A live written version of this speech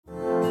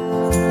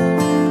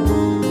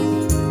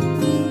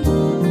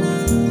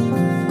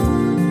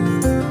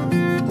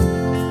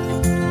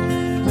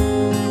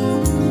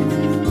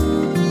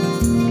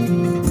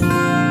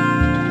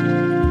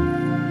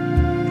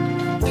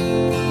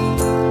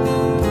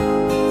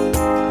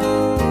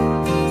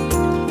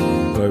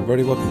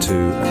everybody. Welcome to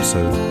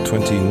episode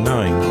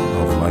 29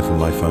 of Life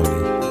and Life Only.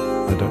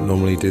 I don't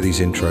normally do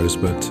these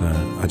intros, but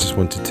I just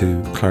wanted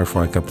to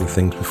clarify a couple of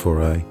things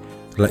before I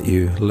let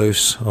you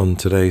loose on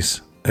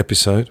today's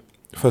episode.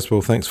 First of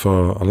all, thanks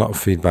for a lot of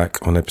feedback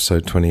on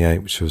episode 28,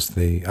 which was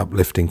the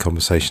uplifting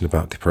conversation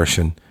about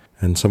depression.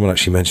 And someone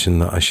actually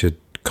mentioned that I should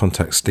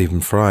contact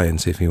Stephen Fry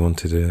and see if he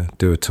wanted to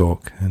do a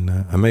talk. And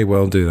I may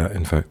well do that,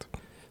 in fact.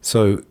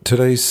 So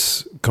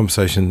today's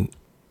conversation,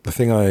 the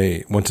thing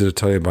I wanted to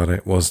tell you about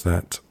it was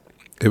that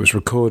it was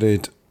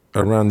recorded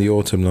around the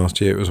autumn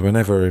last year. It was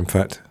whenever, in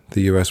fact,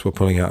 the US were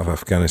pulling out of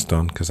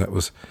Afghanistan, because that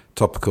was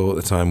topical at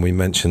the time. We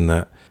mentioned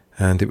that.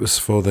 And it was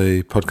for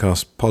the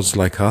podcast Pods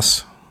Like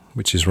Us,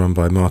 which is run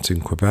by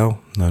Martin Quibell,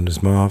 known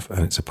as Marv,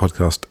 and it's a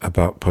podcast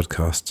about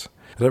podcasts.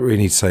 I don't really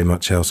need to say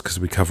much else because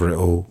we cover it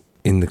all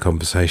in the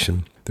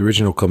conversation. The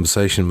original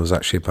conversation was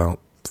actually about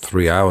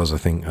 3 hours, I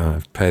think.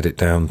 I've pared it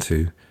down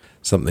to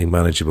something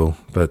manageable.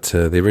 But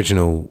the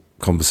original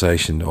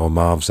conversation, or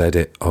Marv's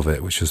edit of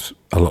it, which was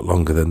a lot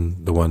longer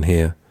than the one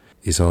here,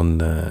 is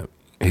on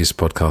his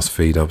podcast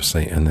feed,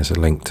 obviously, and there's a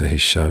link to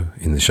his show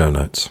in the show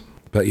notes.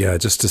 But yeah,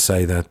 just to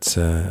say that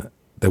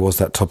there was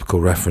that topical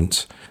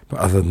reference. But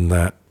other than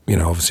that,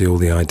 obviously all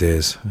the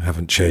ideas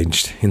haven't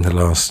changed in the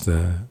last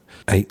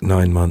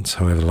 8-9 months,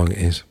 however long it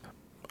is.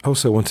 I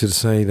also wanted to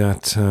say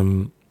that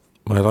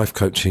my life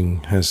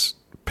coaching has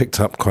picked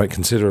up quite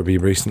considerably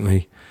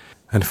recently.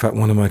 And in fact,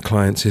 one of my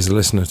clients is a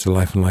listener to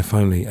Life and Life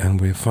Only, and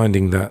we're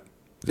finding that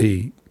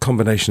the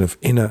combination of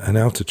inner and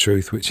outer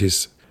truth, which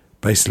is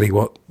basically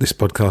what this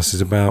podcast is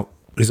about,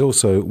 is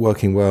also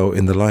working well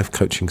in the life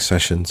coaching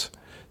sessions.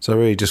 So I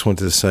really just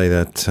wanted to say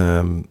that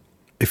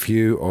if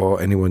you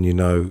or anyone you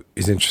know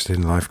is interested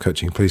in life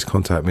coaching, please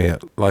contact me at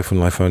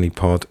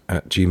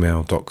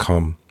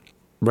lifeandlifeonlypod@gmail.com.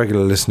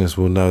 Regular listeners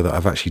will know that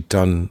I've actually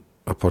done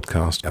a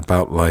podcast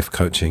about life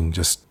coaching,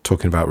 just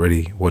talking about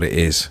really what it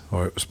is,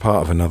 or it was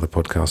part of another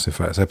podcast. In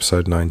fact, it's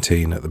episode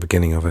 19 at the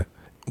beginning of it.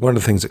 One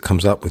of the things that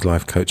comes up with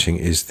life coaching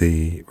is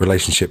the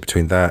relationship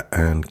between that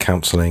and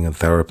counselling and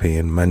therapy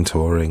and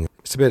mentoring.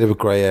 It's a bit of a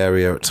grey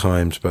area at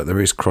times, but there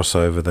is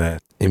crossover there.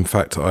 In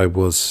fact, I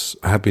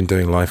have been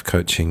doing life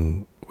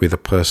coaching with a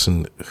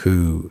person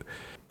who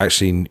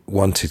actually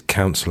wanted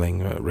counselling,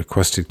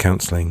 requested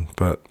counselling,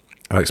 but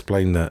I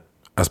explained that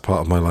as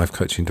part of my life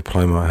coaching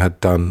diploma, I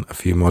had done a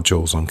few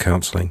modules on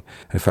counselling.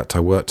 In fact, I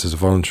worked as a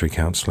voluntary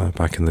counsellor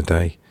back in the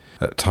day,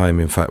 at a time,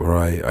 in fact, where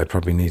I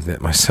probably needed it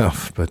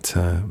myself, but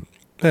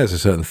there's a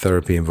certain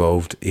therapy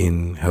involved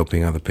in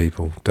helping other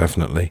people,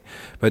 definitely.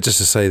 But just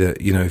to say that,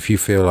 if you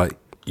feel like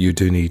you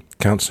do need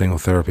counselling or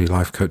therapy,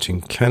 life coaching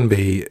can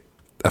be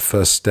a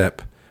first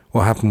step.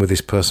 What happened with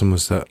this person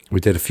was that we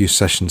did a few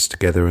sessions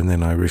together, and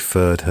then I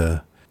referred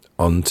her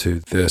on to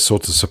the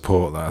sort of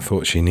support that I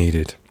thought she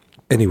needed.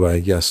 Anyway,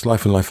 yes,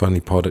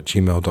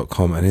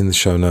 lifeandlifeonlypod@gmail.com, and in the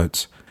show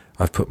notes,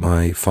 I've put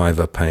my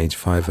Fiverr page.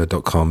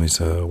 Fiverr.com is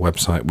a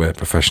website where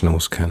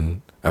professionals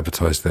can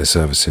advertise their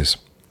services.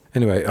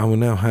 Anyway, I will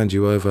now hand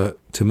you over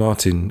to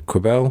Martin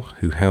Quibell,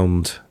 who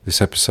helmed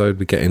this episode.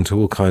 We get into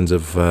all kinds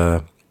of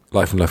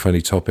Life and Life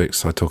Only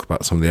topics. I talk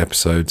about some of the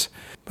episodes,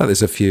 but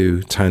there's a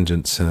few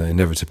tangents.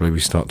 Inevitably,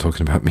 we start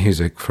talking about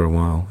music for a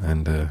while,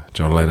 and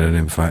John Lennon,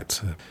 in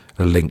fact,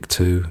 a link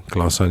to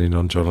Glass Onion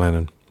on John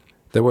Lennon.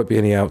 There won't be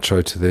any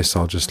outro to this.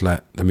 I'll just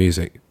let the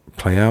music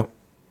play out,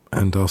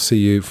 and I'll see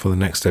you for the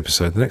next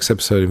episode. The next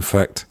episode, in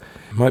fact,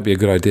 it might be a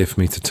good idea for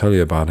me to tell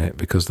you about it,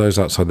 because those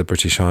outside the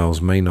British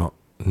Isles may not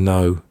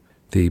know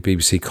the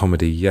BBC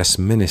comedy Yes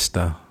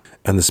Minister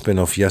and the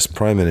spin-off Yes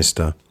Prime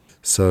Minister.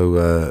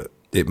 So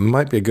it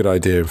might be a good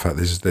idea. In fact,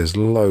 there's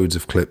loads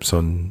of clips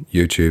on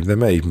YouTube. There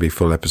may even be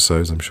full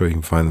episodes. I'm sure you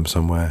can find them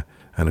somewhere.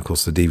 And of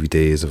course, the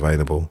DVD is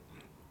available.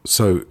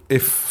 So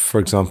if, for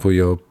example,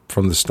 you're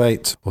from the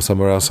States or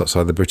somewhere else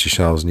outside the British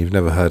Isles and you've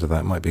never heard of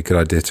that, it might be a good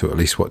idea to at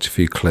least watch a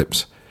few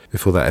clips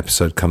before that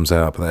episode comes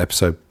out. But that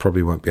episode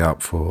probably won't be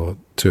out for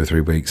 2 or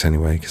 3 weeks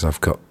anyway, because I've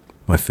got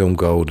my Film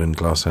Gold and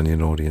Glass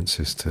Onion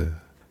audiences to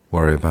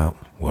worry about.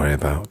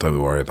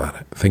 Don't worry about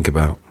it. Think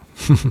about.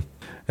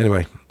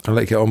 Anyway, I'll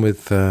let you get on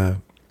with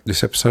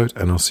this episode,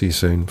 and I'll see you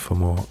soon for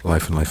more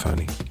Life and Life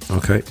Only.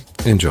 Okay,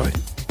 enjoy.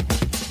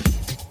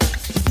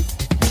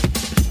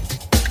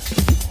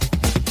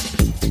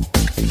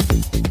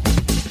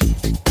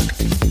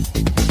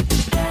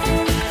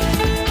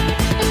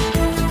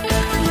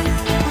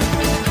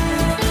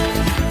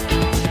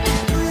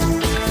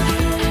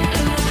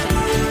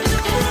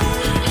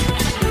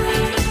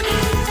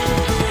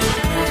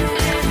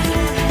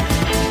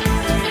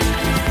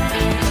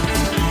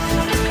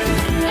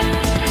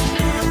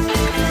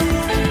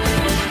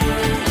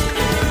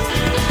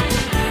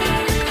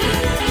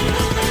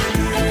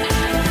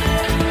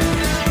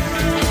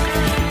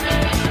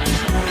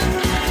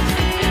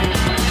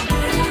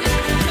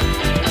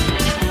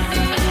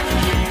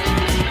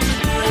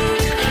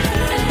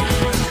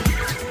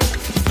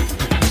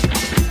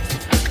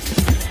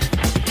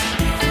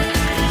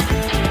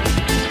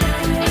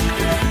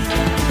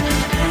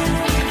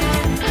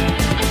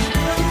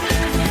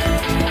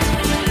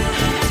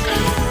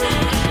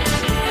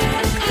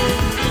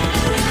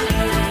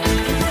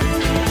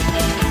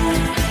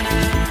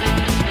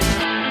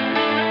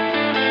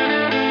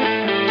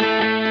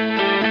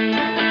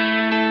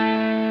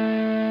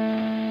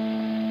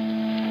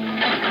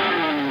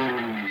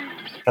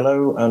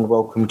 Hello and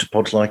welcome to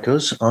Pods Like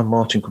Us. I'm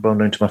Martin Crabone,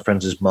 known to my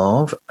friends as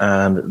Marv,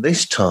 and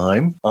this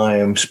time I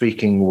am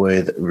speaking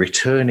with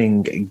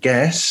returning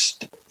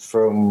guest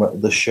from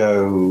the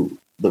show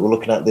that we're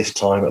looking at this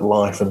time at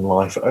Life and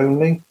Life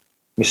Only,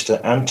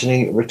 Mr.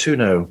 Anthony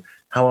Rotunno.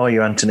 How are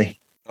you, Anthony?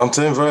 I'm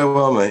doing very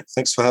well, mate.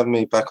 Thanks for having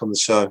me back on the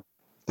show.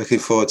 Looking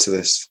forward to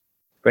this.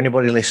 For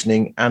anybody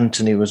listening,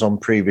 Anthony was on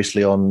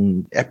previously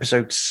on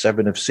episode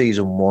 7 of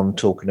season 1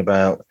 talking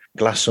about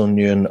Glass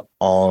Onion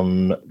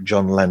on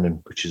John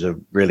Lennon, which is a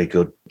really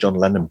good John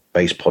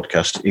Lennon-based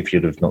podcast, if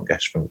you'd have not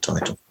guessed from the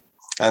title.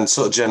 And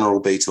sort of general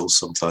Beatles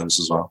sometimes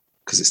as well,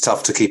 because it's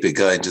tough to keep it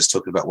going just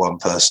talking about one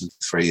person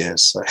for 3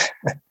 years. So.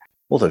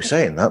 Although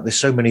saying that, there's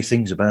so many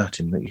things about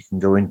him that you can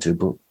go into,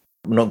 but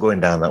we're not going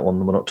down that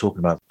one. We're not talking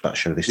about that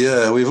show this time.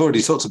 Yeah, we've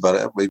already talked about it,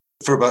 haven't we?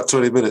 For about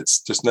 20 minutes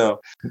just now.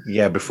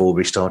 Yeah, before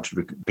we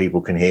started,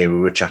 people can hear we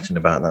were chatting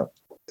about that.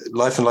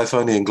 Life and Life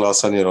Only and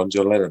Glass Onion on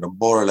John Lennon are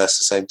more or less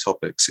the same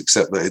topics,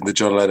 except that in the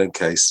John Lennon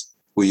case,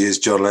 we use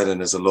John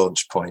Lennon as a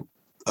launch point.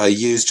 I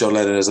used John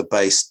Lennon as a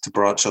base to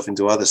branch off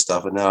into other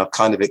stuff, and now I've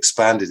kind of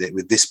expanded it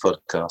with this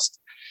podcast.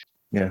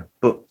 Yeah,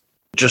 but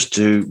just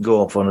to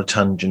go off on a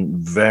tangent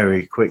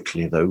very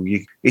quickly, though,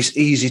 it's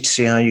easy to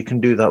see how you can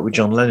do that with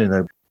John Lennon,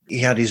 though. He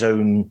had his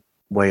own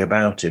way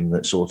about him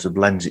that sort of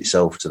lends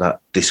itself to that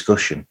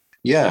discussion.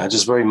 Yeah,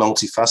 just very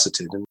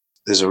multifaceted. And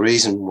there's a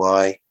reason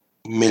why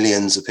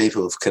millions of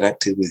people have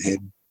connected with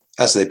him,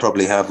 as they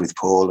probably have with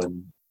Paul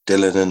and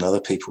Dylan and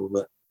other people.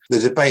 But the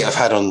debate I've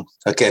had on,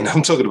 again,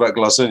 I'm talking about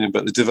Glass Onion,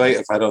 but the debate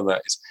I've had on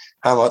that is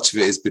how much of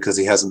it is because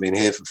he hasn't been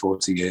here for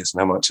 40 years and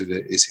how much of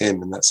it is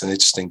him. And that's an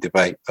interesting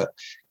debate. But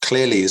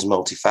clearly is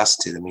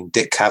multifaceted. I mean,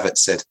 Dick Cavett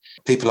said,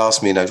 people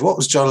ask me, what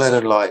was John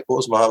Lennon like? What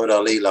was Muhammad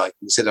Ali like?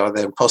 And he said,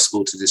 they're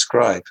impossible to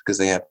describe because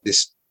they have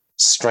this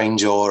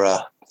strange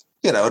aura,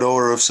 an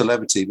aura of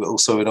celebrity, but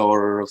also an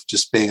aura of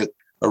just being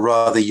a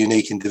rather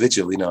unique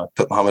individual. I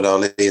put Muhammad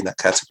Ali in that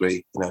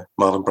category,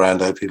 Marlon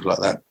Brando, people like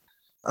that.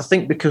 I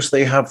think because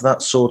they have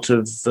that sort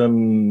of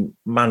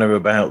manner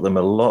about them,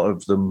 a lot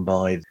of them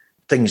by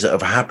things that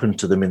have happened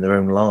to them in their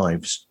own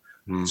lives.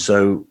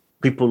 So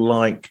people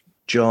like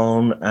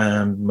John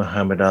and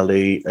Muhammad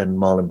Ali and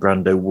Marlon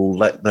Brando will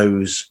let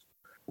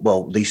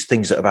these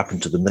things that have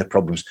happened to them, their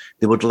problems,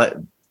 they would let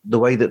the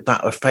way that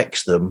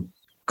affects them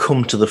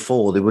come to the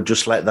fore. They would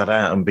just let that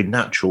out and be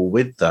natural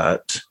with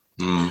that.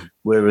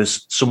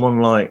 Whereas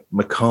someone like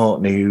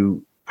McCartney,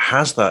 who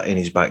has that in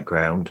his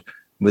background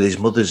with his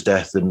mother's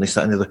death and this,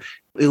 that, and the other,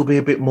 he'll be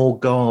a bit more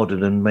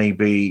guarded and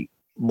maybe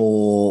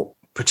more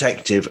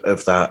protective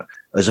of that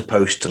as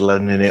opposed to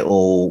letting it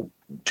all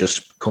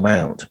just come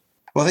out.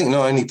 Well, I think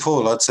not only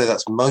Paul, I'd say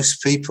that's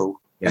most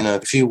people. Yeah.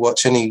 If you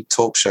watch any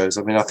talk shows,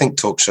 I think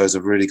talk shows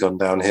have really gone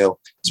downhill,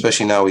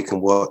 especially now we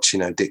can watch,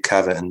 Dick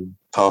Cavett and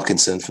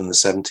Parkinson from the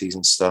 70s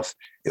and stuff.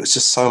 It was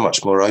just so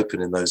much more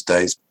open in those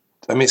days.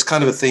 It's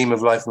kind of a theme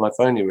of Life and Life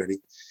Only, really.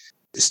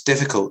 It's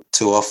difficult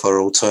to offer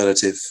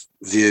alternative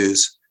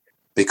views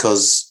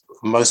because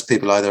most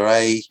people either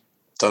A,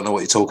 don't know what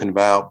you're talking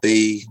about,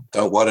 B,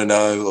 don't want to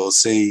know, or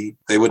C,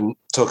 they wouldn't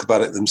talk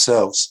about it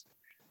themselves.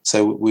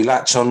 So we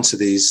latch onto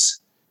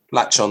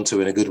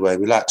in a good way,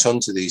 we latch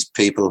onto these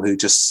people who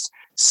just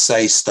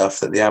say stuff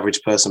that the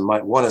average person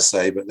might want to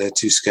say, but they're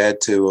too scared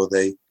to, or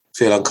they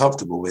feel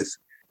uncomfortable with.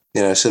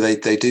 So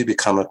they do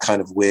become a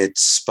kind of weird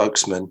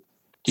spokesman.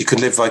 You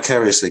can live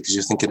vicariously because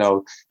you're thinking,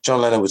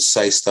 John Lennon would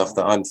say stuff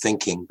that I'm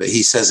thinking, but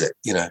he says it,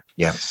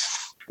 Yeah,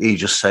 he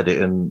just said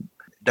it and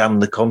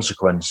damn the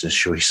consequences,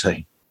 shall we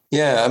say.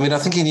 Yeah, I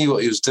think he knew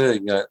what he was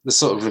doing. The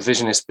sort of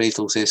revisionist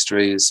Beatles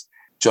history is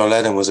John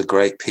Lennon was a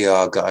great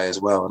PR guy as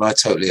well, and I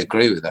totally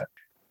agree with that.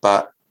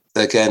 But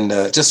again,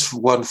 just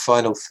one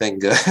final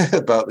thing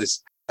about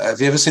this. Have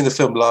you ever seen the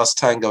film Last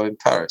Tango in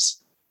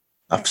Paris?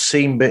 I've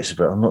seen bits of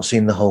it. I've not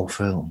seen the whole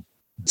film.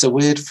 It's a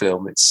weird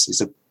film.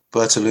 It's a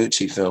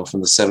Bertolucci film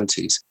from the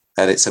 70s,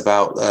 and it's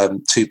about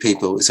two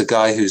people. It's a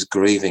guy who's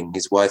grieving.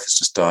 His wife has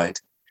just died,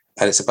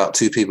 and it's about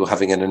two people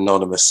having an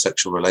anonymous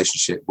sexual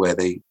relationship where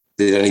they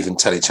don't even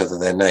tell each other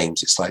their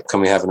names. It's like, can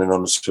we have an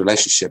anonymous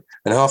relationship?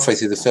 And halfway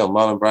through the film,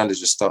 Marlon Brando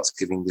just starts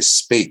giving this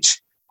speech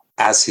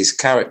as his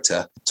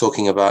character,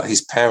 talking about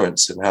his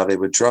parents and how they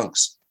were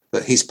drunks.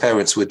 But his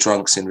parents were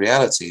drunks in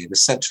reality. And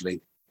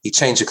essentially, he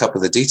changed a couple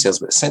of the details,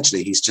 but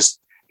essentially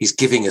he's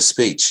giving a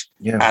speech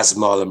as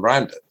Marlon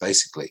Brando,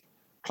 basically,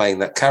 playing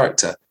that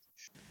character.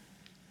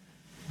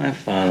 My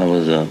father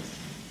was a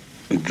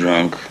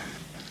drunk,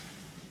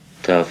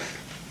 tough,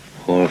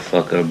 whore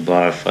fucker,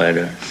 bar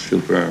fighter,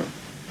 super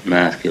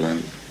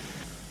masculine.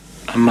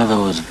 My mother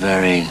was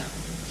very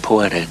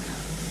poetic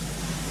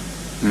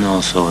and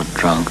also a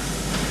drunk.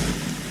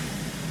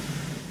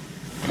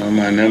 All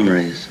my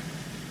memories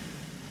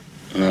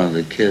when I was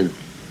a kid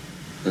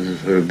was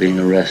of her being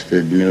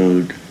arrested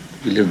nude.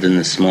 We lived in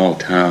a small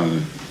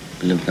town.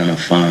 We lived on a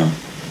farm.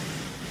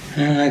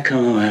 And I'd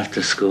come home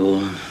after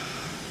school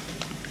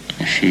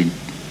and she'd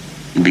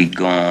be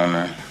gone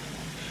or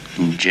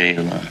in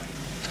jail or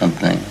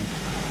something.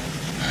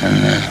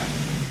 And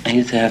I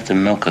used to have to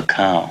milk a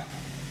cow.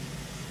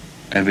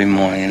 every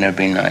morning and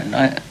every night. And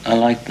I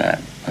like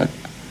that. But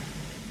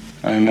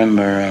I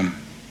remember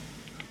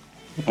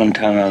one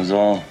time I was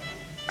all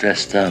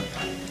dressed up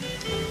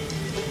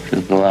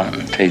to go out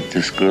and take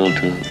this girl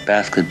to a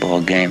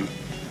basketball game.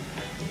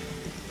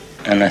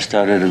 And I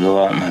started to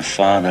go out, and my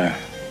father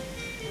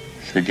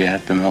said, "You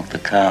have to milk the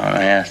cow." And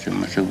I asked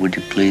him, I said, "Would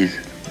you please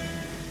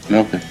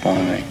milk it for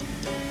me?"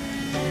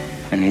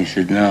 And he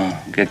said, "No,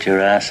 get your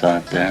ass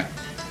out there."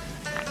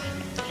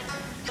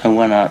 So I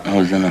went out and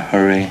was in a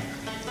hurry.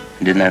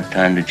 I didn't have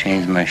time to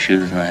change my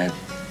shoes, and I had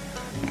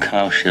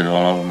cow shit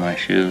all over my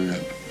shoes.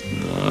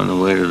 And on the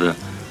way to the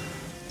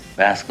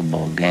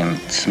basketball game,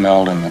 it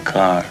smelled in the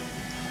car.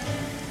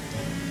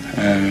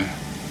 And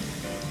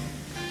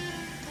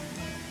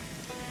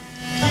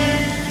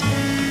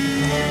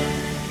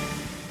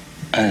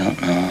I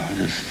don't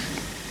know,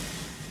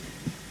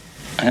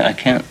 I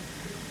can't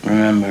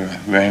remember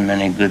very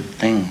many good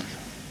things.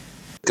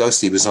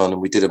 Ghosty was on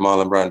and we did a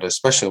Marlon Brando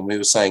special, and we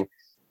were saying,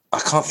 I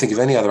can't think of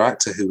any other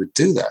actor who would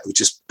do that, who would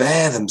just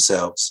bare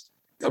themselves.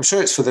 I'm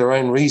sure it's for their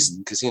own reason,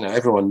 because,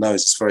 everyone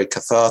knows it's very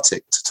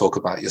cathartic to talk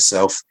about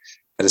yourself,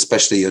 and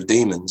especially your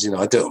demons.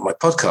 I do it on my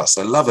podcast.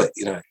 I love it.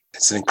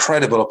 It's an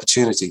incredible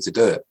opportunity to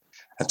do it,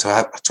 and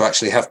to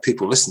actually have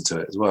people listen to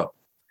it as well.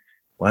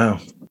 Wow.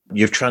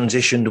 You've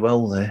transitioned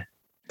well there.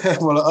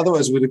 Well,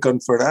 otherwise we'd have gone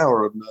for an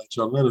hour on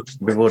John Lennon.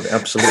 We would,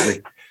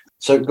 absolutely.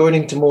 So going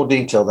into more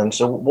detail then,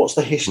 so what's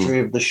the history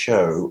of the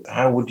show?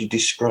 How would you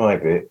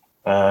describe it?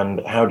 And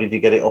how did you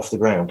get it off the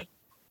ground?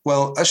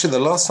 Well, actually, the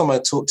last time I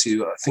talked to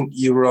you, I think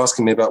you were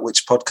asking me about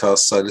which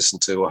podcasts I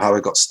listened to or how I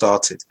got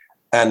started.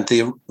 And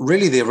the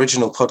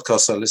original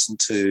podcast I listened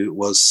to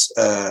was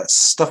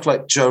stuff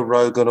like Joe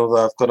Rogan,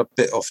 although I've got a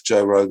bit off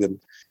Joe Rogan.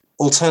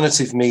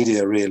 Alternative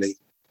media, really.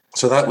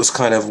 So that was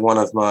kind of one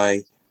of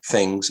my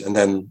things. And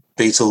then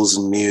Beatles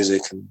and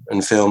music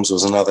and films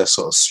was another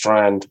sort of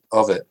strand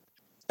of it.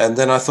 And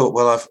then I thought,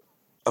 well, I've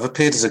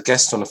appeared as a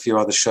guest on a few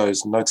other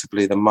shows,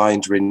 notably The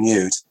Mind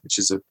Renewed, which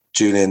is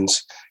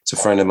it's a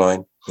friend of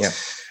mine. Yeah.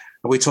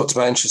 And we talked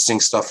about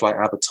interesting stuff like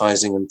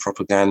advertising and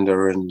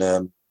propaganda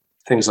and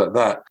things like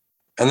that.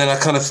 And then I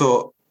kind of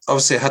thought,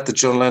 obviously I had the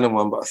John Lennon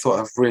one, but I thought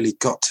I've really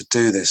got to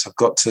do this. I've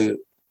got to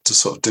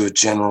sort of do a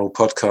general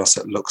podcast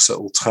that looks at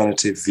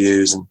alternative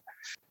views and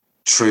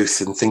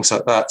truth and things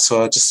like that.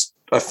 So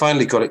I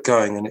finally got it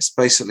going, and it's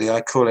basically,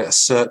 I call it a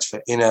search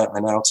for inner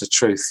and outer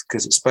truth,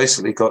 because it's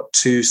basically got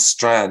two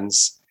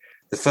strands.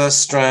 The first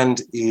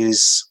strand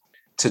is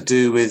to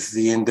do with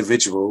the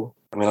individual.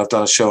 I mean, I've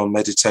done a show on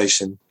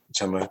meditation,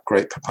 which I'm a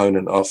great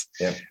proponent of,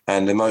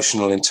 and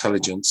emotional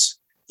intelligence,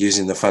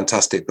 using the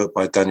fantastic book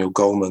by Daniel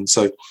Goleman.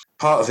 So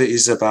part of it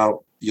is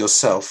about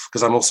yourself,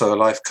 because I'm also a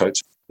life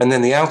coach. And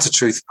then the outer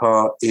truth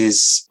part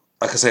is,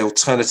 like I say,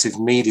 alternative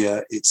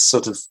media. It's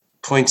sort of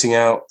pointing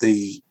out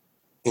the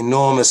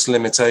enormous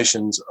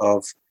limitations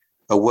of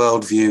a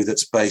worldview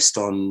that's based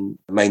on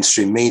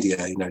mainstream media,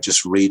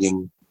 just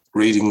reading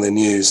the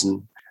news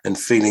and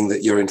feeling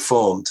that you're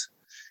informed.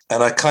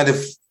 And I kind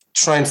of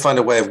try and find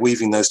a way of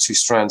weaving those two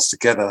strands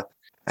together.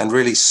 And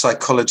really,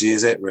 psychology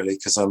is it, really,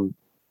 because I'm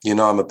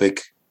a big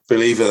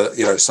believer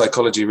that,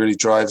 psychology really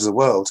drives the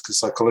world, because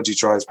psychology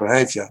drives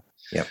behavior.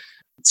 Yeah.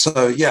 So,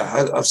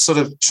 I'm sort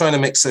of trying to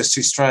mix those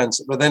two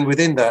strands. But then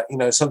within that,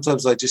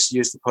 sometimes I just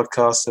use the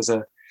podcast as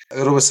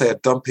I'd always say a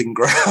dumping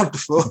ground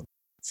for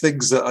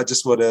things that I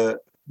just want to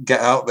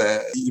get out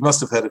there. You must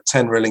have heard of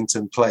 10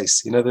 Rillington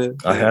Place.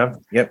 I have,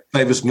 yep.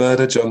 Famous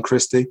murder, John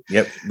Christie.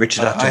 Yep,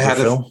 Richard Attenborough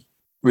film.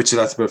 Richard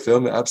Attenborough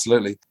film,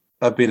 absolutely.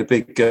 I've been a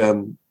big,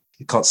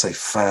 you can't say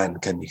fan,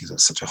 can you? Because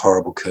that's such a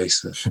horrible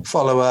case.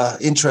 Follower,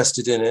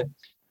 interested in it.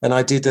 And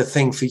I did a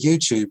thing for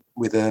YouTube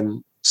with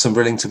some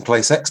Rillington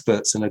Place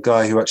experts and a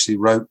guy who actually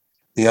wrote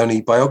the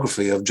only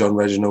biography of John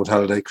Reginald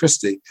Halliday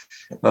Christie.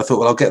 And I thought,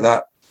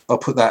 well, I'll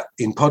put that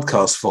in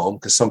podcast form,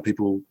 because some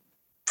people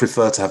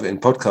prefer to have it in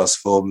podcast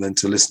form than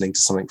to listening to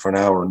something for an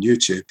hour on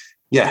YouTube.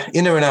 Yeah,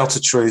 inner and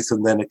outer truth,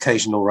 and then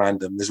occasional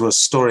random. There's a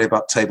story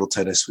about table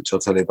tennis, which I'll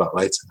tell you about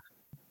later.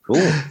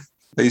 Cool.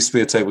 I used to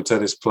be a table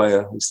tennis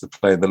player. I used to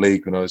play in the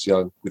league when I was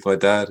young with my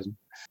dad. And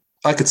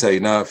I could tell you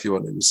now if you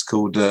want. It was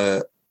called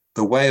The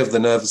Way of the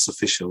Nervous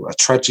Official, a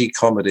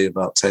tragicomedy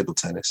about table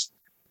tennis.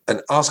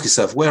 And ask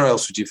yourself, where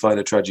else would you find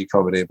a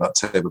tragicomedy about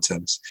table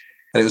tennis?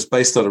 And it was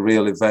based on a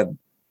real event.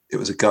 It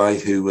was a guy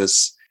who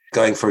was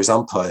going for his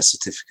umpire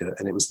certificate,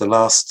 and it was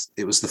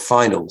the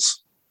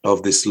finals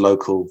of this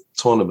local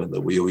tournament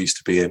that we all used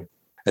to be in.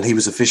 And he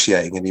was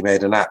officiating, and he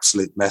made an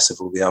absolute mess of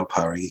all the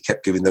umpiring. He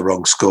kept giving the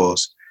wrong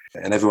scores.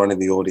 And everyone in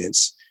the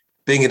audience,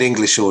 being an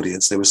English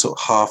audience, they were sort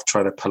of half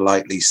trying to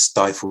politely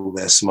stifle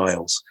their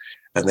smiles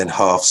and then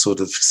half sort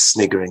of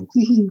sniggering,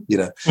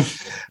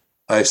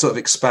 I sort of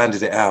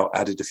expanded it out,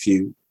 added a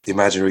few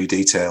imaginary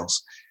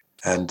details,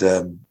 and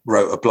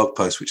wrote a blog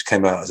post which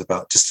came out as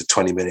about just a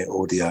 20-minute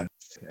audio.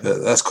 But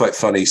that's quite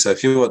funny. So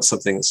if you want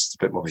something that's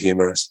a bit more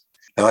humorous.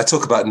 And I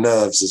talk about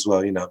nerves as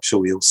well. I'm sure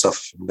we all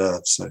suffer from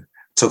nerves. So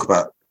talk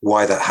about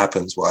why that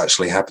happens, what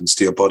actually happens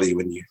to your body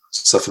when you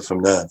suffer from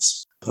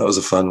nerves. That was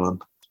a fun one.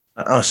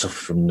 I suffer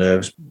from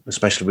nerves,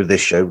 especially with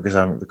this show because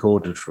I haven't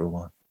recorded for a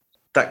while.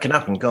 That can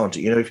happen, can't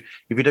it? If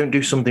you don't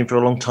do something for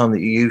a long time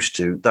that you used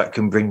to, that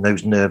can bring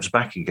those nerves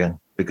back again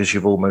because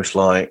you've almost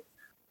like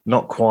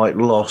not quite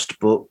lost,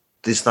 but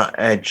there's that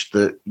edge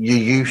that you're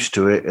used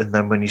to it. And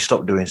then when you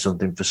stop doing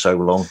something for so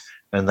long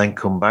and then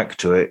come back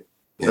to it,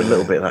 a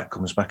little bit of that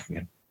comes back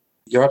again.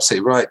 You're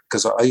absolutely right,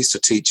 because I used to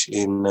teach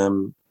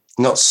in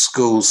not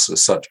schools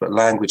as such, but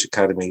language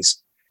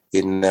academies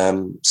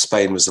in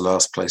Spain was the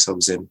last place I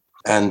was in.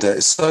 And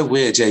it's so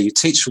weird. Yeah, you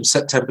teach from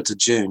September to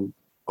June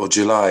or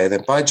July. And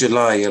then by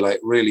July, you're like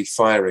really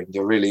firing.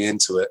 You're really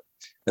into it.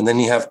 And then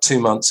you have 2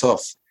 months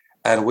off.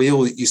 And we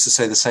all used to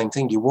say the same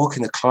thing. You walk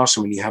in the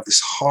classroom and you have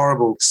this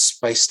horrible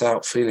spaced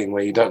out feeling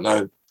where you don't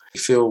know.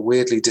 You feel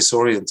weirdly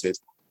disoriented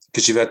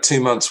because you've had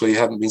 2 months where you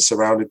haven't been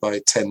surrounded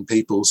by 10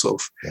 people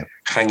sort of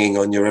hanging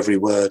on your every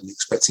word and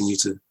expecting you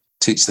to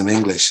teach them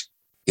English.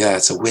 Yeah,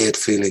 it's a weird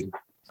feeling.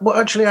 What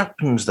actually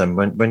happens then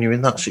when you're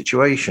in that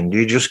situation? Do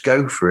you just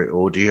go for it,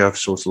 or do you have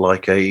sort of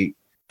like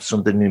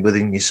something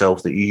within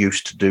yourself that you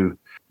used to do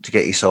to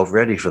get yourself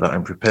ready for that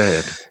and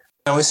prepared?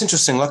 No, it's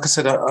interesting. Like I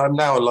said, I'm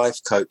now a life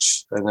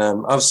coach, and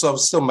I'm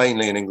still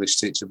mainly an English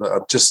teacher, but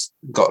I've just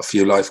got a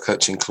few life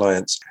coaching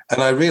clients.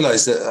 And I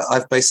realized that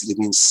I've basically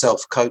been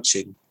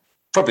self-coaching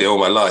probably all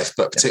my life,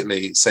 but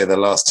particularly, say, the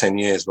last 10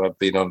 years where I've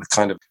been on a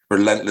kind of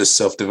relentless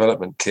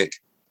self-development kick.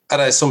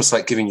 And it's almost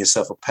like giving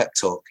yourself a pep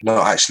talk,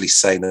 not actually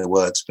saying the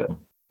words, but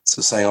sort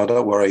of saying, oh,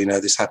 don't worry,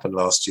 this happened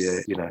last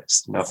year,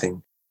 it's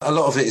nothing. A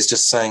lot of it is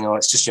just saying, oh,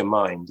 it's just your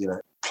mind,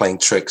 playing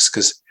tricks,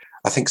 because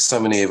I think so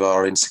many of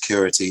our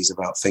insecurities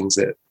about things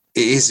that it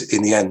is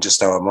in the end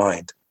just our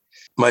mind.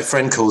 My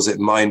friend calls it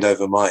mind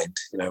over mind,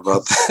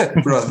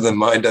 rather than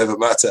mind over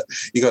matter.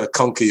 You got to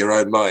conquer your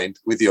own mind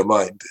with your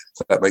mind,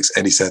 if that makes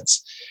any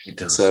sense. It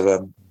does.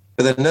 So,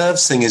 but the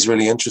nerves thing is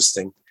really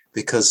interesting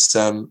because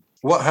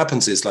what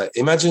happens is, like,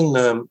 imagine,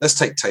 let's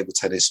take table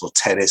tennis or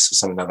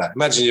something like that.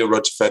 Imagine you're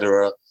Roger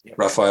Federer,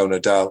 Rafael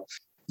Nadal.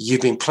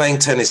 You've been playing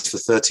tennis for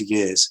 30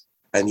 years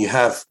and you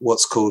have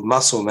what's called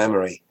muscle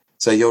memory.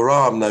 So your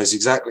arm knows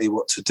exactly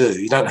what to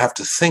do. You don't have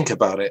to think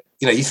about it.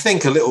 You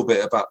think a little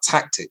bit about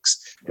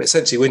tactics, but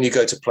essentially when you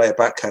go to play a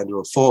backhand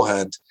or a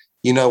forehand,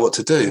 you know what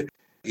to do.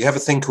 You have a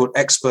thing called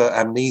expert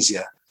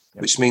amnesia,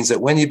 which means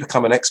that when you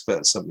become an expert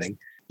at something,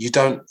 you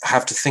don't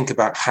have to think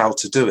about how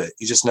to do it.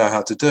 You just know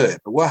how to do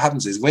it. But what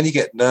happens is when you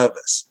get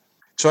nervous,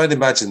 try and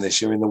imagine this.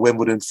 You're in the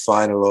Wimbledon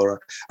final, or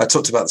I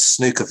talked about the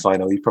snooker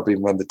final. You probably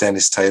remember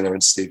Dennis Taylor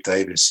and Steve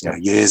Davis,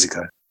 years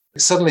ago.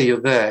 Suddenly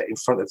you're there in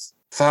front of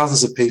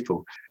thousands of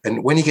people.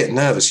 And when you get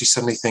nervous, you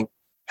suddenly think,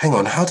 hang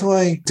on, how do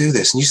I do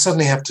this? And you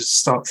suddenly have to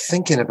start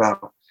thinking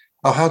about,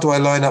 oh, how do I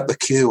line up the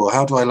cue, or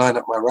how do I line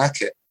up my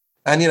racket?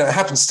 And, it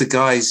happens to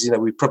guys,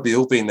 we've probably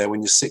all been there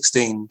when you're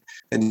 16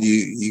 and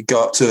you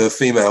go up to a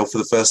female for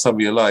the first time in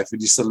your life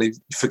and you suddenly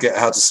forget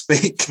how to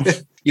speak.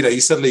 You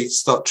suddenly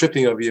start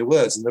tripping over your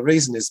words. And the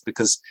reason is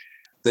because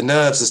the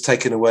nerves has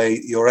taken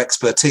away your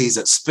expertise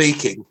at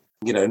speaking,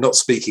 not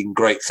speaking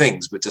great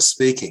things, but just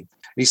speaking.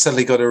 And you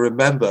suddenly got to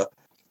remember,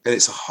 and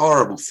it's a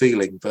horrible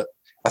feeling, but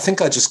I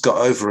think I just got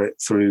over it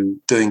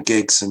through doing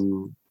gigs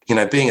and,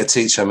 being a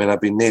teacher. I mean,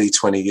 I've been nearly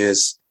 20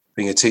 years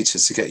being a teacher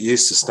to get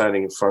used to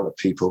standing in front of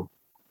people.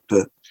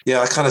 But yeah,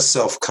 I kind of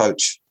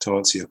self-coach, to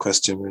answer your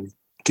question, really.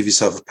 Give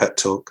yourself a pep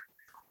talk.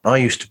 I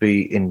used to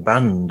be in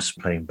bands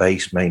playing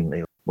bass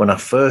mainly. When I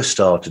first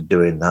started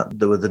doing that,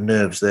 there were the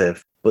nerves there.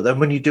 But then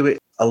when you do it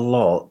a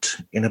lot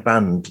in a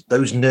band,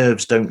 those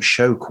nerves don't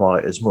show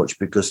quite as much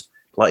because,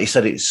 like you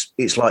said,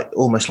 it's like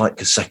almost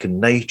like a second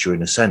nature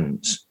in a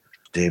sense.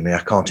 Dear me, I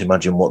can't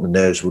imagine what the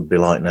nerves would be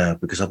like now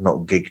because I've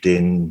not gigged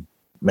in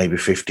maybe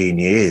 15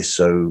 years,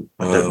 so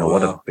I don't know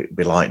what it'd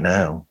be like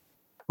now.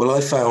 Well,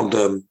 I found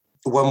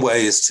one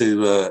way is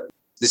to,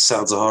 this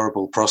sounds a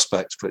horrible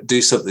prospect, but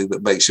do something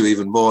that makes you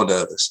even more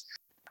nervous.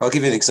 I'll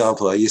give you an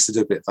example. I used to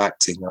do a bit of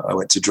acting. I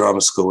went to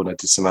drama school and I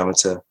did some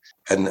amateur,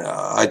 and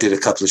I did a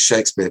couple of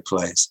Shakespeare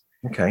plays.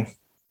 Okay.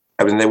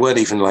 I mean, they weren't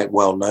even like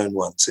well-known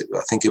ones.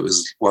 I think it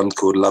was one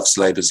called Love's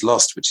Labour's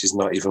Lost, which is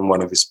not even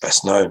one of his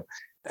best known.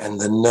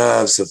 And the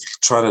nerves of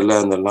trying to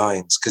learn the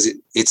lines, because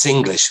it's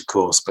English, of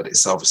course, but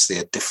it's obviously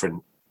a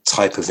different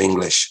type of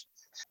English.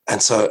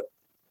 And so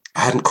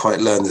I hadn't quite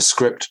learned the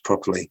script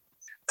properly.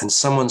 And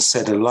someone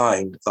said a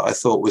line that I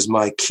thought was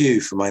my cue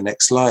for my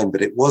next line,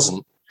 but it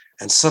wasn't.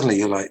 And suddenly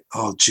you're like,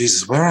 oh,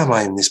 Jesus, where am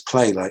I in this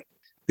play? Like,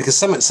 because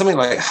something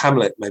like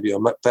Hamlet, maybe,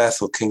 or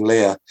Macbeth or King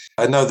Lear,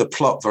 I know the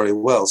plot very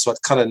well, so I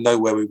kind of know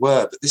where we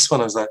were. But this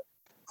one, I was like,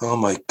 oh,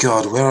 my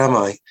God, where am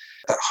I?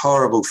 That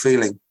horrible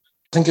feeling.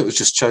 I think it was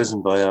just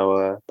chosen by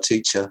our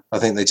teacher. I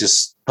think they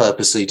just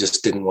purposely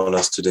just didn't want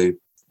us to do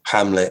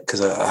Hamlet,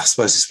 because I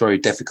suppose it's very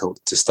difficult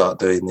to start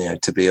doing,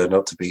 to be or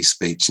not to be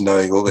speech,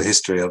 knowing all the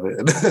history of it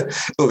and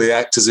all the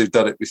actors who've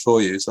done it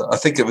before you. So I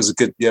think it was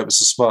it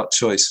was a smart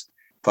choice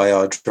by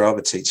our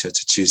drama teacher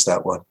to choose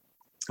that one.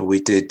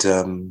 We did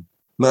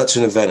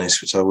Merchant of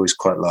Venice, which I always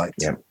quite liked.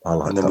 Yeah, I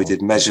like that. And then we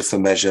did Measure for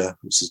Measure,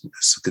 which is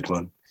a good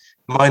one.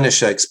 Minor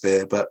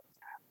Shakespeare, but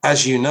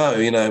as you know,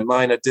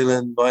 minor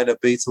Dylan, minor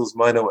Beatles,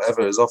 minor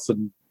whatever is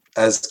often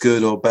as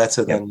good or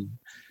better than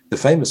the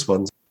famous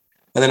ones.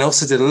 And then I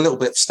also did a little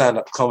bit of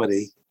stand-up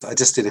comedy. I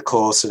just did a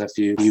course and a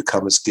few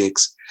newcomers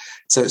gigs.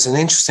 So it's an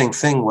interesting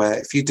thing where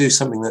if you do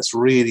something that's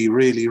really,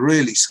 really,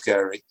 really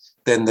scary,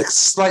 then the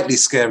slightly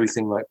scary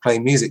thing like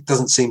playing music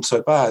doesn't seem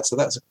so bad. So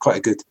that's quite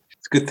a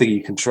good thing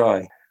you can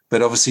try.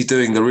 But obviously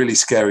doing the really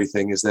scary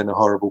thing is then a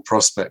horrible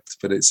prospect.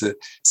 But it's a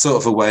sort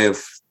of a way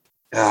of,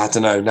 I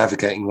don't know,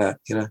 navigating that,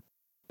 you know.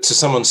 To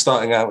someone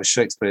starting out with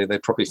Shakespeare, they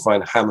probably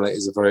find Hamlet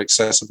is a very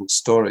accessible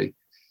story.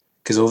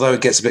 Because although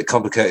it gets a bit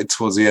complicated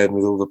towards the end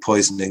with all the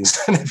poisonings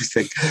and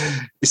everything,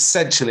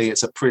 essentially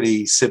it's a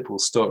pretty simple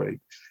story.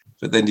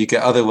 But then you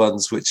get other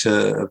ones which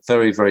are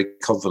very, very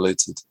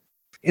convoluted.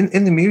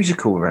 In the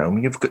musical realm,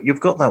 you've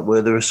got that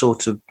where there are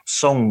sort of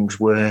songs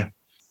where,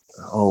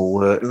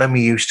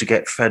 Lemmy used to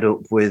get fed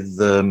up with,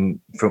 from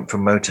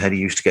Motorhead, he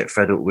used to get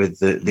fed up with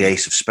the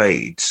Ace of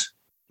Spades.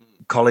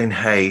 Colin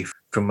Hay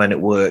from Men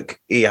at Work,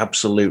 he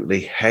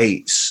absolutely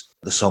hates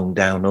the song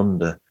Down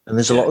Under. And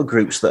there's a lot of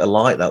groups that are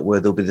like that, where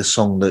there'll be the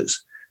song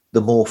that's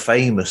the more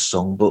famous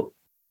song, but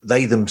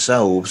they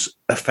themselves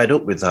are fed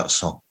up with that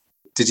song.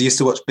 Did you used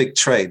to watch Big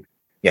Train?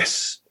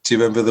 Yes. Do you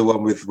remember the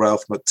one with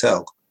Ralph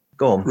McTell?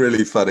 Go on.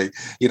 Really funny.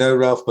 You know,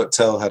 Ralph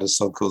McTell had a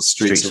song called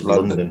Streets of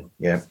London.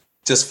 Yeah.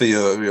 Just for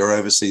your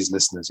overseas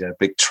listeners,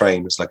 Big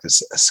Train was like a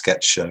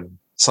sketch show.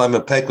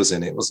 Simon Pegg was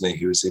in it, wasn't he?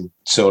 He was in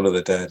Shaun of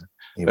the Dead,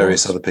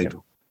 various other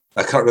people.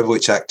 Yeah. I can't remember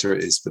which actor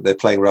it is, but they're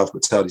playing Ralph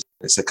McTell.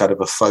 It's a kind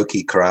of a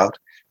folky crowd,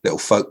 little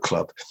folk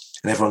club,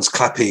 and everyone's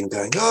clapping and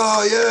going,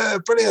 "Oh yeah,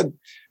 brilliant!"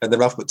 And then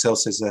Ralph McTell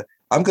says,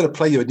 "I'm going to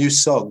play you a new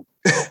song,"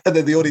 and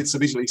then the audience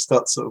immediately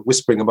starts sort of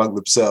whispering among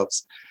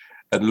themselves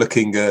and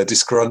looking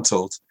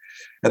disgruntled,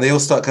 and they all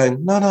start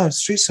going, "No,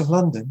 Streets of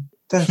London,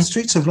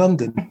 Streets of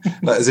London,"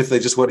 like, as if they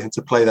just want him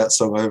to play that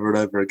song over and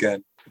over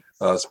again.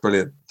 Oh, it's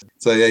brilliant.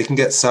 So yeah, you can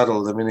get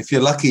saddled. I mean, if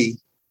you're lucky,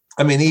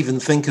 I mean, even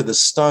think of the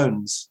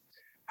Stones,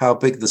 how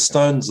big the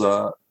Stones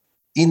are.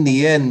 In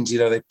the end, you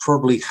know, they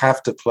probably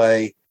have to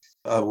play,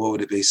 what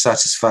would it be?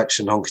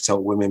 Satisfaction, Honky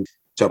Tonk Women,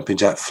 Jumping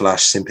Jack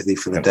Flash, Sympathy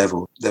for the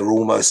Devil. They're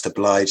almost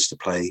obliged to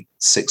play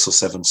 6 or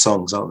 7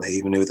 songs, aren't they?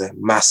 Even with a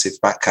massive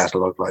back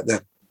catalogue like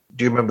that.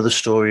 Do you remember the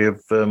story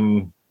of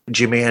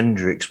Jimi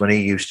Hendrix when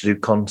he used to do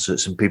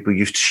concerts and people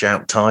used to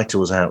shout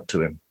titles out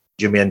to him?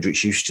 Jimi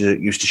Hendrix used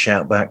to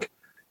shout back,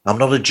 "I'm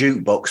not a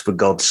jukebox, for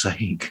God's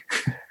sake."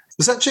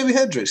 Was that Jimi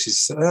Hendrix?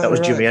 That was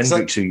Jimi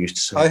Hendrix who used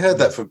to say I heard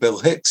that from Bill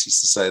Hicks, used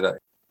to say that.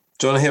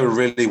 Do you want to hear a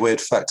really weird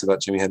fact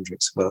about Jimi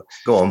Hendrix? Well,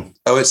 go on.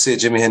 I went to see a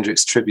Jimi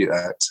Hendrix tribute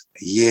act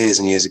years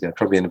and years ago,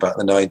 probably in about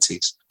the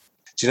 90s.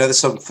 Do you know the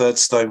song Third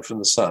Stone from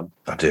the Sun?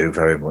 I do,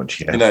 very much,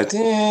 yeah. You know,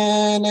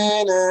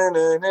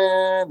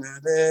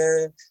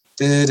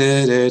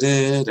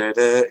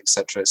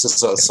 etc. It's a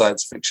sort of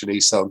science fiction-y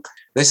song.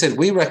 They said,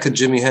 we reckon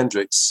Jimi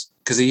Hendrix,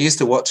 because he used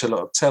to watch a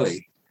lot of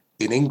telly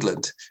in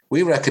England,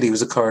 we reckon he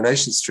was a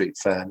Coronation Street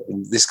fan.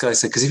 And this guy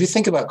said, because if you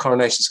think about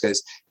Coronation Street,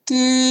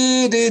 yep.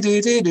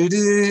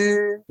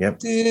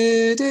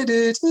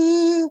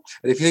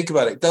 And if you think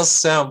about it, it does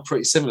sound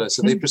pretty similar.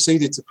 So they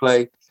proceeded to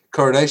play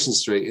Coronation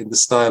Street in the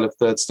style of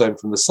Third Stone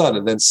from the Sun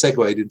and then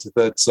segued into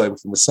Third Stone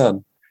from the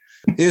Sun.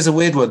 Here's a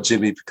weird one,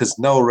 Jimmy, because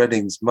Noel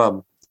Redding's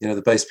mum, you know,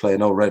 the bass player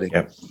Noel Redding,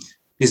 yep.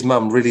 His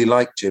mum really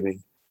liked Jimmy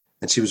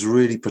and she was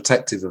really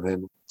protective of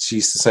him. She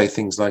used to say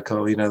things like,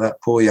 oh, you know, that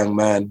poor young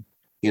man,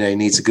 you know, he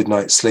needs a good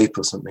night's sleep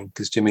or something,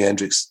 because Jimi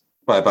Hendrix,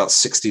 by about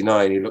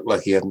 69, he looked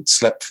like he hadn't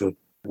slept for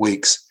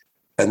weeks.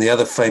 And the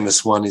other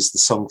famous one is the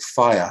song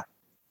Fire.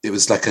 It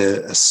was like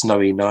a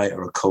snowy night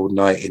or a cold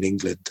night in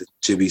England.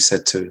 Jimmy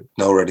said to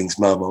Noel Redding's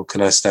mum, oh,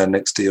 can I stand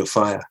next to your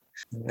fire?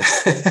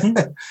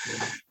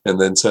 And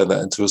then turn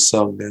that into a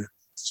song. Yeah,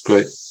 it's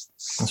great.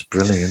 That's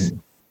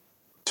brilliant.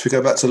 Should we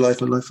go back to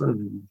Life and Life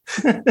Only?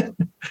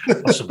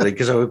 Possibly,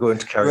 because we're going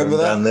to carry on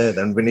down there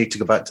then. We need to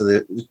go back to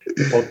the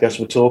podcast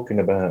we're talking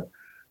about.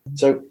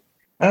 So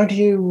how do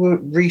you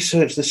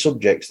research the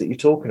subjects that you're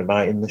talking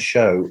about in the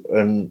show,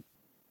 and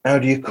how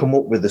do you come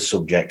up with the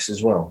subjects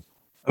as well?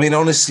 I mean,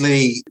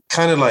 honestly,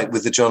 kind of like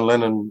with the John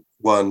Lennon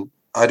one,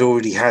 I'd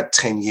already had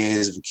 10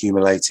 years of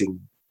accumulating,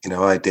 you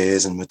know,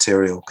 ideas and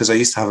material, because I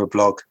used to have a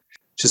blog,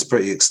 which is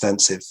pretty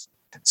extensive.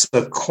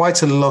 So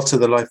quite a lot of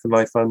the Life and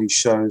Life Only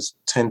shows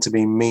tend to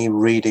be me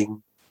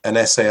reading an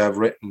essay I've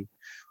written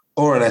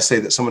or an essay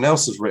that someone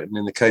else has written.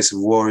 In the case of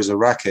War is a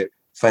Racket,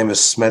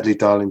 famous Smedley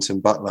Darlington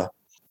Butler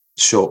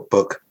short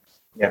book.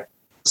 Yeah.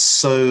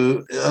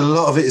 So a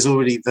lot of it is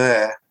already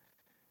there.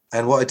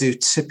 And what I do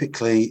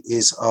typically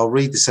is I'll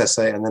read this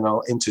essay and then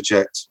I'll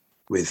interject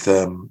with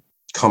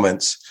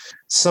comments.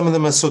 Some of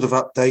them are sort of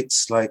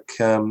updates. Like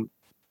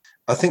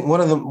I think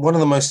one of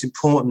the most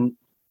important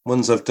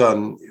ones I've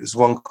done is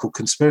one called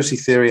Conspiracy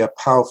Theory, a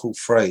Powerful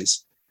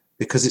Phrase,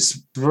 because it's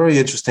very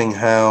interesting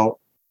how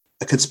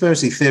a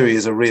conspiracy theory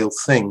is a real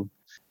thing.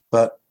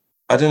 But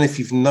I don't know if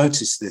you've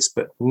noticed this,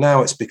 but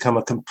now it's become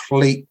a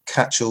complete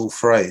catch-all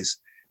phrase.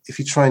 If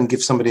you try and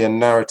give somebody a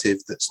narrative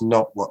that's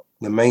not what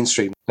the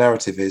mainstream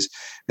narrative is,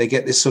 they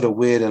get this sort of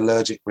weird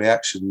allergic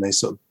reaction. They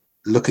sort of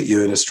look at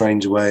you in a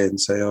strange way and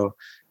say, oh,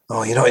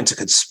 oh, you're not into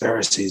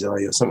conspiracies, are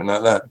you? Or something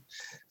like that.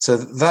 So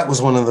that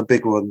was one of the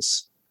big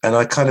ones. And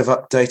I kind of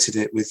updated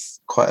it with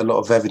quite a lot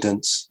of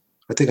evidence.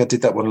 I think I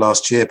did that one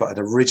last year, but I'd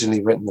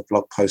originally written the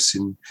blog post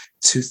in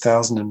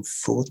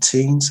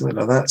 2014, something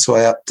like that. So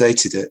I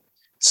updated it.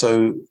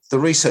 So the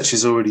research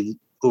is already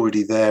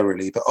there,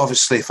 really. But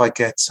obviously, if I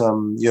get,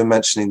 you're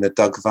mentioning the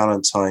Doug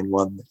Valentine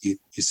one that you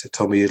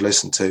told me you'd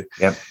listen to.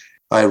 Yeah.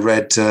 I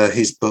read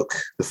his book,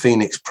 The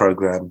Phoenix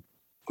Program,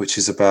 which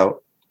is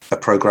about a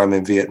program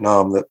in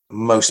Vietnam that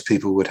most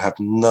people would have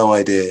no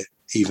idea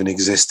even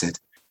existed.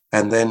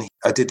 And then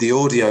I did the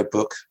audio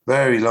book,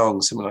 very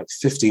long, something like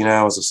 15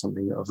 hours or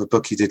something, of a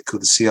book he did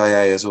called The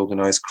CIA as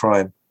Organized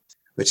Crime,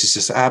 which is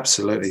just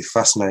absolutely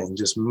fascinating,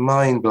 just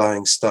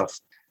mind-blowing stuff.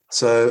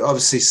 So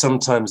obviously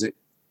sometimes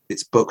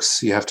it's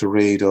books you have to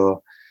read,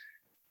 or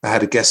I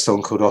had a guest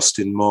on called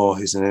Austin Moore,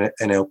 who's an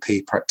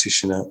NLP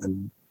practitioner,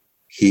 and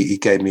he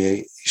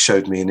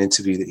showed me an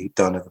interview that he'd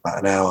done of about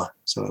an hour.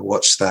 So I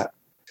watched that.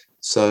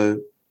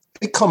 So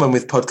it's common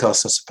with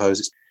podcasts, I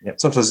suppose.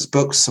 Sometimes it's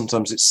books,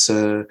 sometimes it's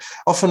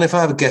often if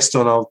I have a guest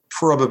on, I'll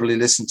probably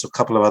listen to a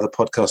couple of other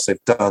podcasts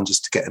they've done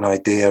just to get an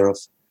idea of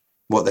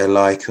what they're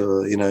like,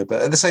 or,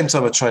 but at the same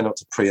time, I try not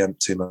to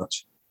preempt too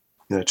much,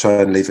 try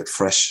and leave it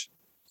fresh.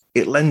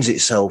 It lends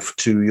itself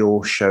to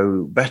your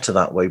show better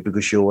that way,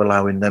 because you're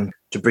allowing them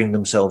to bring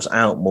themselves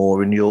out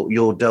more, and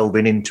you're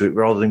delving into it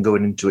rather than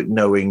going into it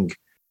knowing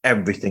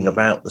everything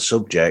about the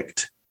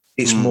subject.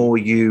 It's more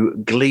you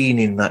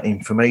gleaning that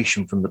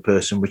information from the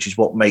person, which is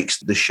what makes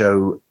the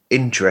show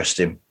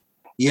interesting.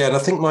 Yeah, and I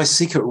think my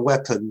secret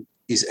weapon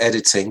is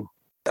editing.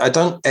 I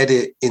don't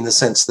edit in the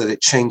sense that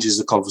it changes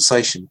the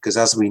conversation, because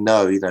as we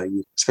know,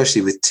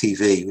 especially with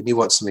TV, when you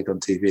watch something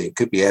on TV, it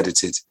could be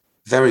edited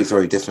very,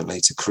 very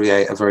differently to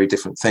create a very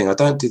different thing. I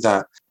don't do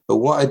that. But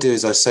what I do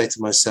is I say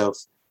to myself,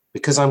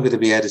 because I'm going to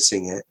be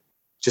editing it,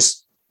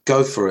 just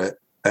go for it.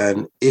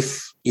 And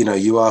if,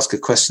 you ask a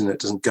question that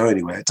doesn't go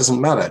anywhere, it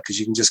doesn't matter, because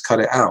you can just cut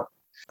it out.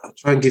 I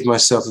try and give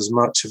myself as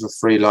much of a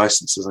free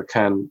license as I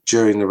can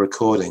during the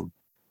recording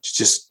to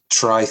just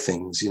try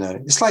things,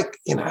 It's like,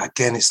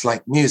 again, it's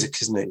like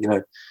music, isn't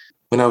it?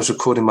 When I was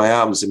recording my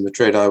albums in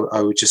Madrid,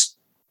 I would just,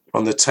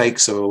 on the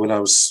takes or when I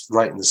was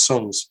writing the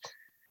songs,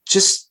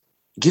 just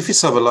give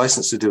yourself a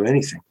license to do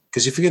anything.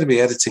 Because if you're going to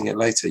be editing it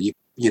later,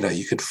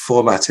 you could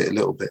format it a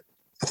little bit.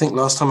 I think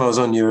last time I was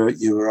on,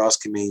 you were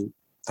asking me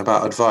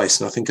about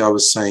advice. And I think I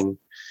was saying,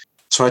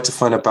 try to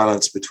find a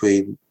balance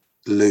between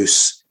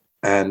loose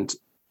and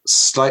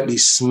slightly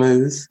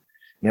smooth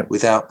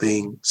without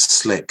being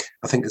slick.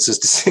 I think there's a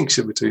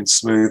distinction between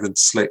smooth and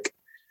slick.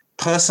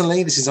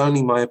 Personally, this is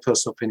only my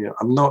personal opinion.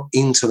 I'm not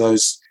into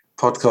those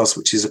podcasts,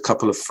 which is a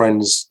couple of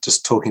friends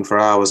just talking for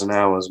hours and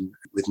hours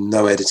with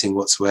no editing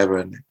whatsoever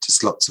and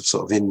just lots of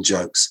sort of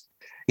in-jokes.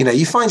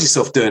 You find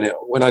yourself doing it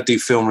when I do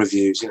film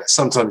reviews.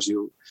 Sometimes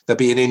there'll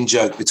be an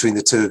in-joke between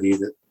the two of you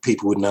that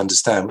people wouldn't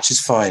understand, which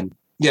is fine.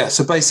 Yeah,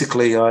 so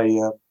basically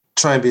I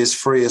try and be as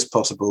free as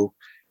possible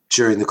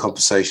during the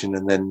conversation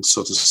and then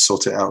sort of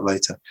sort it out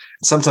later.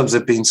 And sometimes there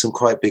have been some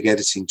quite big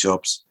editing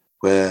jobs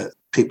where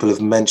people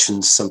have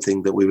mentioned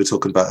something that we were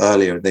talking about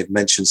earlier, and they've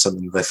mentioned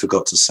something that they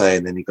forgot to say,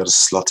 and then you've got to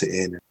slot it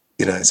in.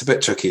 It's a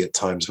bit tricky at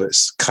times, but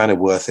it's kind of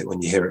worth it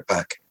when you hear it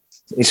back.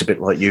 It's a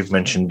bit like you've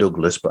mentioned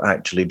Douglas, but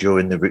actually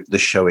during the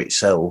show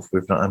itself,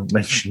 we've not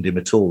mentioned him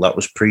at all. That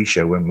was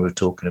pre-show when we were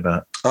talking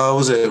about. Oh,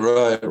 was it?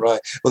 Right.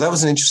 Well, that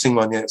was an interesting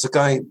one, yeah. It's a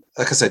guy,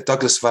 like I said,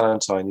 Douglas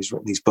Valentine. He's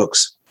written these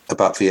books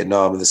about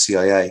Vietnam and the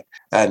CIA.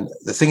 And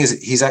the thing is,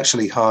 he's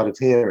actually hard of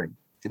hearing.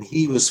 And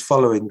he was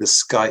following the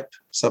Skype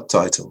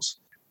subtitles.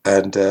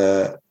 And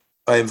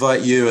I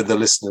invite you and the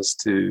listeners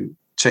to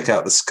check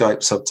out the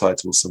Skype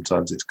subtitles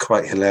sometimes. It's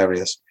quite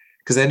hilarious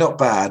because they're not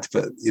bad,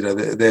 but,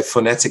 they're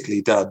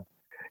phonetically done.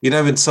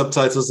 When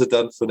subtitles are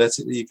done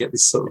phonetically, you get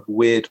this sort of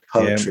weird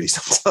poetry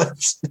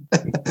sometimes.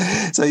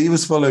 So he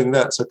was following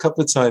that. So a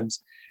couple of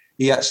times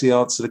he actually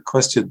answered a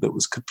question that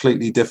was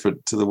completely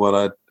different to the one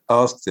I'd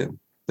asked him.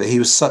 But he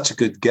was such a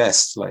good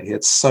guest. Like, he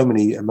had so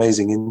many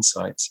amazing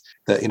insights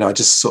that, I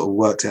just sort of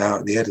worked it out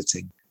in the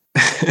editing.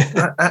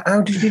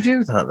 How did you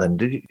do that then?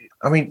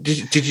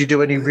 Did you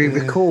do any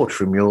re-record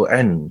from your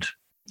end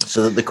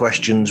so that the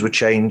questions were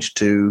changed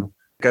to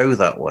go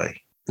that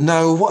way?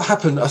 No, what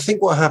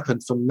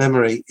happened from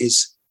memory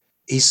is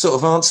he sort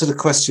of answered a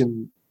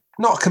question,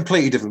 not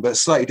completely different, but a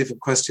slightly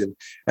different question.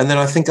 And then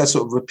I think I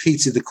sort of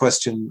repeated the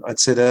question I'd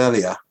said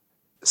earlier.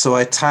 So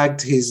I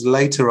tagged his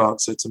later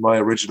answer to my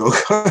original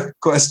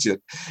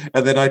question.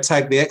 And then I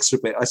tagged the extra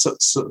bit. I sort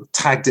of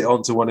tagged it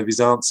onto one of his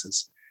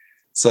answers.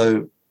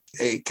 So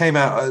it came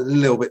out a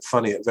little bit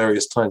funny at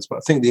various times, but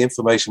I think the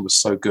information was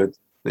so good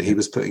that he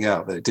was putting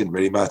out that it didn't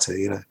really matter,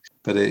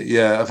 But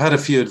I've had a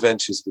few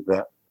adventures with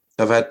that.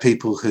 I've had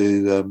people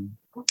who,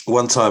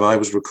 one time I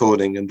was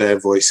recording and their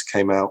voice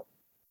came out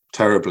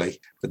terribly,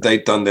 but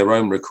they'd done their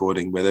own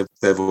recording where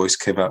their voice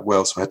came out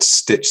well. So I had to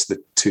stitch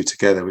the two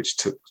together, which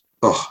took,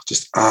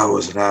 just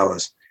hours and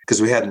hours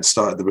because we hadn't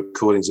started the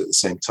recordings at the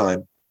same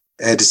time.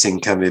 Editing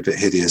can be a bit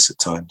hideous at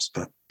times,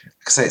 but like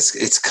I say,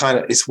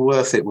 it's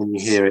worth it when you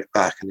hear it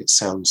back and it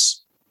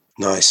sounds,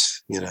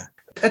 nice,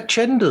 Ed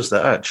Chen does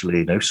that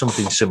actually,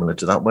 something similar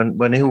to that.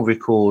 When he'll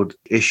record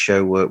his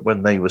show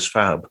when they was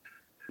Fab,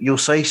 you'll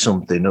say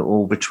something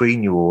all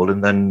between you all,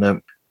 and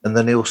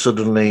then he'll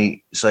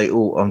suddenly say,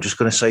 "Oh, I'm just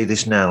going to say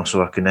this now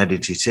so I can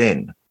edit it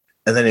in,"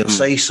 and then he'll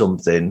say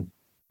something,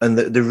 and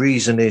the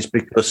reason is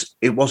because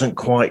it wasn't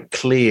quite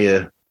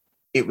clear.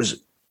 It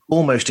was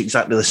almost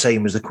exactly the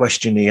same as the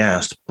question he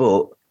asked,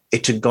 but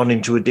it had gone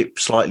into a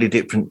slightly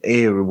different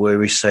era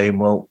where he's saying,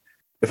 "Well,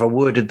 if I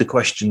worded the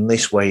question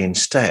this way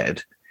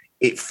instead,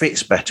 it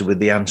fits better with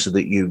the answer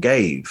that you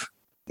gave."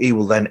 He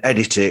will then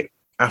edit it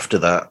after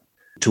that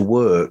to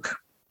work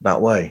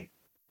that way.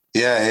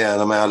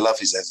 Yeah. And I love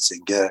his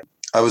editing. Yeah.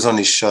 I was on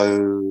his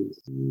show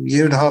a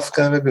year and a half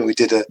ago, maybe. We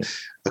did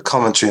a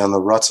commentary on the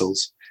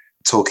Rutles,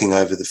 talking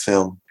over the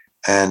film.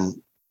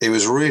 And it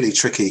was really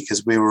tricky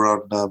because we were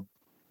on,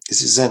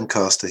 is it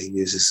Zencaster he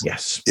uses?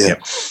 Yes. Yeah.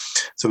 Yep.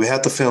 So we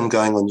had the film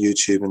going on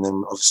YouTube, and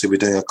then obviously we're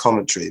doing a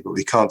commentary, but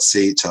we can't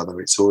see each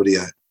other. It's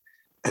audio.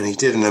 And he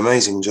did an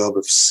amazing job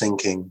of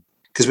syncing,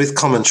 because with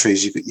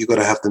commentaries, you've got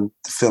to have the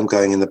film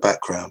going in the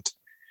background,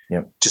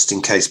 just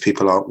in case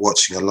people aren't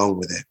watching along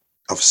with it.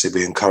 Obviously,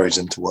 we encourage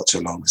them to watch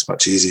along. It's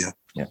much easier.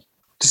 Yeah.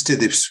 Just did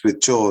this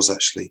with Jaws,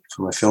 actually,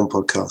 for my film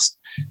podcast.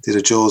 Did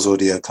a Jaws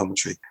audio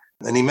commentary.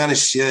 And he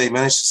managed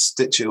to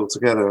stitch it all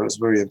together. It was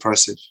very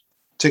impressive,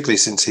 particularly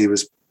since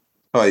he's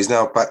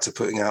now back to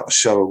putting out a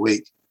show a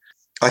week.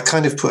 I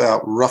kind of put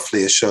out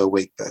roughly a show a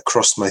week, but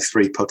across my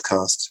 3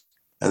 podcasts.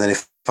 And then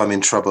if I'm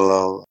in trouble,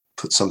 I'll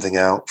put something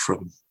out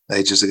from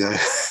ages ago,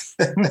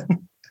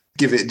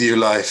 give it new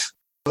life.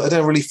 But I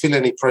don't really feel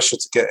any pressure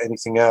to get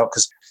anything out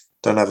because I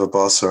don't have a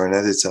boss or an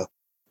editor.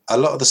 A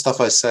lot of the stuff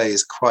I say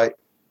is quite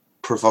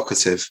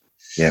provocative.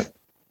 Yeah.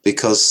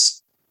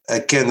 Because,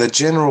 again, the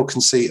general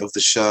conceit of the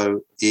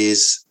show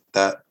is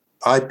that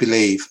I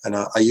believe, and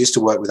I used to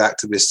work with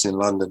activists in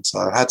London, so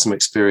I've had some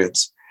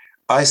experience.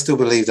 I still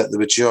believe that the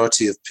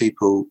majority of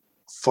people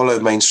follow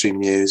mainstream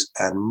news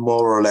and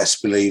more or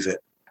less believe it.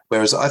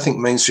 Whereas I think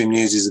mainstream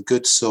news is a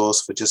good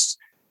source for just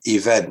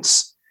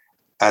events,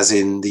 as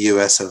in the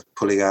US are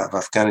pulling out of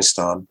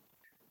Afghanistan.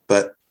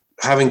 But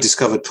having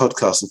discovered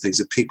podcasts and things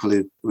of people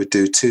who would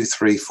do 2,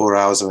 3, 4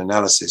 hours of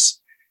analysis,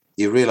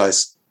 you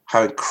realize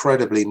how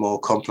incredibly more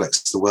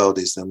complex the world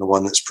is than the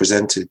one that's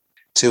presented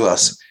to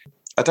us.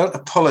 I don't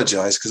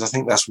apologize because I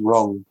think that's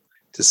wrong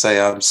to say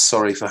I'm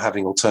sorry for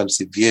having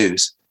alternative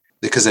views,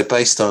 because they're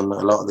based on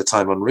a lot of the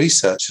time on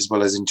research as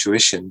well as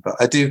intuition. But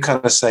I do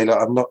kind of say, look,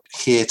 I'm not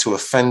here to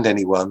offend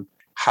anyone.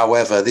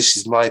 However, this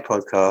is my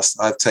podcast.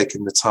 I've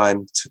taken the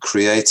time to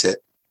create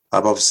it.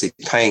 I'm obviously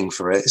paying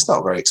for it. It's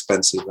not very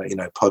expensive, but,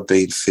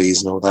 Podbean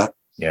fees and all that.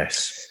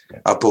 Yes. Yeah.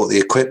 I bought the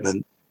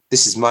equipment.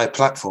 This is my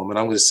platform, and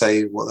I'm going to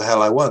say what the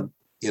hell I want,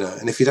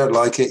 And if you don't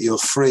like it, you're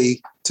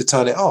free to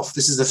turn it off.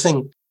 This is the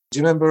thing. Do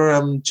you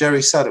remember Jerry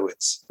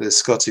Sadowitz, the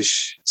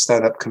Scottish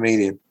stand-up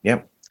comedian?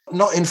 Yep.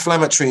 Not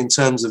inflammatory in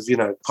terms of,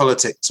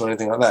 politics or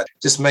anything like that,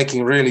 just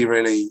making really,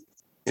 really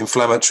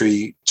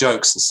inflammatory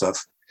jokes and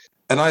stuff.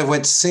 And I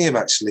went to see him,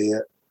 actually.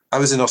 I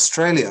was in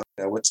Australia.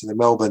 I went to the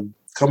Melbourne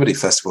Comedy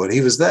Festival, and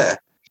he was there.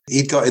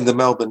 He'd got in the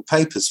Melbourne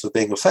papers for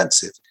being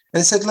offensive.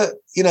 And he said, look,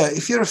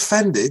 if you're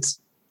offended,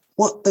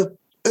 what the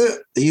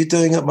are you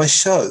doing at my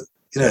show?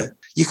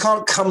 You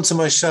can't come to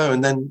my show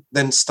and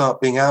then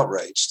start being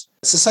outraged.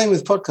 It's the same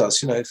with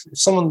podcasts. If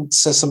someone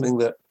says something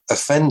that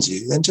offends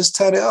you, then just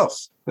turn it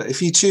off. But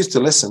if you choose to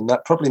listen,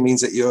 that probably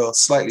means that you're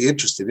slightly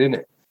interested in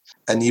it,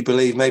 and you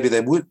believe maybe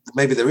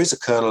there is a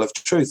kernel of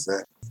truth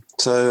there.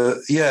 So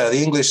yeah,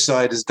 the English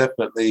side is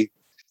definitely,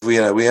 we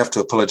have to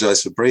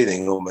apologize for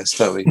breathing almost,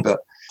 don't we? But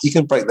you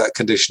can break that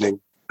conditioning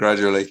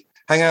gradually.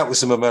 Hang out with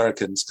some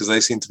Americans, because they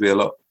seem to be a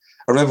lot.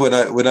 I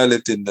remember when I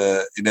lived in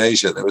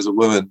Asia, there was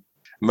a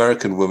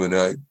American woman who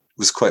I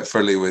was quite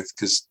friendly with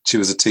because she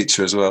was a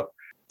teacher as well.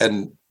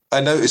 And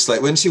I noticed,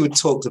 like, when she would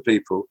talk to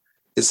people,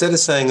 instead of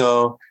saying,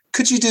 "Oh,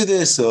 could you do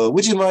this?" or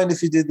 "Would you mind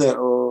if you did that?"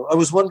 or "I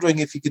was wondering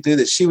if you could do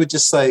this," she would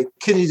just say,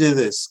 "Can you do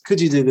this? Could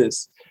you do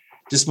this?"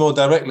 Just more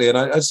directly. And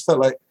I just felt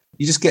like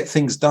you just get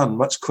things done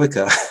much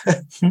quicker.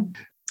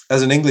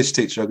 As an English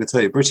teacher, I could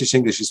tell you, British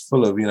English is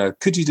full of,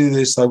 "Could you do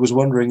this? I was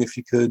wondering if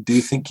you could. Do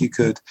you think you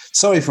could?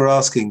 Sorry for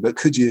asking, but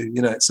could you?"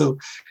 So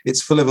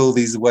it's full of all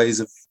these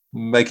ways of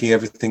making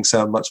everything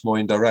sound much more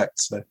indirect.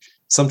 So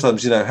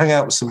sometimes, hang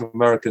out with some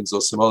Americans or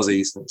some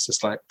Aussies, and it's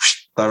just like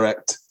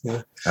direct.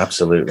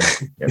 Absolutely.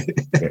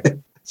 Yeah.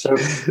 So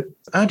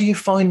how do you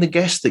find the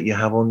guests that you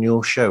have on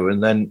your show,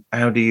 and then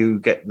how do you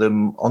get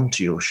them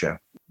onto your show?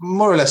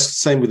 More or less the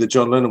same with the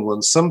John Lennon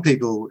ones. Some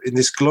people in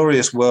this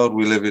glorious world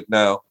we live in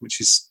now,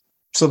 which is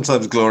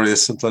sometimes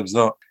glorious, sometimes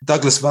not.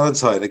 Douglas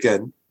Valentine,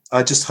 again,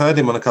 I just heard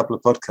him on a couple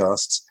of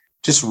podcasts,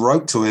 just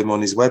wrote to him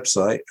on his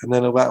website, and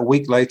then about a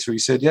week later he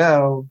said, "Yeah,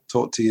 I'll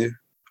talk to you."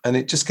 And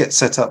it just gets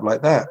set up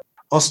like that.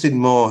 Austin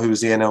Moore, who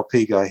was the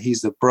NLP guy,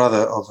 he's the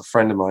brother of a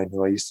friend of mine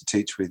who I used to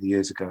teach with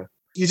years ago.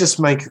 You just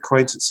make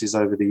acquaintances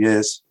over the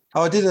years.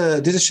 Oh, I did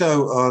a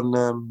show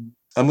on,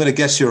 I'm going to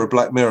guess you're a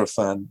Black Mirror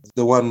fan,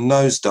 the one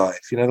Nosedive,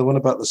 the one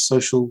about the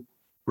social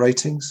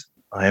ratings?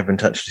 I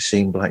haven't actually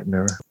seen Black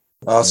Mirror.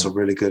 Also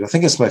really good. I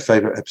think it's my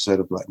favorite episode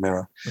of Black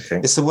Mirror.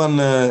 Okay. It's the one,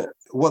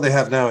 what they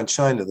have now in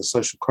China, the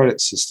social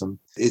credit system.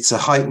 It's a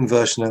heightened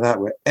version of that,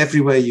 where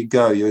everywhere you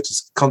go, you're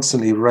just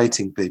constantly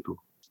rating people.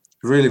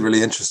 Really,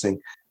 really interesting.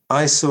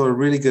 I saw a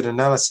really good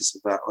analysis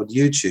of that on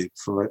YouTube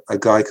from a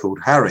guy called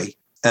Harry.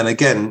 And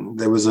again,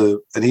 there was an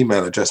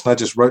email address, and I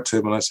just wrote to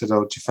him and I said,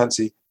 "Oh, do you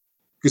fancy?"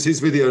 Because his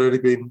video had only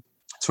been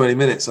 20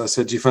 minutes. I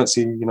said, "Do you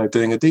fancy,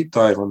 doing a deep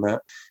dive on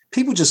that?"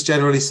 People just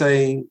generally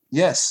say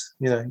yes.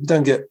 You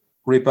don't get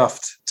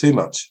rebuffed too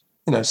much.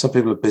 Some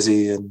people are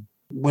busy. And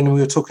when we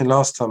were talking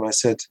last time, I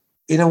said,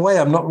 in a way,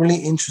 I'm not really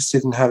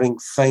interested in having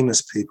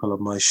famous people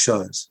on my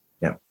shows.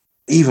 Yeah.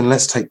 Even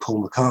let's take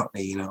Paul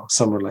McCartney,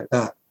 someone like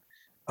that.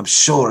 I'm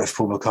sure if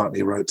Paul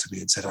McCartney wrote to me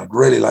and said, "I'd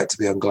really like to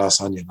be on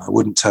Glass Onion," I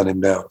wouldn't turn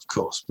him down, of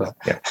course. But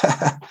yeah.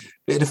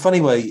 In a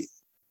funny way,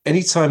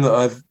 any time that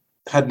I've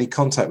had any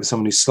contact with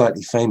someone who's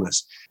slightly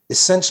famous,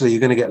 essentially you're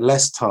going to get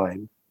less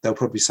time. They'll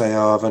probably say,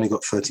 "Oh, I've only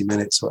got 30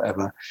 minutes," or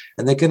whatever.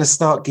 And they're going to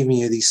start giving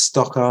you these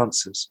stock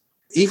answers.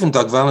 Even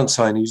Doug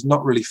Valentine, who's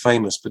not really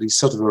famous, but he's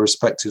sort of a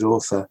respected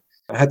author,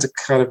 I had to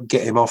kind of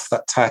get him off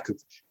that tack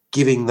of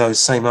giving those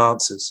same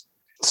answers.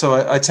 So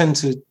I tend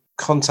to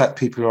contact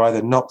people who are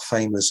either not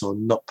famous or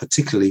not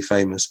particularly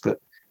famous, but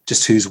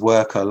just whose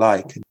work I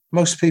like. And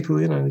most people,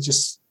 they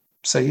just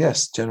say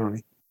yes,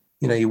 generally.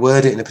 You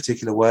word it in a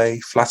particular way,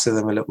 flatter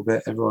them a little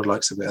bit. Everyone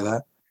likes a bit of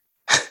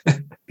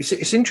that.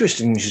 It's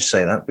interesting you should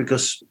say that,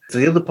 because for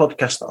the other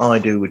podcast that I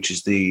do, which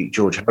is the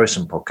George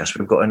Harrison podcast,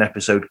 we've got an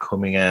episode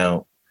coming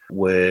out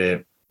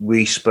where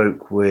we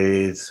spoke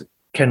with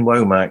Ken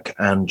Womack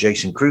and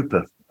Jason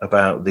Krupa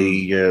about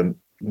the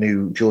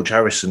new George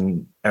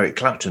Harrison, Eric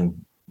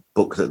Clapton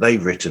book that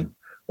they've written,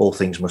 All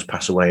Things Must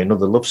Pass Away, and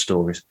other love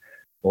stories,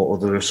 or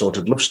other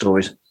assorted love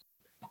stories.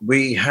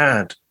 We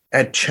had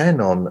Ed Chen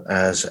on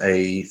as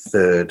a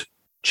third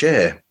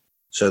chair.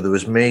 So there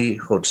was me,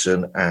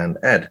 Hudson, and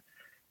Ed.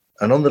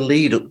 And on the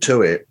lead up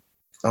to it,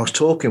 I was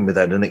talking with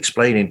Ed and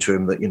explaining to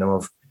him that,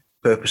 I've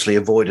purposely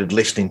avoided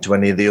listening to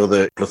any of the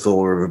other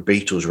plethora of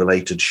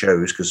Beatles-related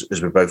shows, because,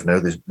 as we both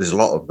know, there's a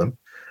lot of them,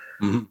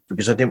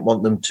 because I didn't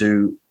want them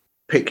to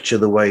picture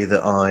the way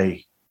that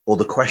or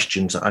the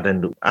questions that I'd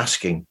end up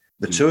asking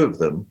the two of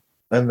them.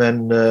 And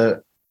then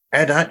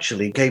Ed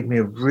actually gave me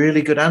a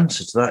really good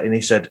answer to that. And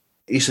he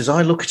says,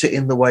 I look at it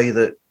in the way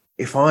that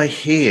if I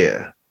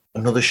hear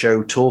another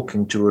show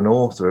talking to an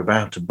author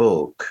about a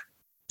book,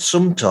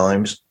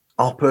 sometimes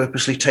I'll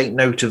purposely take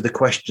note of the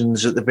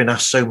questions that they've been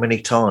asked so many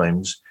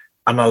times,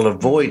 and I'll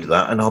avoid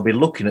that, and I'll be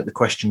looking at the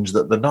questions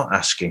that they're not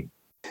asking.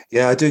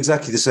 Yeah, I do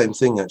exactly the same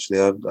thing,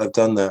 actually. I've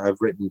done that. I've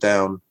written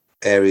down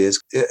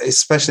areas,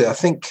 especially I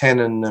think Ken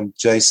and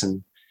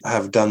Jason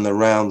have done the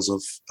rounds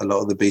of a lot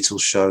of the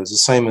Beatles shows, the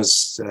same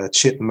as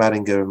Chip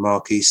Madinger and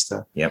Mark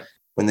Easter. Yep.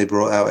 When they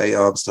brought out 8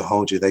 Arms to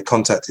Hold You, they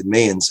contacted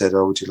me and said,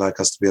 "Oh, would you like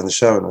us to be on the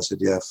show?" And I said,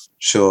 "Yeah,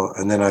 sure."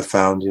 And then I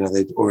found,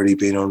 they'd already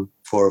been on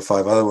 4 or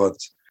 5 other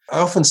ones. I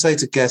often say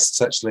to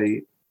guests,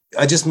 actually,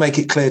 I just make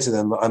it clear to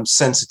them that I'm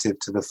sensitive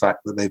to the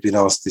fact that they've been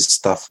asked this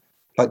stuff.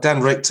 Like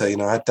Dan Richter,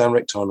 I had Dan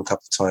Richter on a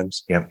couple of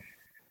times. Yeah.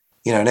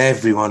 And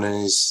every man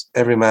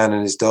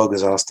and his dog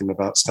has asked him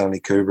about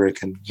Stanley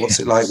Kubrick and what's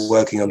it like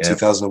working on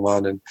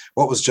 2001, and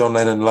what was John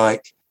Lennon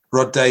like.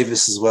 Rod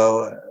Davis as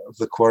well, of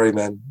the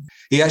Quarrymen.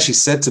 He actually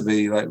said to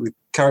me, like, with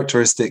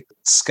characteristic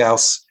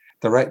Scouse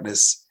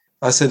directness,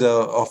 I said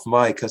off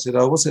mic,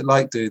 "Oh, what's it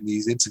like doing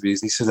these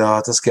interviews?" And he said, "Oh,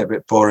 it does get a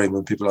bit boring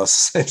when people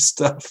ask the same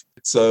stuff."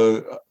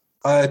 So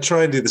I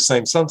try and do the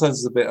same. Sometimes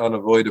it's a bit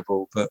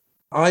unavoidable, but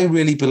I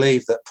really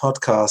believe that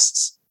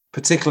podcasts,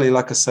 particularly,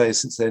 like I say,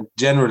 since they're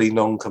generally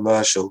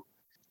non-commercial,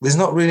 there's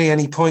not really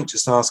any point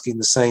just asking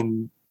the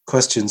same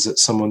questions that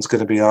someone's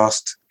going to be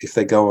asked if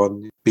they go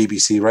on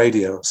BBC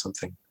Radio or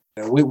something.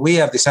 We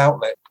have this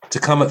outlet to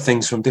come at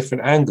things from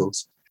different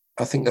angles.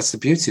 I think that's the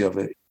beauty of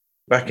it.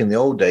 Back in the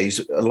old days,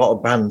 a lot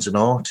of bands and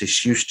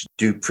artists used to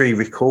do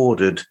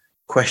pre-recorded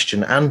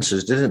question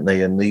answers, didn't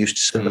they? And they used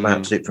to send them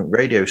out to different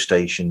radio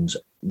stations.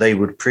 They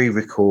would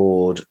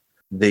pre-record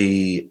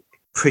the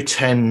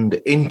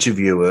pretend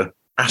interviewer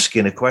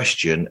asking a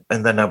question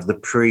and then have the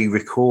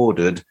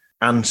pre-recorded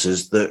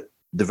answers that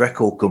the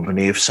record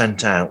company have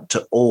sent out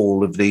to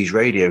all of these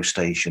radio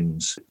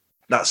stations.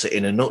 That's it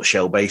in a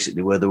nutshell,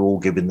 basically, where they're all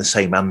giving the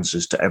same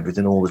answers to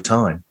everything all the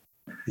time.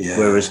 Yeah.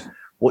 Whereas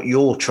what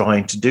you're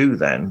trying to do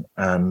then,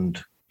 and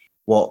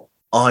what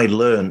I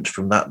learned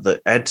from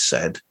that Ed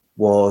said,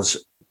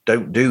 was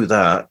don't do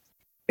that.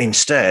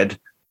 Instead,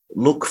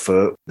 look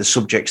for the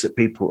subjects that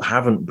people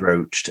haven't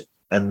broached.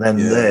 And then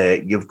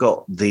there you've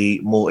got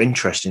the more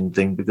interesting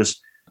thing, because,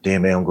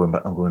 dear me, I'm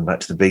going back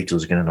to the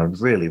Beatles again, and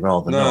I'd really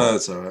rather not. No,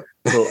 that's all right.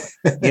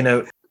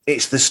 But,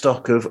 it's the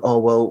stock of, oh,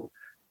 well,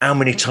 how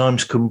many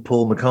times can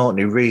Paul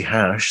McCartney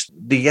rehash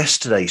the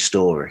Yesterday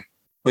story?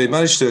 Well, he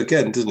managed to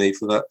again, didn't he,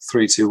 for that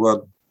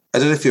 3-2-1. I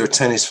don't know if you're a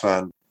tennis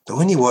fan, but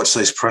when you watch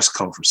those press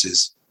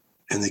conferences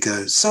and they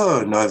go,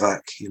 "So,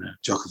 Novak,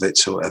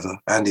 Djokovic or whatever,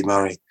 Andy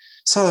Murray,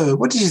 so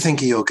what did you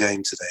think of your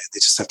game today?" They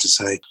just have to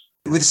say,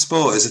 with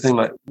sport, it's a thing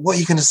like, what are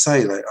you going to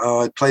say? Like,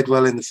 "Oh, I played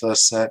well in the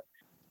first set.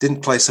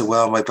 didn't play so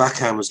well. My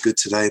backhand was good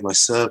today. My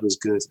serve was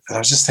good. And I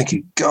was just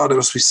thinking, God, it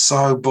must be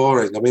so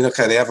boring. I mean,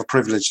 okay, they have a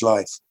privileged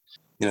life.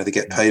 You know, they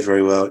get paid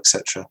very well,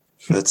 etc.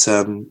 But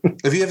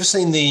have you ever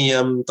seen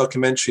the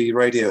documentary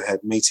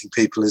Radiohead, Meeting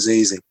People is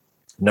Easy?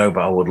 No,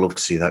 but I would love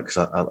to see that because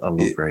I love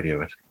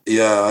Radiohead.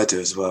 Yeah, I do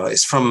as well.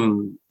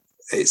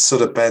 It's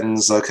sort of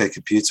Ben's OK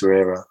Computer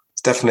era.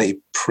 It's definitely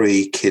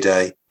pre-Kid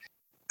A.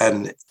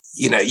 And,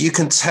 you know, you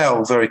can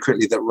tell very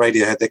quickly that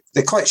Radiohead,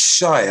 they're quite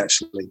shy,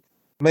 actually.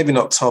 Maybe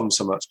not Tom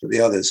so much, but the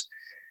others.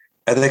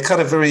 And they're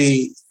kind of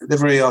they're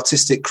very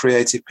artistic,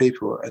 creative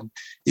people. And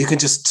you can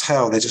just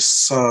tell they're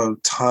just so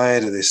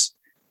tired of this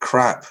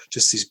crap,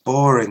 just these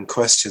boring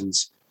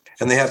questions.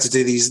 And they have to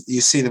do these,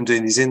 you see them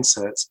doing these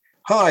inserts.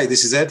 Hi,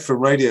 this is Ed from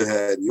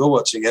Radiohead. You're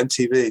watching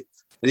MTV.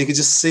 And you can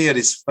just see at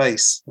his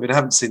face. I mean, I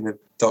haven't seen the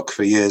doc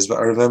for years, but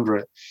I remember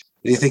it.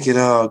 And you're thinking,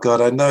 oh, God,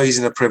 I know he's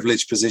in a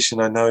privileged position.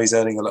 I know he's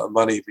earning a lot of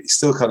money, but you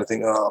still kind of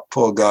think, oh,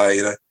 poor guy,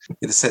 you know,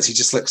 in the sense he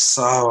just looks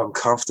so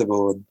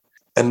uncomfortable.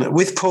 And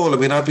with Paul, I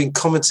mean, I've been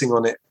commenting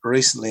on it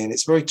recently, and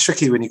it's very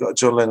tricky when you've got a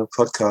John Lennon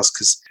podcast,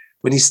 because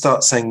when you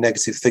start saying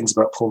negative things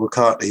about Paul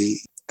McCartney,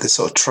 the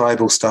sort of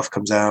tribal stuff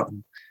comes out,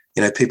 and,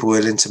 you know, people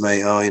will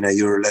intimate, oh, you know,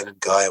 you're a Lennon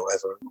guy or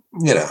whatever.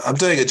 You know, I'm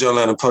doing a John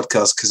Lennon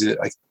podcast because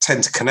I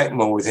tend to connect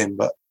more with him,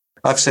 but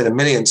I've said a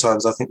million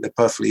times, I think they're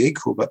perfectly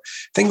equal. But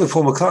the thing with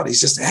Paul McCartney,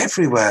 he's just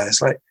everywhere.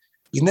 It's like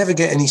you never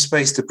get any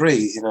space to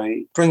breathe. You know,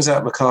 he brings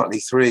out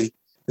McCartney 3.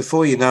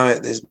 Before you know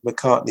it, there's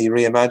McCartney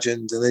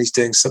reimagined, and then he's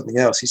doing something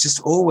else. He's just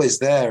always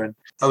there. And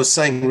I was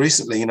saying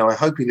recently, you know, I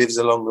hope he lives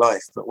a long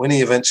life. But when he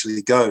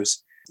eventually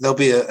goes, there'll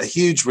be a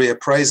huge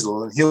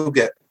reappraisal, and he'll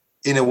get,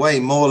 in a way,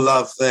 more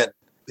love then.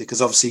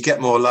 Because obviously you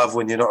get more love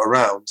when you're not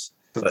around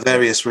for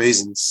various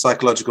reasons,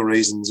 psychological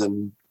reasons,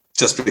 and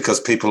just because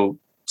people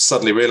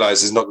suddenly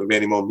realize there's not going to be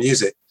any more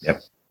music.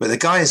 Yep. But the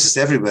guy is just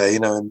everywhere, you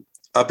know, and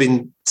I've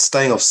been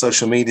staying off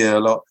social media a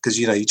lot because,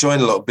 you know, you join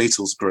a lot of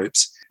Beatles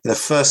groups. And the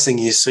first thing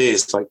you see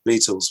is like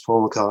Beatles,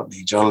 Paul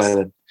McCartney, John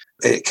Lennon.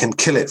 It can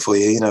kill it for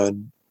you, you know.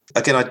 And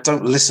again, I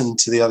don't listen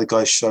to the other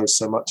guys' shows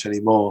so much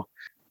anymore,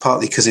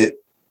 partly because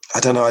I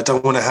don't know, I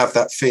don't want to have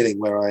that feeling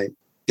where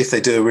if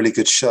they do a really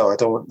good show, I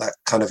don't want that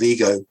kind of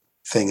ego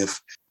thing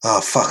of, oh,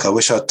 fuck, I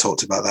wish I'd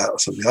talked about that or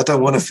something. I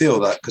don't want to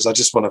feel that, because I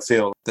just want to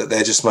feel that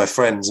they're just my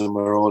friends and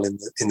we're all in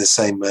the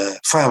same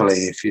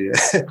family, if you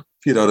if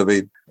you know what I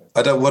mean.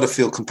 I don't want to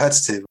feel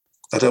competitive.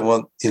 I don't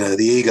want, you know,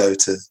 the ego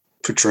to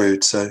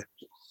protrude. So,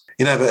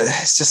 you know, but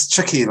it's just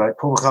tricky. Like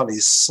Paul McCartney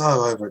is so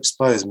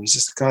overexposed. I mean,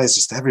 the guy's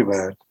just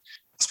everywhere. I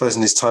suppose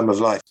in his time of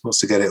life, he wants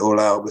to get it all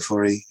out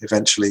before he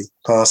eventually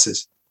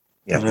passes.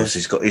 Yeah, plus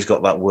he's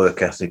got that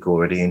work ethic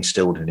already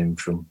instilled in him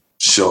from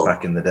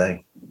back in the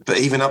day. But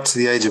even up to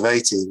the age of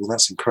 80, well,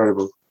 that's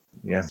incredible.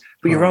 Yeah.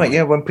 But you're right,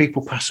 yeah, when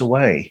people pass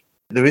away,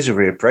 there is a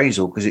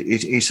reappraisal, because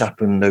it's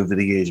happened over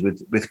the years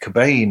with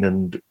Cobain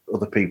and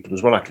other people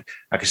as well.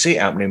 I can see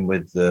it happening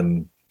with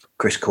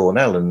Chris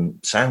Cornell and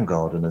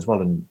Soundgarden as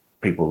well, and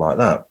people like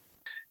that.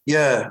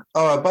 Yeah.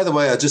 Oh, by the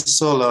way, I just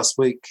saw last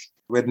week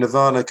when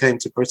Nirvana came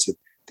to Britain.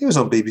 I think it was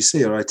on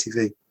BBC or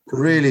ITV.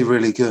 Really,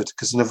 really good,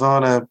 because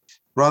Nirvana,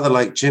 rather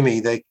like Jimmy,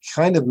 they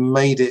kind of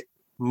made it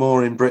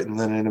more in Britain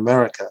than in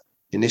America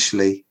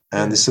initially.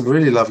 And there's some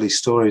really lovely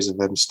stories of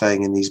them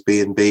staying in these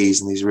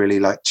B&Bs and these really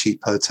like cheap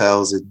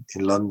hotels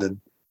in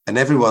London. And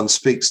everyone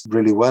speaks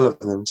really well of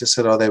them. Just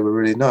said, oh, they were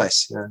really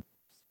nice. Yeah.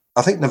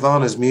 I think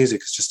Nirvana's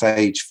music has just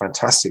aged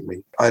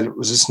fantastically. I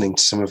was listening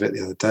to some of it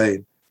the other day.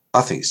 And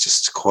I think it's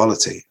just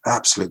quality,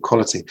 absolute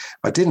quality.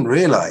 I didn't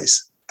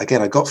realize,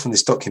 again, I got from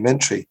this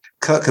documentary,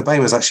 Kurt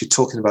Cobain was actually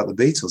talking about the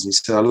Beatles. And he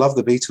said, I love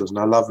the Beatles and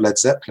I love Led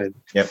Zeppelin.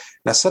 Yep.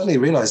 And I suddenly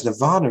realized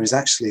Nirvana is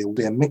actually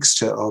a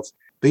mixture of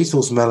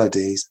Beatles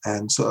melodies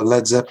and sort of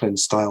Led Zeppelin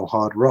style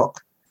hard rock.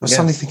 I was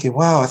suddenly thinking,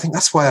 wow, I think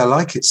that's why I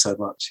like it so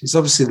much. It's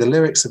obviously the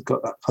lyrics have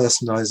got that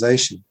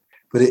personalization,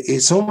 but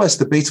it's almost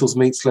the Beatles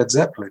meets Led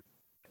Zeppelin.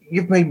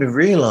 You've made me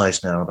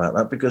realise now about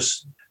that,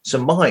 because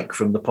so Mike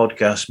from the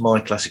podcast, My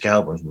Classic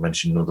Albums,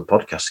 mentioned another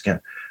podcast again,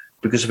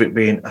 because of it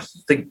being, I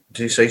think,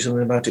 did you say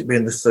something about it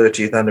being the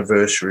 30th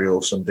anniversary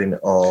or something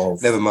of...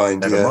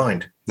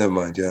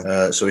 Nevermind,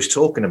 yeah. So he's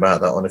talking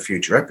about that on a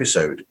future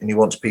episode, and he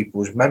wants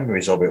people's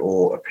memories of it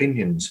or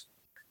opinions,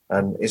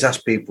 and he's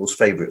asked people's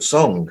favourite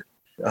song.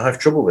 I have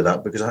trouble with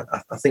that, because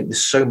I think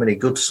there's so many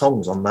good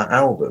songs on that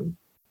album,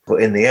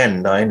 but in the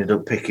end, I ended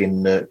up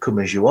picking Come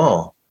As You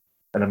Are.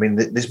 And I mean,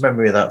 there's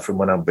memory of that from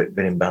when I've been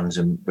in bands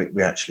and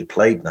we actually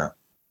played that.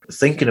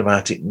 Thinking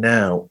about it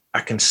now, I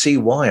can see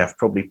why I've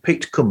probably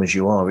picked Come As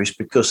You Are, is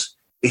because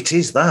it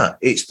is that.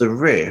 It's the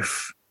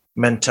riff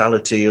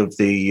mentality of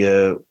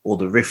the, or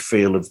the riff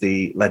feel of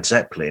the Led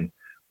Zeppelin,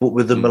 but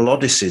with the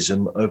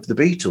melodicism of the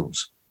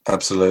Beatles.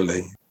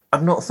 Absolutely.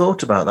 I've not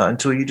thought about that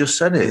until you just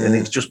said it, and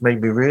it's just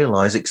made me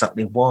realise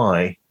exactly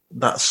why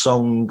that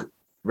song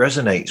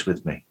resonates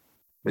with me.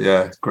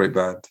 Yeah, great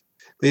band.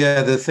 But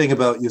yeah, the thing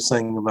about you're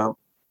saying about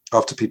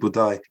after people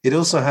die, it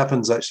also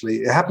happens actually.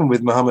 It happened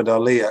with Muhammad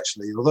Ali,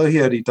 actually. Although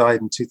he only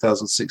died in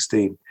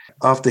 2016,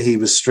 after he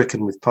was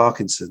stricken with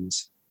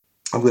Parkinson's.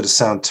 I'm going to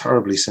sound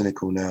terribly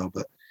cynical now,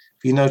 but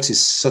if you notice,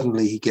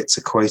 suddenly he gets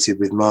equated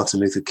with Martin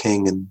Luther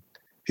King and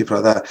people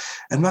like that.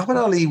 And Muhammad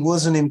Ali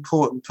was an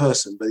important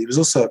person, but he was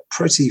also a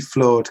pretty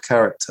flawed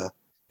character.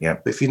 Yeah.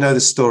 But if you know the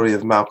story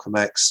of Malcolm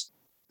X,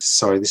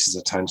 sorry, this is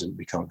a tangent,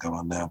 we can't go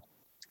on now.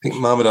 I think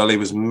Muhammad Ali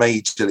was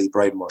majorly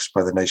brainwashed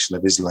by the Nation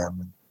of Islam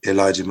and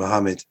Elijah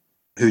Muhammad,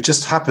 who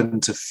just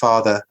happened to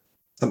father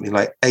something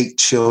like 8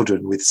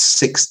 children with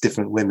 6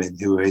 different women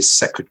who were his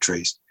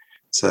secretaries.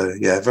 So,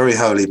 yeah, very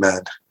holy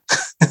man.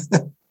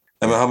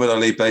 And Muhammad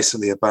Ali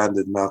basically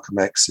abandoned Malcolm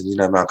X, and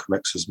Malcolm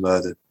X was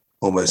murdered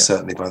almost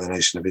certainly by the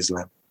Nation of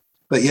Islam.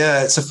 But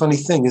yeah, it's a funny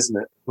thing, isn't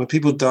it? When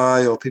people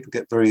die or people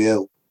get very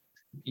ill,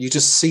 you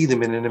just see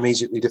them in an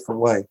immediately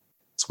different way.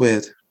 It's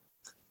weird.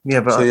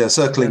 Yeah, but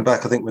circling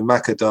back, I think when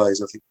Macca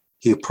dies, I think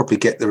he'll probably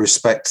get the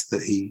respect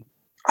that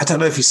I don't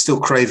know if he's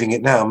still craving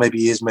it now. Maybe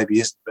he is, maybe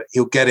he isn't, but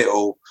he'll get it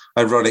all,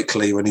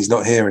 ironically, when he's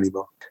not here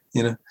anymore,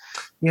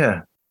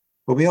 Yeah.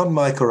 Well, beyond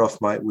mic or off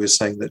mic, we were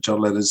saying that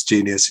John Lennon's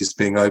genius is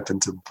being open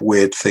to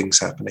weird things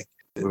happening.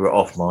 We were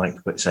off mic,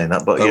 but saying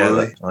that. But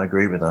I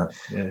agree with that.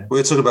 Yeah. We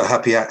were talking about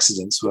happy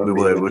accidents, weren't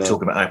we? We were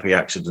talking about happy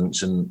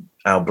accidents, and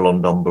how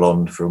Blonde on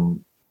Blonde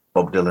from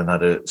Bob Dylan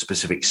had a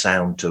specific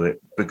sound to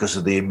it because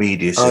of the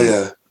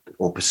immediacy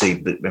or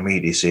perceived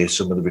immediacy of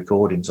some of the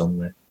recordings on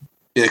there.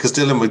 Yeah, because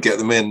Dylan would get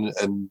them in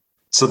and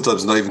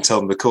sometimes not even tell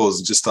them the chords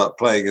and just start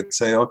playing and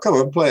say, oh, come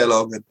on, play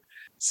along. And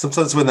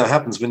sometimes when that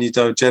happens, when you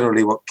know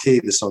generally what key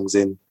the song's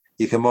in,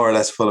 you can more or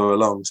less follow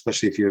along,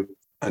 especially if you're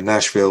at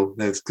Nashville.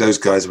 Those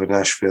guys were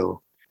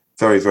Nashville,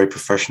 very, very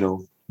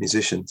professional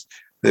musicians.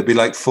 They'd be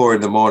like 4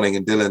 a.m.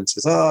 and Dylan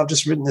says, oh, I've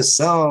just written this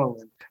song.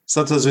 And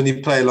sometimes when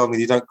you play along and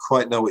you don't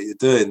quite know what you're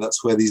doing,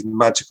 that's where these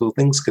magical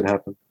things can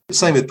happen.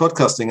 Same with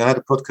podcasting. I had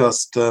a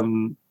podcast,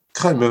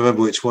 can't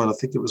remember which one. I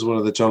think it was one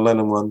of the John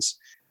Lennon ones.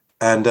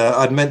 And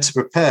I'd meant to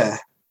prepare.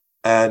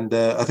 And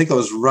I think I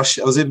was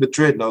rushing. I was in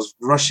Madrid and I was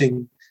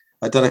rushing.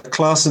 I'd done a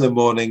class in the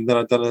morning. Then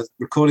I'd done a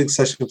recording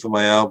session for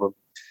my album.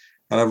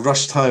 And I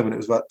rushed home and it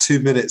was about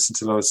 2 minutes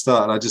until I would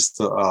start. And I just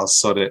thought, oh,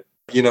 sod it.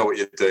 You know what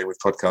you're doing with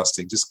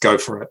podcasting. Just go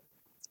for it.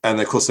 And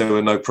of course, there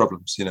were no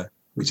problems.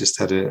 We just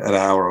had an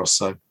hour or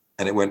so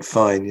and it went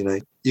fine.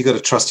 You got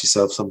to trust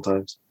yourself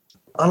sometimes.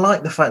 I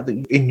like the fact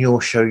that in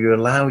your show, you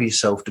allow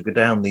yourself to go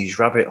down these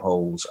rabbit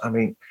holes. I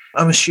mean,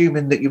 I'm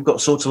assuming that you've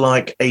got sort of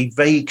like a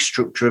vague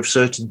structure of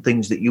certain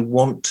things that you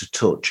want to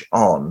touch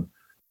on,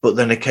 but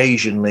then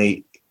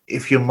occasionally,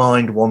 if your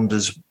mind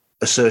wanders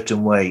a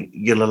certain way,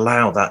 you'll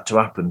allow that to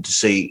happen to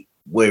see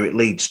where it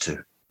leads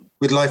to.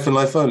 With Life and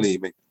Life Only, you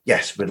mean?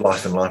 Yes, with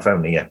Life and Life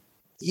Only, yeah.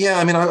 Yeah,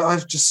 I mean,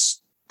 I've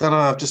just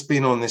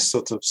been on this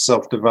sort of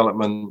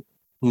self-development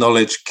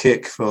knowledge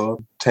kick for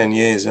 10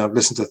 years. I've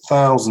listened to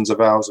thousands of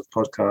hours of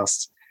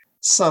podcasts,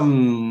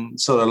 some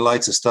sort of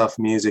lighter stuff,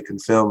 music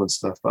and film and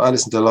stuff, but I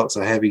listen to lots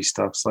of heavy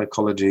stuff,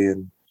 psychology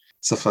and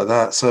stuff like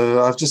that.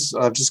 So I've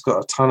just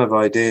got a ton of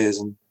ideas,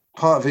 and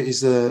part of it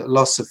is the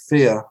loss of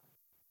fear,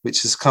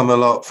 which has come a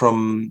lot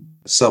from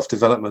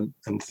self-development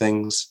and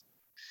things.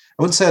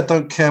 I wouldn't say I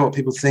don't care what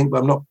people think,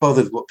 but I'm not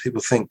bothered what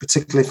people think,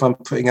 particularly if I'm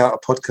putting out a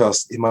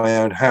podcast in my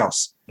own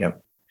house. Yeah.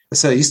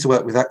 I used to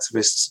work with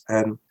activists,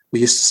 and we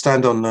used to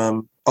stand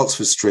on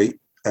Oxford Street,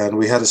 and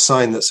we had a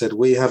sign that said,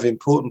 we have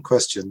important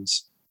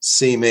questions,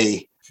 see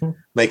me,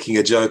 making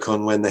a joke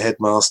on when the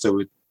headmaster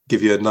would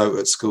give you a note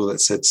at school that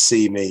said,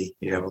 see me,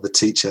 or the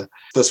teacher.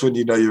 That's when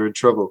you know you're in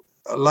trouble.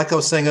 Like I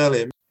was saying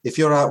earlier, if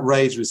you're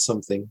outraged with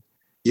something,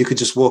 you could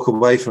just walk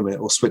away from it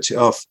or switch it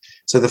off.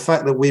 So the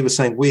fact that we were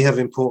saying we have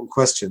important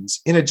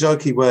questions in a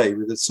jokey way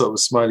with a sort of a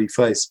smiley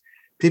face,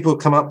 people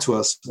would come up to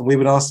us and we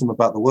would ask them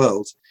about the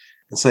world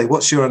and say,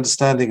 what's your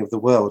understanding of the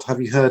world?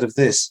 Have you heard of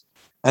this?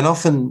 And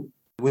often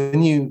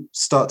when you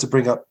start to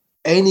bring up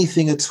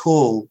anything at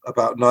all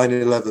about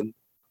 9/11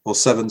 or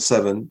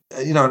 7/7,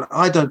 and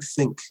I don't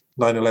think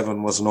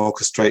 9/11 was an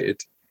orchestrated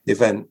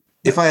event.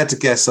 If I had to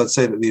guess, I'd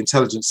say that the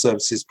intelligence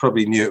services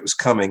probably knew it was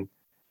coming.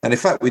 And in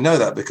fact, we know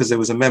that because there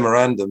was a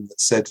memorandum that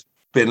said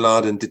bin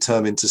Laden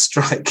determined to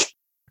strike.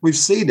 We've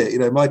seen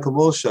it, Michael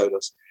Moore showed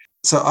us.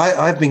 So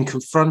I've been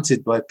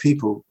confronted by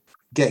people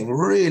getting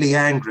really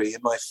angry in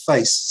my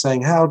face,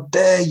 saying, how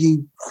dare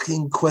you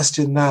fucking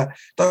question that?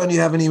 Don't you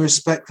have any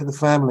respect for the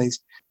families?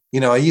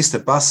 I used to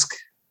busk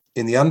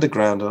in the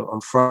underground on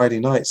Friday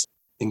nights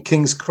in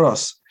King's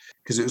Cross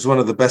because it was one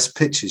of the best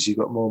pitches. You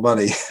got more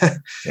money.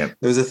 Yep.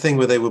 There was a thing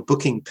where they were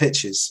booking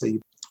pitches. So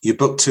you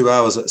book 2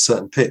 hours at a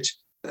certain pitch.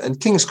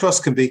 And King's Cross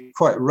can be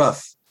quite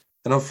rough.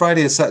 And on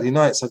Friday and Saturday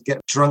nights, I'd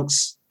get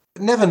drunks,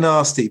 never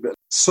nasty, but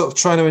sort of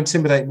trying to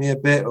intimidate me a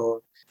bit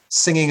or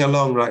singing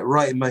along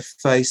right in my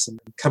face and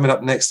coming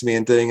up next to me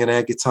and doing an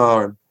air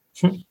guitar.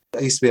 And I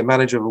used to be a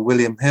manager of a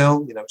William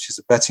Hill, which is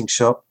a betting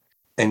shop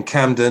in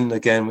Camden,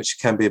 again, which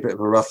can be a bit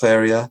of a rough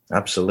area.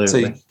 Absolutely.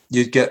 So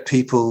you'd get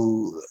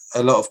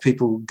a lot of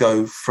people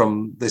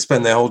they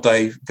spend their whole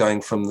day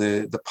going from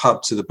the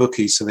pub to the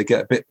bookie, so they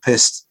get a bit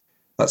pissed.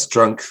 That's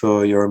drunk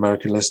for your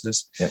American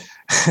listeners. Yeah.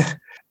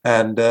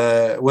 And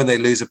when they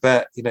lose a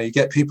bet, you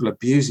get people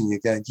abusing you,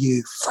 going,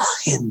 you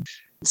fucking...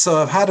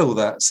 So I've had all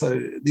that.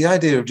 So the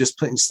idea of just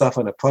putting stuff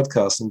on a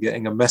podcast and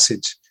getting a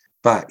message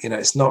back.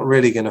 It's not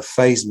really going to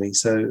faze me.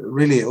 So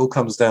really it all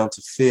comes down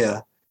to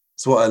fear.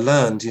 It's what I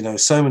learned.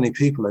 So many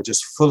people are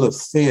just full of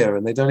fear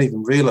and they don't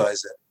even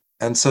realize it.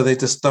 And so they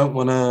just don't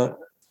want to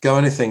go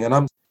anything.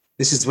 And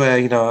this is where,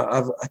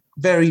 I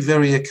very,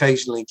 very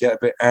occasionally get a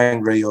bit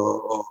angry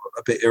or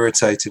a bit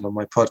irritated on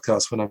my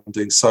podcast when I'm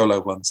doing solo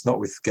ones, not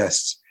with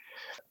guests.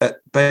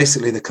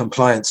 Basically the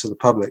compliance of the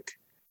public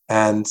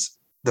and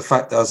the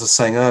fact that, as I was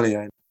saying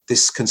earlier,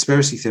 this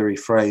conspiracy theory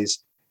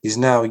phrase is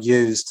now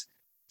used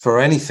for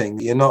anything.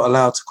 You're not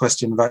allowed to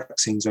question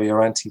vaccines or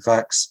you're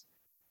anti-vax.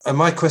 And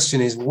my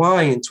question is,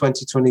 why in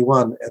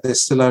 2021 are there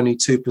still only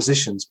two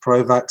positions,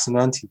 pro-vax and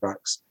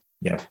anti-vax?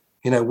 Yeah.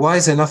 Why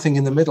is there nothing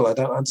in the middle? I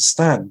don't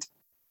understand.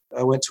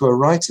 I went to a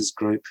writers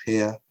group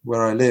here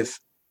where I live,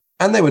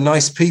 and they were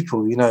nice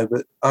people,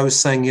 but I was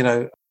saying,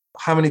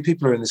 how many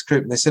people are in this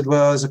group? And they said,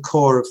 well, there's a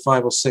core of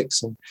 5 or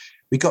 6. And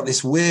we got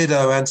this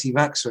weirdo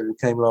anti-vaxxer who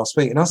came last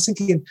week. And I was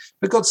thinking,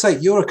 for God's sake,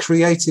 you're a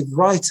creative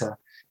writer.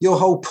 Your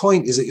whole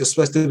point is that you're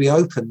supposed to be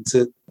open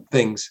to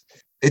things.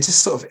 It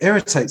just sort of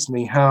irritates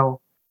me how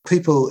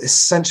people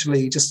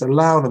essentially just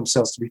allow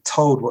themselves to be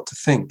told what to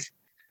think.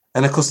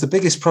 And of course, the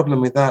biggest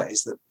problem with that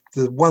is that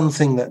the one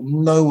thing that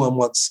no one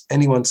wants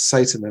anyone to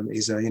say to them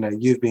is,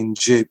 you've been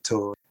duped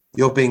or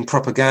you're being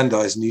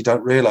propagandized and you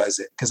don't realize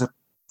it. Because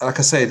like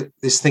I said,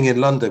 this thing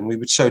in London, we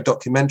would show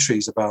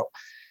documentaries about,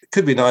 it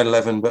could be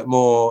 9/11, but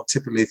more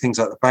typically things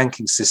like the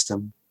banking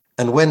system.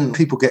 And when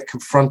people get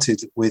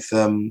confronted with,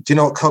 do you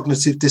know what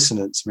cognitive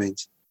dissonance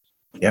means?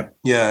 Yep.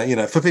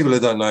 Yeah, for people who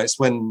don't know, it's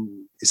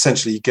when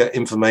essentially you get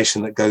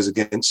information that goes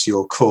against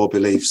your core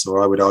beliefs,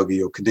 or I would argue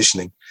your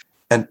conditioning.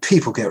 And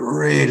people get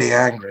really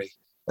angry.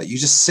 Like you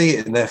just see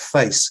it in their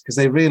face because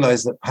they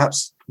realize that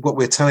perhaps what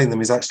we're telling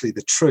them is actually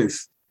the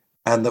truth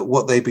and that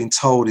what they've been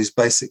told is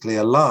basically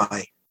a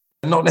lie,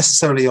 not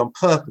necessarily on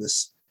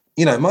purpose.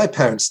 My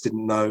parents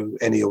didn't know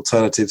any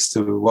alternatives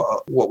to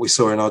what we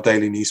saw in our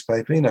daily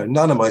newspaper.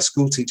 None of my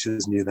school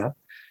teachers knew that.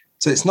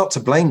 So it's not to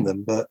blame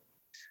them, but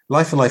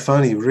Life and Life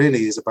Only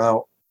really is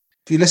about,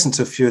 if you listen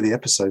to a few of the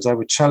episodes, I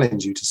would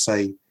challenge you to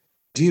say,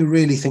 do you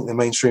really think the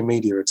mainstream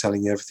media are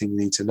telling you everything you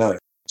need to know?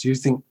 Do you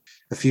think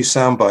a few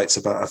sound bites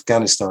about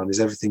Afghanistan is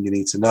everything you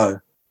need to know?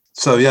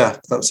 So, yeah,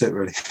 that's it,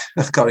 really.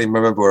 I can't even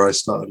remember where I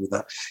started with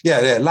that.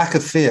 Yeah, lack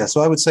of fear.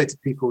 So I would say to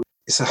people,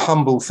 it's a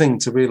humble thing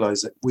to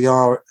realize that we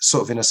are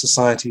sort of in a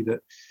society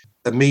that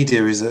the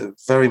media is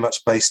very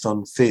much based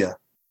on fear.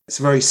 It's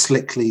very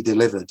slickly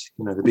delivered.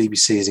 The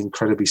BBC is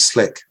incredibly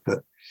slick,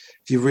 but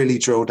if you really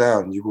drill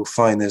down, you will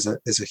find there's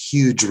a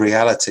huge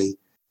reality.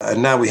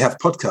 And now we have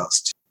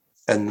podcasts.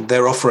 And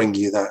they're offering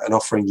you that and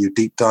offering you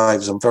deep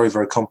dives on very,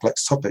 very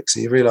complex topics.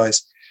 And you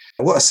realize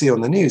what I see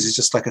on the news is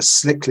just like a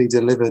slickly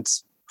delivered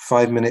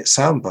 5-minute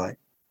soundbite.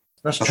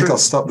 That's true. I think I'll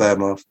stop there,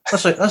 Marv.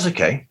 That's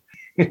okay.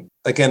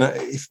 Again,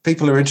 if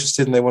people are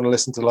interested and they want to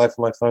listen to Life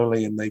and Life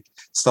Only and they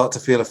start to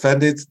feel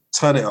offended,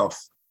 turn it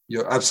off.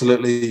 You're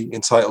absolutely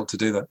entitled to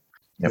do that.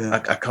 Yep.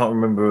 Yeah. I can't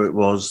remember who it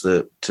was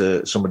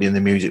that somebody in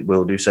the music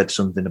world who said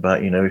something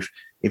about, if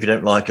you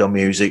don't like our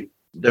music,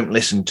 don't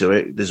listen to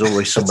it. There's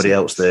always somebody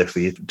else there for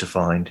you to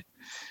find.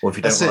 Or if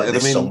you don't like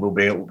this song,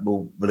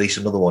 we'll release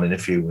another one in a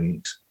few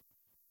weeks.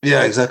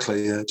 Yeah,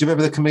 exactly. Yeah. Do you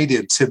remember the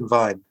comedian Tim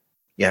Vine?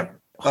 Yeah.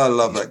 I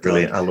love that guy.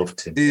 Brilliant. I love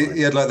Tim.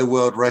 He had like the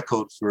world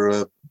record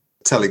for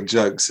telling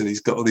jokes, and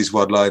he's got all these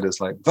one-liners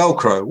like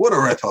Velcro, what a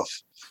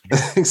rip-off.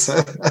 So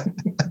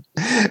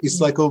it's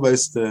like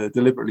almost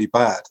deliberately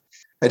bad.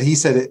 And he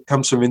said it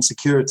comes from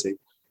insecurity.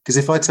 Because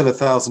if I tell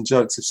 1,000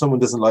 jokes, if someone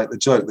doesn't like the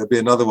joke, there'll be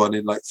another one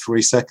in like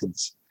 3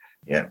 seconds.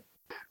 Yeah.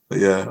 But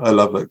yeah, I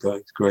love that guy.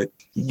 It's great.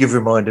 You've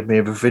reminded me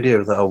of a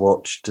video that I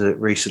watched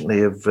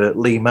recently of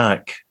Lee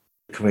Mack,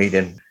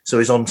 comedian. So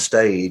he's on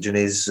stage and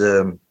there's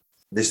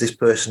this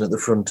person at the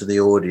front of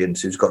the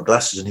audience who's got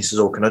glasses and he says,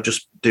 can I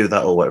just do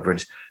that or whatever?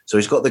 And so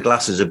he's got the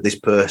glasses of this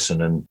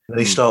person and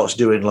he starts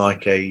doing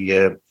like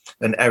an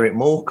Eric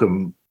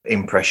Morecambe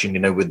impression,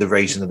 with the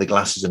raising of the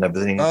glasses and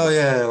everything. Oh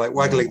yeah, like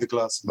waggling the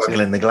glasses.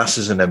 Waggling the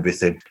glasses and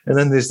everything. And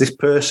then there's this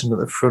person at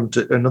the front,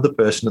 another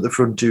person at the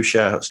front who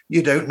shouts,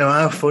 "You don't know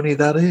how funny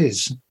that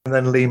is." And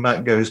then Lee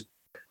Mack goes,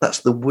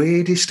 "That's the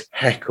weirdest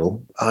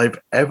heckle I've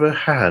ever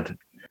had."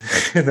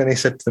 And then he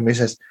said to them, he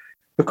says,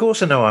 "Of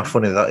course I know how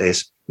funny that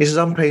is." He says,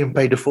 "I'm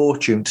paid a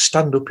fortune to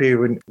stand up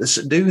here and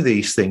do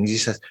these things." He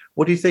says,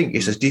 "What do you think?"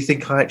 He says, "Do you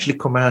think I actually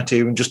come out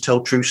here and just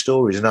tell true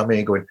stories?" And I'm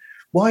here going,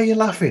 "Why are you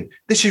laughing?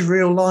 This is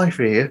real life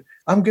here.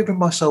 I'm giving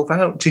myself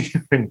out to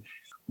you." And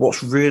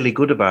what's really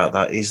good about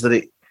that is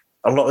that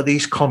a lot of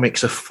these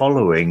comics are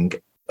following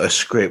a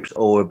script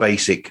or a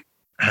basic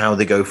how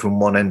they go from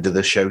one end of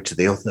the show to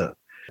the other.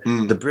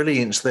 The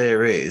brilliance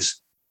there is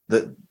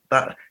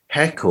that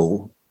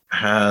heckle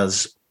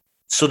has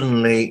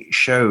suddenly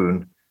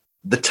shown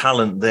the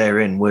talent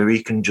therein where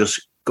he can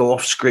just go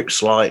off script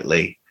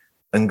slightly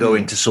and go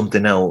into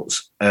something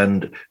else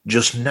and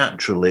just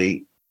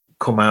naturally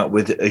come out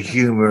with a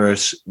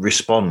humorous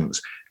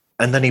response.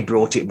 And then he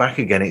brought it back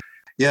again.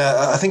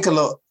 Yeah, I think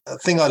a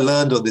thing I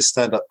learned on this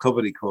stand-up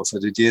comedy course I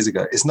did years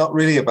ago, it's not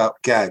really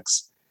about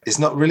gags. It's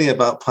not really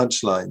about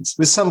punchlines.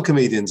 With some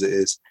comedians it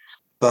is.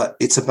 but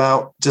it's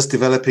about just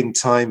developing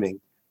timing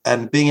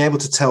and being able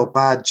to tell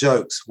bad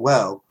jokes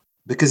well,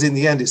 because in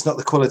the end, it's not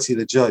the quality of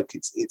the joke.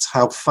 It's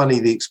how funny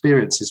the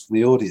experience is for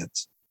the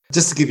audience.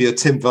 Just to give you a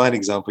Tim Vine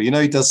example,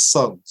 he does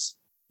songs.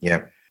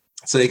 Yeah.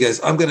 So he goes,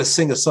 I'm going to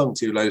sing a song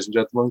to you, ladies and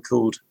gentlemen,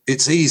 called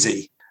It's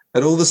Easy.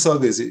 And all the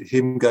song is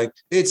him going,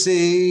 it's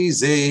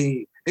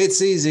easy,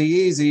 it's easy,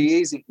 easy,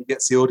 easy. He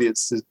gets the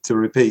audience to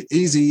repeat,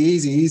 easy,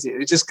 easy, easy.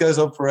 It just goes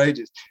on for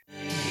ages.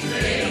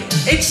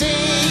 It's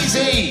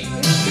easy.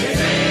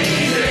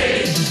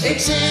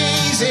 It's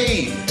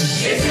easy.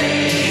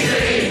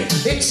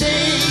 It's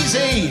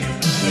easy.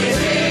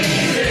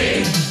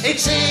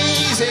 It's easy. It's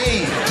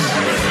easy.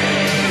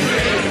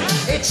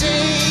 It's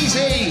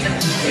easy.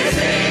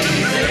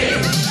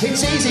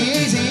 It's easy,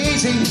 easy,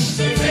 easy.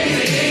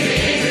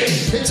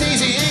 It's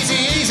easy, easy,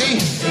 easy.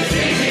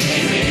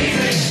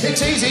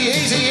 It's easy,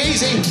 easy,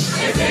 easy.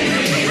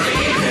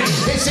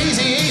 It's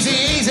easy, easy,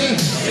 easy.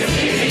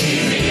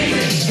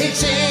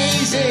 It's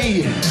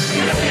easy.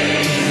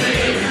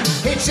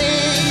 It's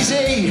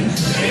easy.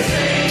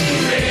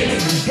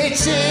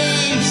 It's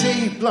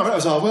easy. Bloody, that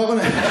was hard work,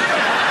 wasn't it?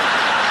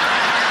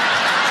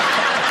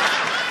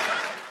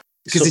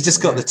 Because he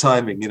just got the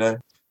timing, Yeah,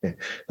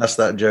 that's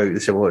that joke. They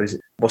say, what is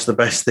it? What's the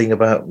best thing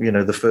about,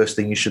 the first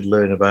thing you should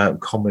learn about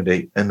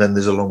comedy? And then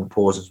there's a long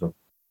pause as well.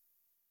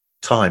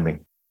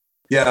 Timing.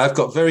 Yeah, I've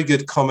got very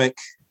good comic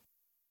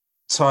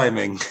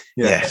timing.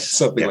 Yeah, yes.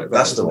 Something like that.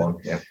 That's the one.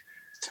 Yeah.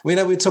 We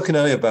were talking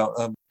earlier about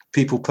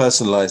people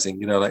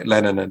personalizing, like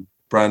Lennon and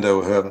Brando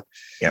or whoever.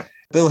 Yeah.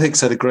 Bill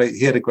Hicks had a great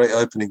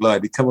opening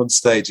line. He'd come on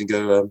stage and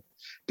go,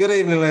 good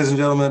evening, ladies and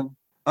gentlemen.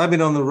 I've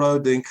been on the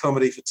road doing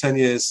comedy for 10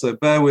 years, so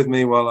bear with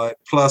me while I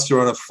plaster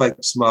on a fake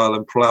smile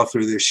and plow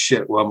through this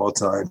shit one more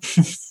time.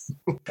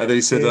 And then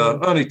he said,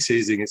 only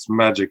teasing, it's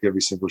magic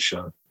every single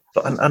show.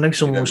 But I know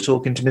someone was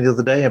talking to me the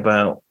other day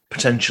about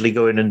potentially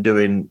going and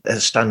doing a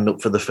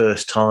stand-up for the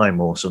first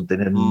time or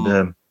something.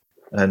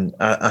 And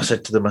I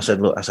said to them,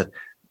 look,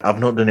 I've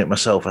not done it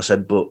myself. I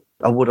said, but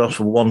I would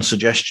offer one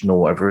suggestion or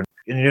whatever. And,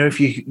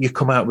 if you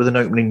come out with an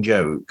opening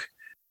joke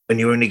and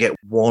you only get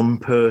one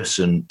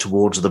person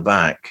towards the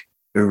back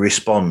who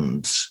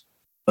responds,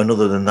 and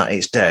other than that,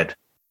 it's dead,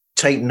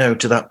 take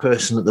note of that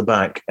person at the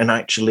back and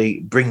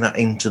actually bring that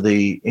into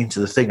the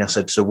thing. I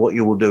said, so what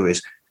you will do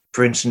is,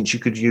 for instance,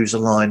 you could use a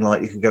line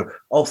like, you could go,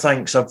 oh,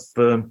 thanks, I've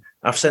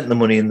sent the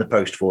money in the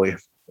post for you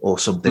or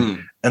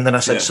something. And then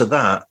I said, so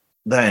that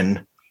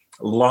then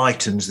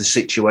lightens the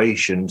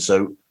situation.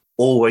 So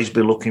always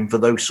be looking for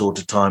those sort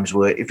of times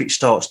where if it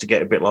starts to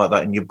get a bit like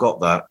that and you've got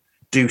that,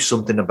 do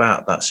something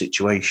about that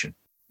situation.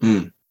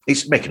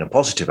 It's making a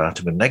positive out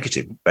of a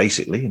negative,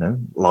 basically,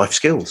 life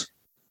skills.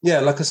 Yeah,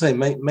 like I say,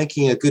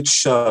 making a good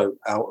show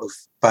out of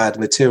bad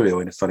material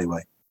in a funny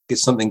way. If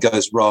something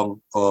goes wrong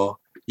or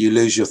you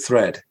lose your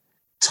thread,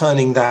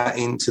 turning that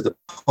into the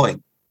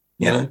point,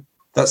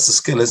 that's the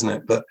skill, isn't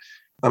it? But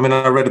I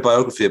read a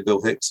biography of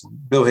Bill Hicks.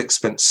 Bill Hicks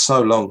spent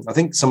so long. I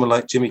think someone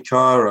like Jimmy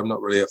Carr, I'm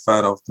not really a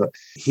fan of, but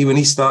when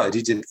he started,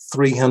 he did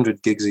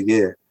 300 gigs a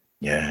year.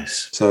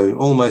 Yes. So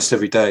almost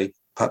every day,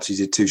 perhaps he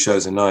did 2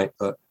 shows a night,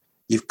 but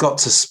you've got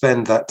to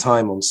spend that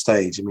time on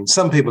stage.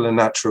 Some people are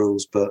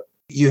naturals, but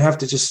you have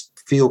to just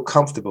feel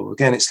comfortable.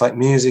 Again, it's like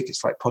music,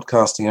 it's like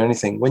podcasting or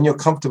anything. When you're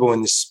comfortable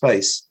in this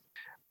space,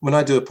 when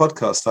I do a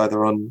podcast,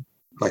 either on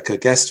like a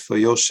guest for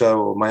your show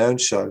or my own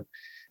show,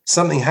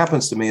 something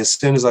happens to me as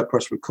soon as I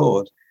press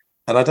record,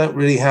 and I don't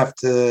really have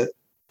to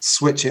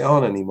switch it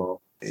on anymore.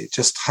 It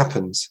just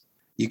happens.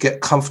 You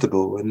get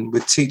comfortable. And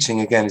with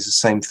teaching, again, it's the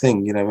same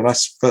thing. When I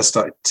first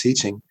started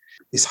teaching,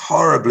 it's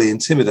horribly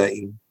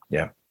intimidating.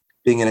 Yeah.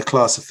 Being in a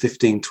class of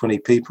 15, 20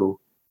 people.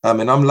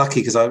 I'm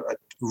lucky because I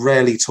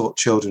rarely taught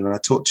children, and I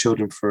taught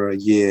children for a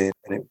year,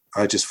 and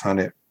I just found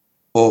it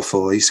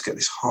awful. I used to get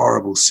this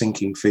horrible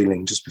sinking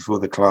feeling just before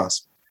the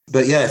class.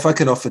 But yeah, if I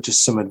can offer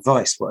just some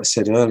advice, what I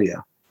said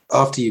earlier,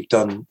 after you've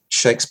done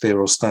Shakespeare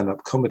or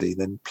stand-up comedy,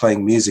 then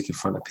playing music in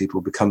front of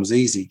people becomes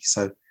easy.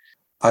 So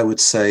I would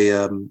say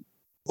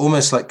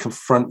almost like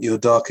confront your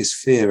darkest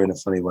fear in a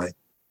funny way,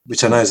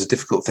 which I know is a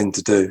difficult thing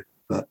to do,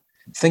 but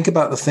think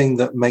about the thing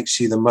that makes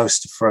you the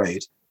most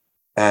afraid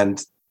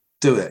and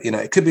do it.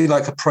 It could be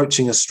like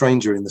approaching a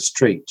stranger in the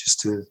street just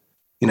to,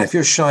 if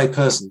you're a shy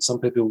person, some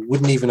people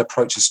wouldn't even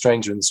approach a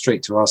stranger in the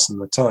street to ask them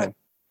the time.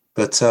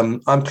 But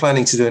I'm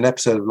planning to do an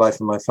episode of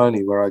Life on My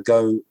Phony where I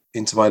go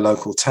into my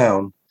local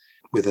town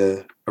with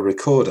a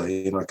recorder,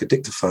 like a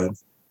dictaphone,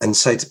 and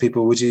say to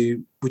people, would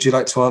you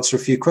like to answer a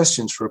few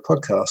questions for a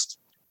podcast?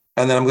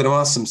 And then I'm going to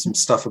ask them some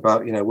stuff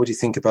about, what do you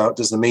think about,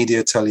 does the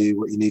media tell you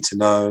what you need to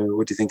know?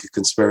 What do you think of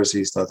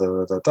conspiracies? Da, da,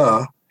 da, da,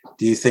 da.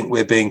 Do you think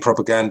we're being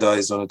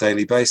propagandized on a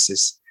daily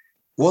basis?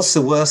 What's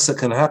the worst that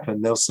can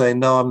happen? They'll say,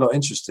 no, I'm not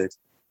interested.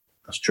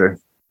 That's true.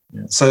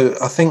 Yeah. So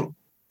I think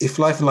if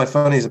Life in Life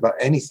Phony is about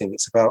anything,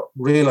 it's about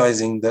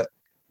realizing that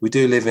we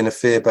do live in a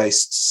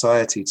fear-based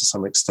society to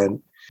some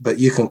extent, but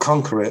you can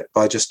conquer it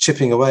by just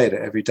chipping away at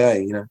it every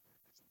day,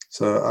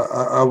 So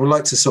I would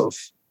like to sort of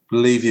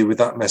leave you with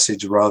that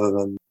message rather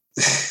than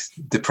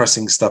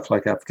depressing stuff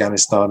like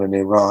Afghanistan and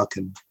Iraq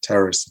and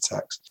terrorist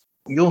attacks.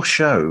 your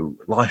show,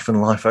 Life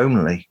and Life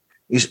Only,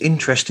 is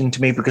interesting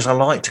to me because I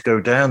like to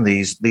go down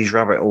these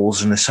rabbit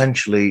holes, and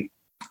essentially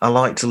I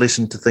like to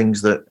listen to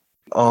things that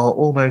are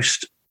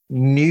almost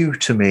new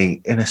to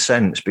me in a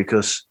sense,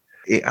 because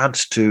it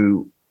adds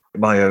to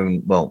my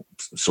own, well,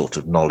 sort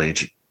of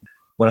knowledge.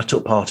 When I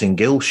took part in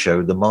Gil's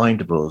show, The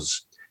Mind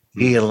Buzz,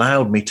 he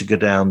allowed me to go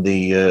down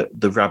the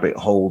rabbit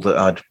hole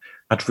that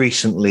I'd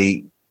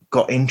recently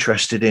got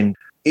interested in.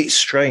 It's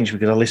strange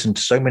because I listened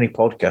to so many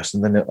podcasts,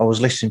 and then I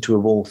was listening to,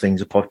 of all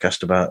things, a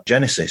podcast about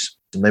Genesis,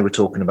 and they were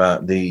talking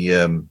about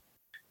the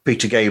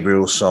Peter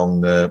Gabriel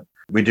song,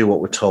 We Do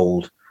What We're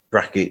Told,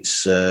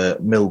 brackets,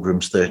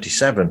 Milgram's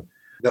 37.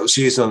 That was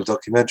used on a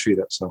documentary,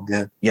 that song,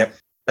 yeah. Yep.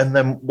 And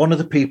then one of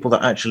the people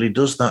that actually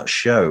does that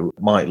show,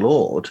 Mike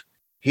Lord,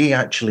 he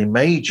actually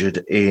majored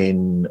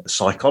in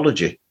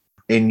psychology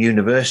in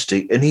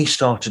university, and he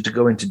started to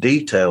go into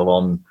detail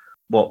on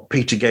what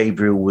Peter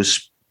Gabriel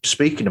was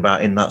speaking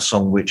about in that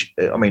song, which,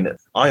 I mean,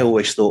 I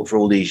always thought for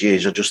all these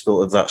years, I just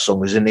thought of that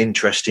song as an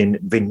interesting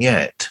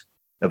vignette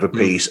of a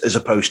piece as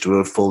opposed to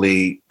a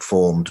fully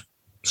formed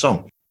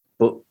song.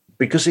 But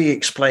because he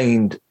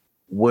explained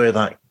where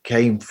that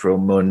came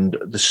from and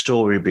the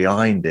story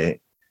behind it,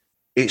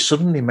 it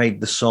suddenly made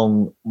the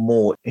song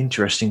more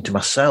interesting to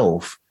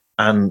myself.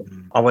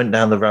 And I went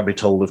down the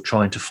rabbit hole of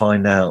trying to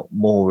find out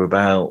more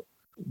about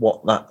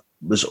what that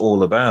was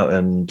all about.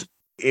 And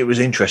it was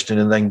interesting.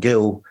 And then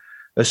Gil,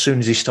 as soon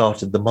as he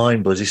started The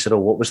Mind Buzz, he said, "Oh,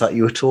 what was that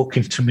you were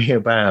talking to me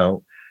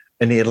about?"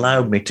 And he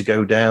allowed me to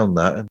go down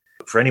that. And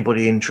for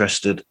anybody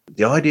interested,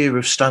 the idea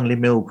of Stanley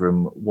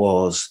Milgram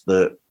was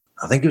that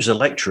I think he was a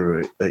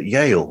lecturer at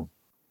Yale,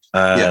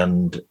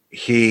 and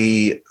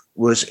he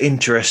was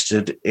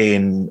interested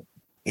in,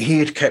 he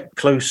had kept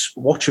close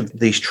watch of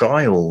these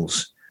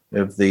trials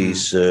of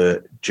these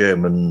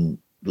German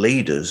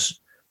leaders,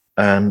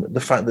 and the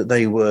fact that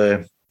they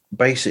were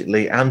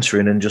basically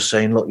answering and just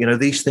saying, look, you know,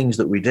 these things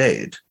that we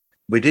did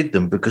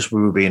them because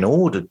we were being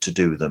ordered to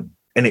do them,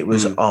 and it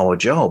was our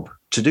job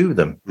to do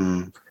them.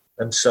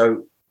 And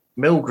so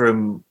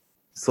Milgram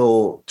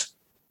thought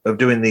of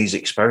doing these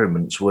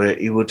experiments where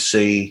he would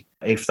see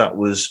if that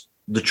was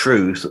the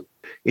truth.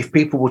 If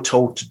people were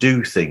told to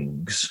do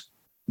things,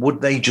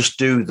 would they just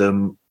do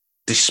them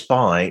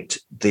despite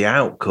the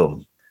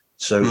outcome?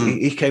 So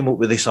he came up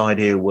with this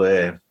idea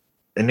where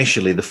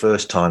initially, the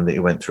first time that he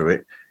went through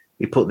it,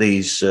 he put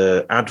these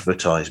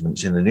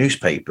advertisements in the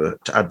newspaper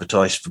to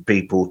advertise for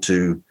people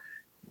to,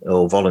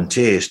 or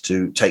volunteers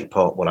to take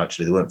part. Well,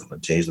 actually, they weren't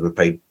volunteers. They were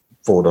paid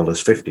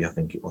 $4.50, I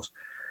think it was,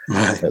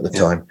 at the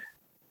time.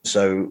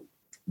 So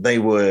they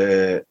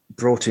were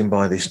brought in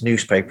by this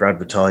newspaper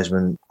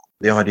advertisement.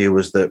 The idea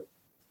was that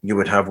you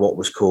would have what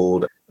was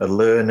called a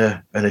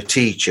learner and a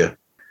teacher.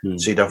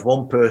 So you'd have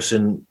one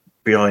person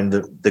behind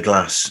the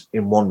glass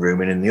in one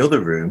room, and in the other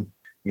room,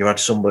 you had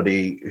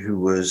somebody who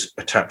was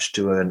attached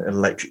to an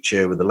electric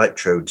chair with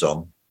electrodes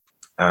on,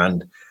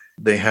 and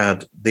they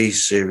had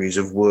these series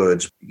of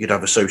words. You'd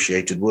have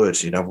associated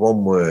words. You'd have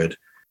one word,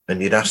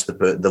 and you'd ask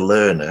the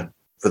learner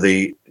for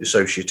the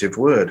associative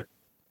word.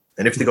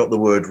 And if they got the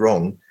word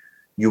wrong,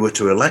 you were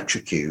to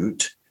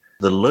electrocute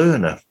the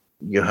learner.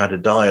 You had a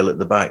dial at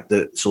the back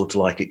that sort of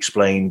like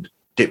explained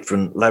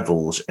different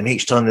levels, and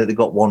each time that they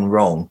got one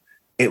wrong,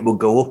 it would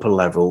go up a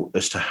level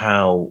as to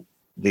how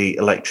the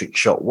electric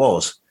shock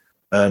was.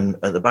 And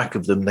at the back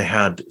of them, they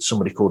had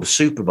somebody called a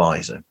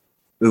supervisor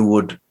who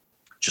would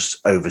just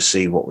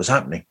oversee what was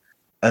happening.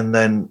 And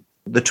then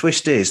the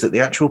twist is that the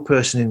actual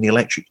person in the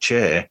electric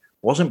chair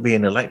wasn't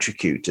being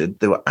electrocuted.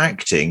 They were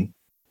acting,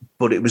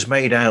 but it was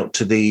made out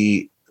to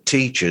the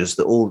teachers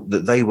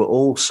that they were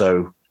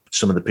also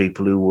some of the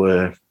people who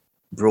were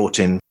brought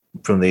in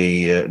from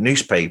the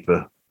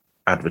newspaper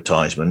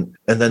advertisement.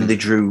 And then they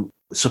drew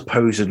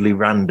supposedly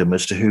random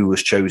as to who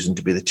was chosen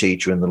to be the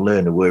teacher and the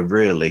learner, where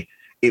really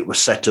it was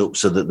set up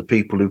so that the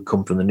people who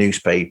come from the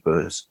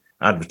newspapers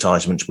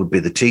advertisements would be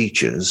the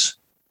teachers,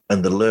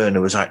 and the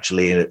learner was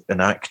actually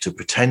an actor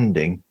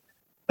pretending.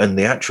 And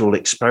the actual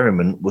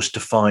experiment was to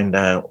find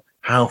out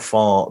how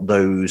far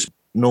those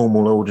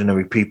normal,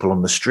 ordinary people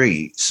on the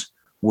streets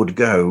would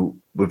go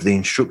with the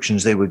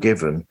instructions they were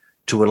given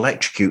to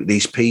electrocute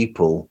these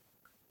people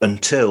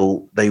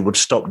until they would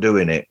stop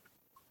doing it.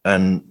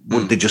 And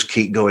would they just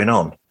keep going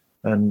on?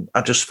 And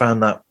I just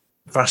found that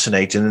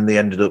fascinating. And they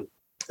ended up,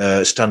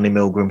 Stanley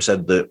Milgram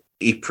said that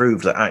he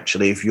proved that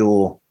actually if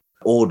you're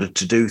ordered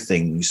to do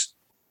things,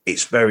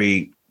 it's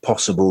very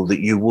possible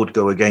that you would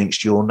go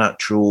against your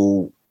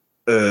natural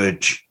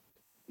urge.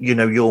 You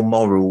know, your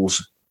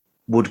morals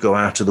would go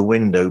out of the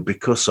window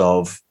because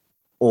of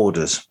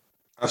orders.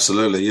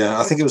 Absolutely,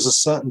 yeah. I think it was a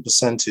certain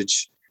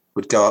percentage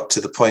would go up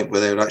to the point where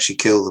they would actually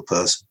kill the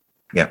person.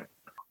 Yeah.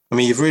 I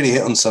mean, you've really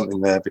hit on something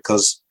there,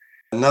 because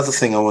another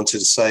thing I wanted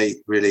to say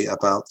really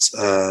about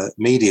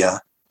media,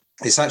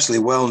 it's actually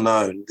well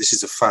known, this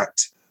is a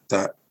fact,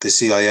 that the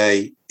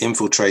CIA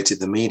infiltrated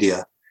the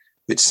media,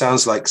 which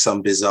sounds like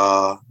some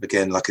bizarre,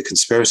 again, like a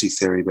conspiracy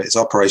theory, but it's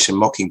Operation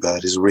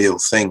Mockingbird is a real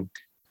thing.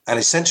 And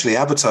essentially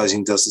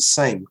advertising does the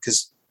same,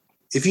 because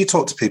if you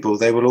talk to people,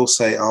 they will all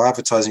say, oh,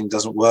 advertising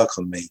doesn't work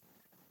on me.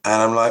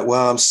 And I'm like,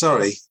 well, I'm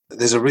sorry.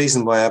 There's a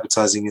reason why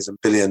advertising is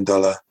 $1 billion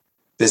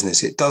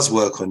business. It does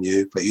work on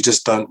you, but you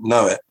just don't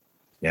know it.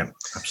 Yeah,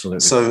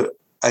 absolutely. So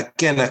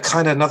again, a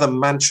kind of another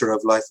mantra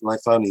of Life and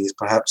Life Only is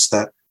perhaps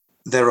that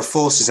there are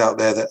forces out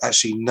there that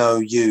actually know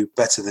you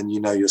better than you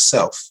know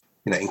yourself,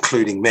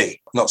 including me.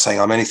 I'm not saying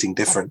I'm anything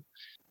different,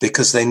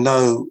 because they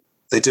know,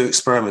 they do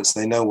experiments,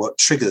 they know what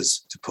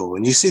triggers to pull.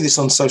 And you see this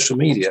on social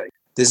media.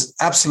 There's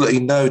absolutely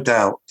no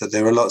doubt that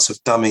there are lots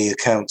of dummy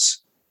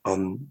accounts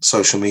on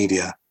social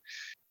media.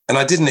 And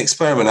I did an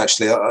experiment,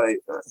 actually.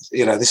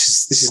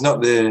 This is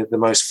not the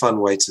most fun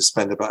way to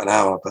spend about an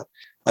hour, but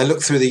I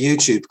looked through the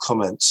YouTube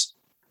comments.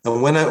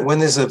 And when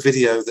there's a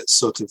video that's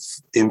sort of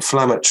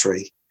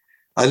inflammatory,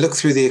 I look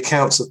through the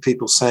accounts of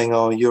people saying,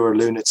 oh, you're a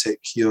lunatic,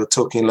 you're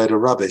talking a load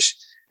of rubbish.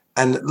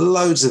 And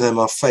loads of them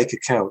are fake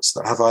accounts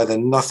that have either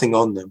nothing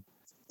on them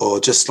or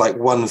just like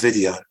one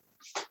video.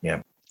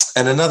 Yeah.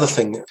 And another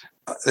thing,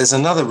 there's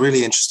another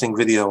really interesting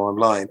video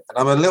online. And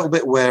I'm a little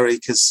bit wary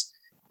because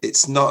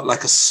it's not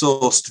like a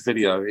sourced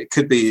video. It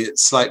could be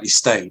slightly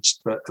staged.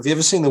 But have you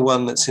ever seen the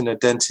one that's in a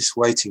dentist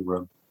waiting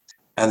room?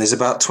 And there's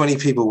about 20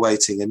 people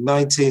waiting and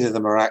 19 of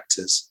them are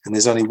actors. And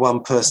there's only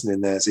one person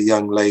in there, as a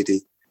young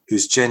lady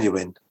who's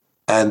genuine.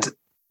 And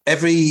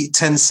every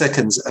 10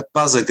 seconds, a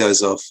buzzer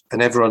goes off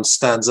and everyone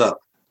stands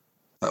up.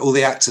 Like all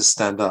the actors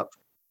stand up.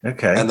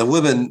 Okay. And the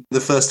woman,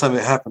 the first time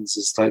it happens,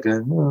 is like,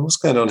 oh, what's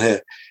going on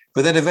here?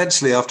 But then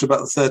eventually, after about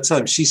the third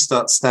time, she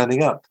starts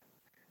standing up.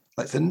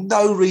 Like for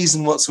no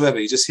reason whatsoever.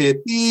 You just hear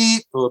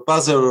beep or a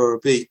buzzer or a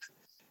beep.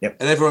 Yep.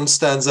 And everyone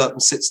stands up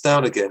and sits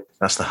down again.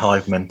 That's the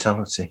hive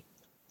mentality.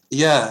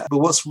 Yeah. But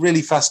what's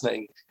really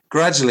fascinating,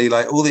 gradually,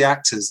 like all the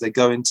actors, they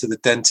go into the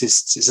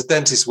dentist. It's a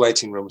dentist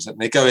waiting room. And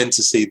they go in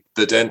to see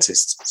the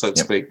dentist, so to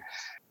speak.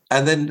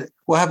 And then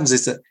what happens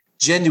is that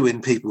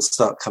genuine people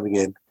start coming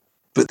in.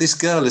 But this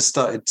girl has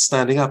started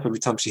standing up every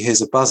time she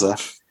hears a buzzer.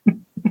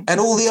 And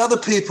all the other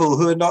people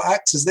who are not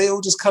actors, they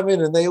all just come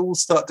in and they all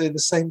start doing the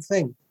same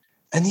thing.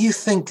 And you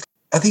think,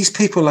 are these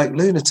people like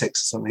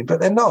lunatics or something? But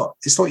they're not.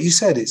 It's what you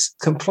said. It's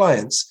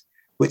compliance,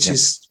 which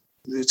is,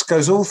 it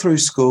goes all through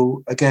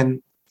school.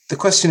 Again, the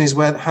question is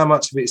how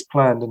much of it is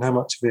planned and how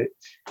much of it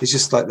is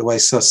just like the way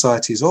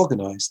society is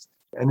organized.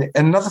 And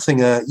another thing,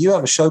 you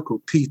have a show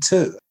called P2.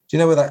 Do you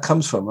know where that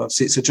comes from?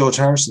 Obviously, it's a George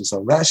Harrison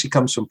song. That actually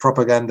comes from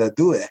Propaganda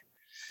Due.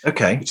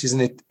 Okay. Which is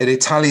an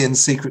Italian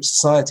secret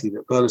society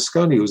that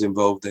Berlusconi was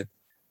involved in.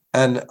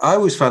 And I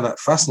always found that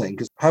fascinating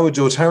because how would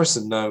George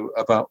Harrison know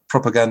about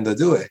Propaganda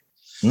Due?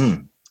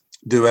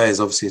 Due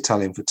is obviously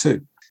Italian for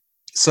two.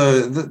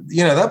 So,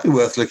 that'd be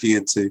worth looking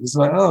into. It's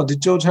like, oh,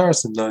 did George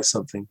Harrison know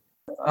something?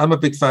 I'm a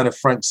big fan of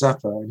Frank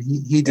Zappa, and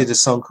he did a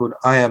song called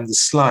I Am the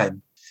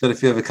Slime. I don't know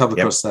if you ever come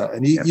across that.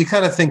 And you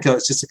kind of think, oh,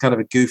 it's just a kind of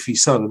a goofy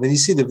song. And then you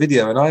see the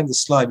video, and I Am the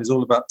Slime is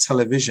all about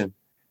television.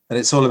 And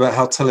it's all about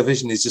how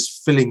television is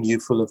just filling you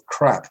full of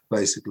crap,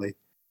 basically.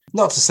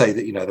 Not to say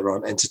that, there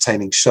aren't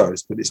entertaining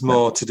shows, but it's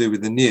more to do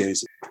with the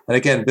news. And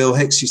again, Bill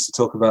Hicks used to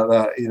talk about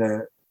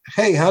that,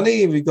 hey,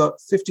 honey, we've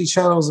got 50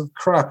 channels of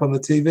crap on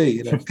the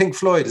TV. Pink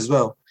Floyd as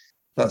well.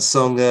 That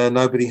song,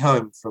 Nobody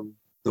Home from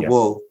The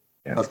Wall.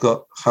 Yeah. I've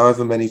got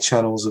however many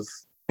channels of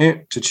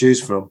to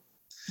choose from.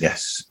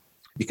 Yes.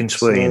 You can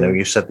swear,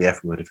 you've said the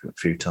F word a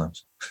few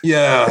times.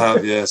 Yeah, I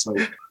have, yes.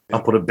 Yeah,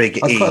 I'll put a big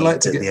E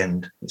at the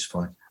end. It's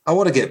fine. I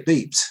want to get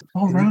beeped.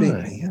 Oh, right. Beep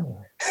me? Yeah.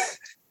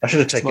 I should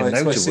have taken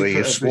note of where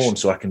you've sworn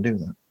so I can do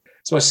that.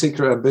 It's my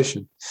secret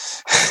ambition.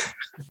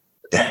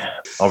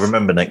 I'll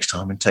remember next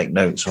time and take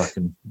notes so I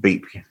can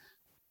beep you.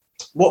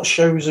 What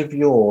shows of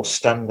yours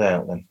stand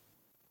out then?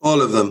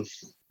 All of them.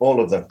 All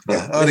of them?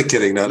 Yeah, only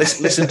kidding. No.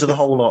 Listen to the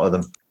whole lot of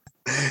them.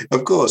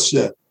 Of course,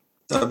 yeah.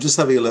 I'm just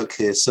having a look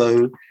here.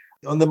 So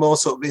on the more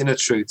sort of inner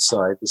truth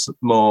side, the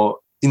more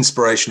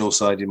inspirational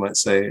side, you might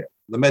say,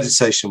 the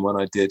meditation one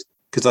I did,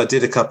 because I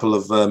did a couple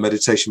of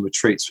meditation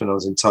retreats when I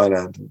was in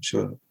Thailand, which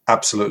were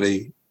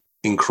absolutely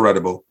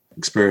incredible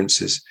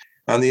experiences.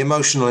 And the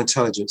emotional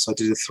intelligence, I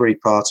did a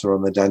 3-parter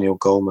on the Daniel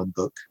Goleman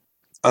book.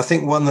 I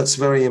think one that's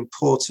very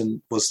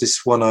important was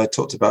this one I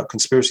talked about,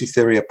 Conspiracy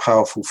Theory, A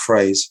Powerful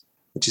Phrase,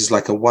 which is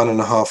like a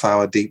 1.5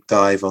 hour deep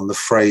dive on the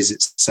phrase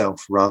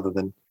itself rather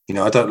than,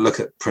 I don't look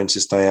at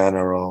Princess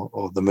Diana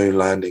or the moon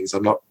landings.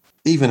 I'm not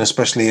even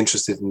especially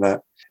interested in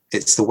that.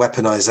 It's the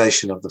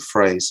weaponization of the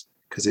phrase,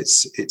 because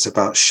it's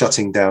about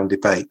shutting down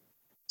debate.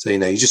 So, you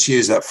just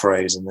use that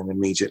phrase and then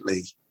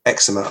immediately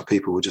X amount of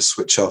people will just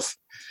switch off.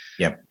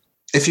 Yeah.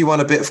 If you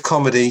want a bit of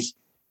comedy,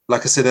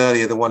 like I said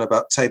earlier, the one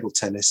about table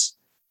tennis,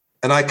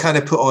 and I kind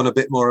of put on a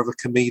bit more of a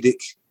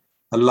comedic,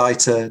 a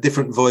lighter,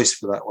 different voice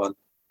for that one.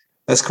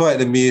 That's quite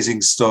an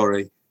amusing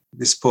story.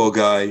 This poor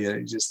guy,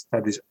 he just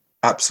had this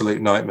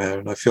absolute nightmare,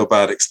 and I feel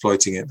bad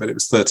exploiting it, but it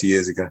was 30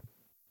 years ago.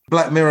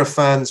 Black Mirror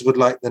fans would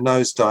like the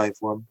Nosedive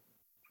one,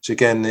 which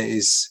again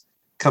is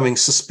coming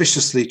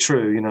suspiciously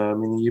true.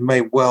 You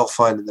may well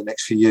find in the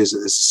next few years that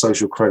there's a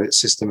social credit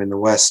system in the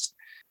West.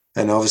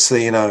 And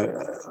obviously,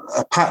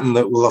 a pattern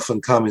that will often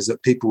come is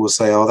that people will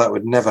say, oh, that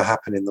would never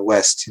happen in the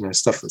West,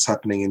 stuff that's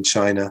happening in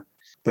China.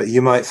 But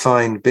you might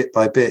find bit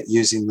by bit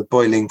using the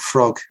boiling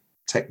frog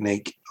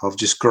technique of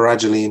just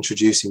gradually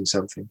introducing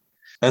something.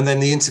 And then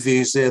the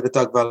interviews there, the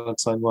Doug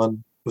Valentine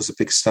one was a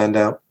big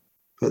standout,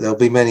 but there'll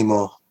be many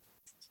more.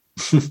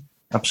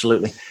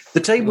 Absolutely. The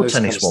table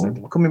tennis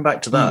one, coming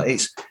back to that,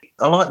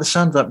 I like the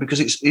sound of that because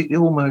it's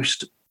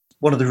almost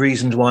one of the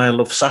reasons why I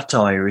love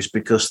satire is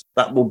because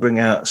that will bring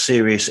out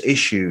serious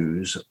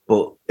issues,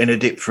 but in a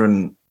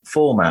different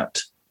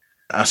format.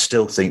 I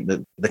still think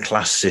that the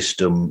class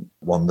system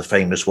one, the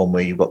famous one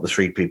where you've got the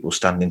three people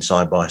standing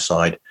side by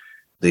side,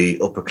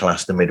 the upper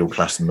class, the middle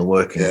class, and the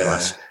working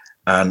class.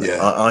 And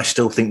I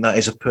still think that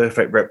is a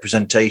perfect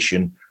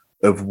representation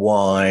of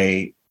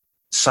why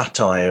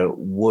satire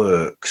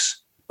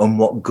works and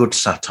what good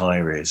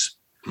satire is.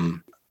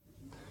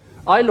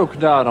 I look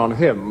down on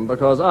him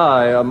because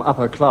I am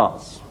upper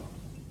class.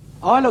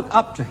 I look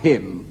up to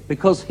him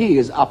because he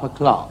is upper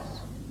class.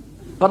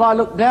 But I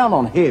look down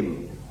on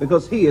him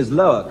because he is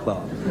lower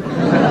class.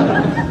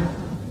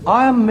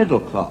 I am middle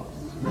class.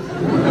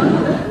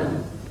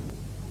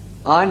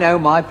 I know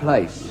my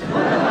place.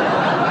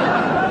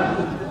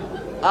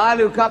 I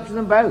look up to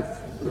them both,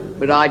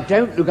 but I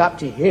don't look up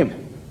to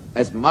him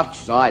as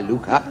much as I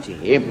look up to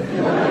him.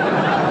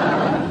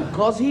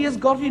 Because he has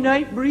got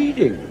innate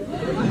breeding.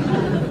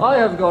 I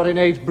have got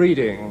innate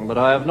breeding, but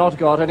I have not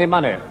got any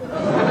money.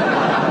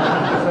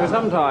 So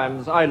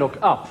sometimes I look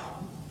up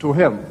to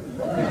him.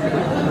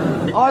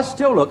 I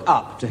still look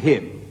up to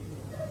him,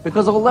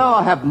 because although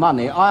I have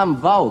money, I am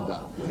vulgar.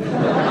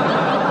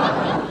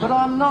 But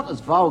I'm not as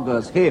vulgar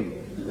as him,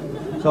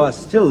 so I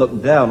still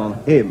look down on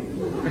him.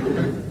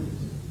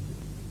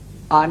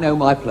 I know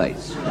my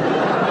place.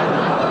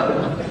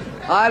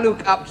 I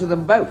look up to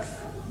them both.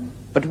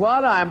 But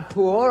while I am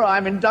poor,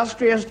 I'm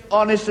industrious,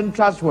 honest, and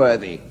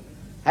trustworthy.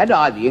 Had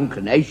I the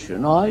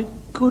inclination, I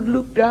could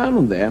look down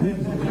on them.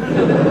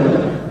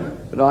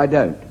 But I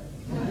don't.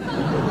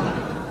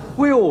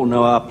 We all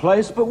know our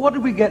place, but what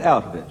do we get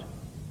out of it?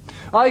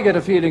 I get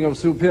a feeling of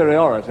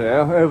superiority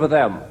over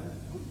them.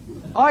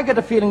 I get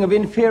a feeling of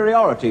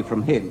inferiority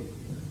from him,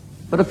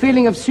 but a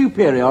feeling of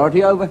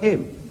superiority over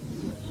him.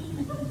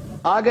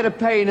 I get a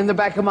pain in the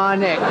back of my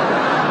neck.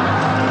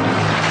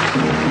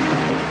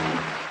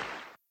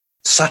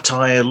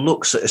 Satire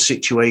looks at a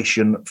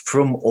situation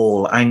from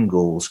all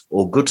angles,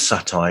 or good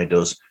satire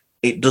does.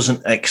 It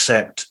doesn't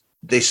accept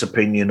this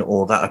opinion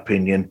or that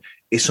opinion.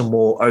 It's a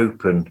more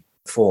open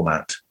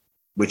format,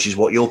 which is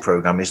what your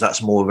program is.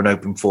 That's more of an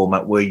open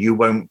format where you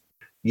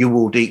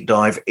will deep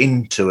dive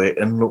into it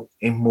and look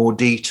in more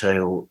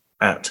detail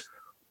at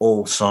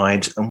all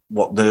sides and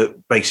what the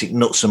basic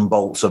nuts and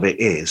bolts of it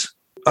is.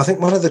 I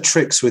think one of the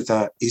tricks with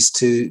that is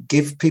to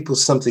give people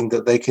something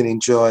that they can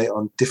enjoy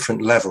on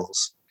different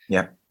levels.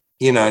 Yeah.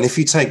 You know, and if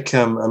you take,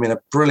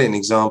 a brilliant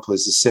example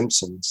is The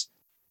Simpsons.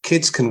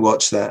 Kids can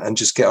watch that and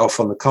just get off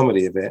on the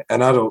comedy of it,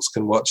 and adults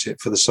can watch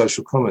it for the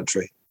social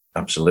commentary.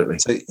 Absolutely.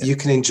 So you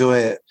can enjoy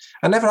it.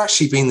 I've never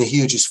actually been the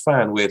hugest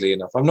fan, weirdly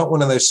enough. I'm not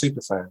one of those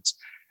super fans,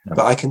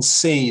 but I can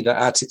see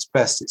that at its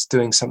best, it's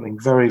doing something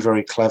very,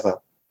 very clever.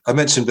 I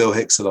mentioned Bill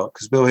Hicks a lot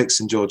because Bill Hicks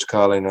and George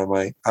Carlin are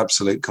my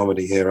absolute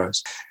comedy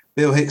heroes.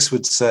 Bill Hicks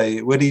would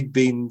say, when he'd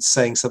been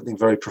saying something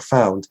very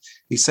profound,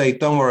 he'd say,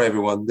 "Don't worry,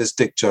 everyone, there's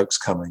dick jokes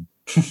coming.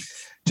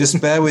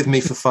 Just bear with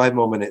me for 5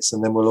 more minutes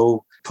and then we'll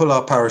all pull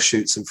our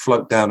parachutes and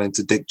float down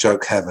into dick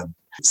joke heaven."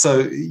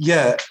 So,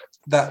 yeah,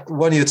 that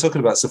one you're talking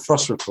about is the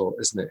Frost Report,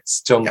 isn't it?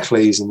 It's John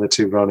Cleese and the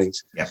two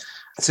Ronnies. Yeah.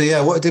 So,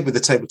 yeah, what I did with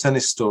the table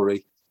tennis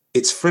story,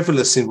 it's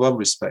frivolous in one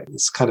respect.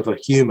 It's kind of a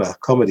humor,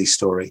 comedy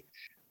story.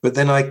 But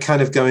then I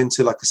kind of go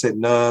into, like I said,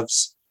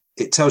 nerves.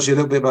 It tells you a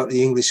little bit about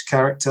the English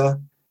character,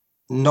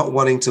 not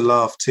wanting to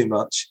laugh too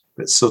much,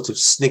 but sort of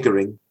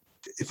sniggering.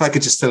 If I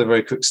could just tell a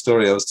very quick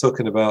story, I was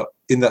talking about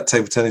in that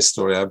table tennis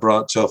story, I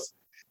branch off.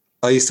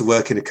 I used to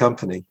work in a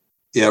company,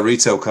 a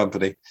retail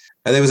company.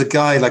 And there was a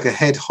guy, like a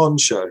head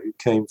honcho, who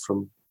came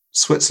from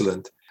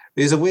Switzerland.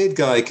 He was a weird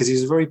guy because he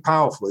was very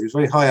powerful. He was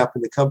very high up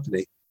in the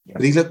company. Yeah.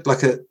 But he looked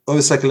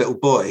almost like a little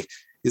boy.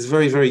 He was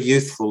very, very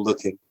youthful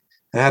looking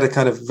and had a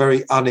kind of very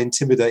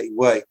unintimidating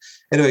way.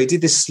 Anyway, he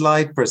did this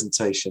slide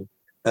presentation.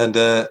 And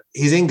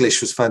his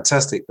English was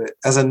fantastic, but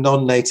as a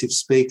non-native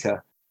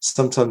speaker,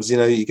 sometimes,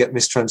 you get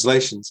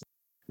mistranslations.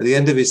 At the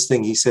end of his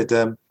thing, he said,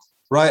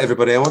 "Right,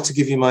 everybody, I want to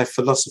give you my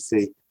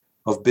philosophy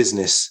of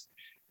business."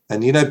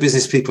 And,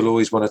 business people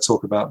always want to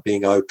talk about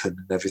being open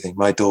and everything.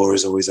 My door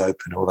is always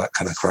open, all that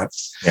kind of crap.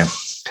 Yeah.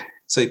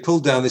 So he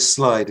pulled down this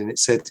slide and it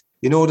said,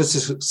 "In order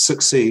to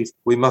succeed,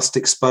 we must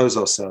expose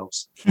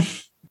ourselves."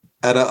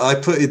 And I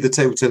put in the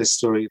table tennis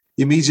story.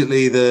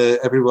 Immediately,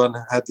 everyone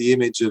had the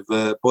image of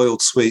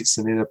boiled sweets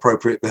and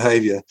inappropriate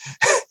behaviour.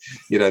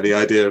 The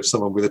idea of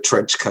someone with a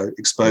trench coat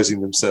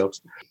exposing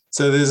themselves.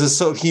 So there's a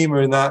sort of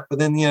humour in that. But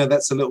then,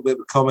 that's a little bit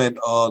of a comment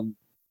on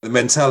the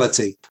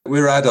mentality.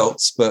 We're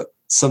adults, but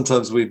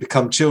sometimes we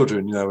become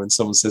children, when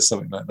someone says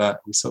something like that.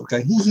 We sort of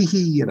go, hee, hee,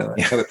 hee, that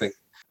kind of thing.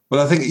 But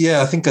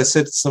I think I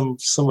said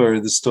somewhere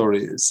in the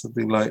story, it's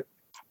something like,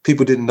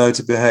 people didn't know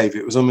to behave.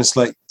 It was almost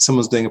like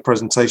someone's doing a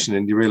presentation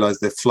and you realise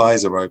their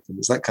flies are open.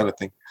 It's that kind of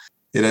thing.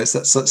 It's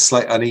that such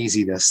slight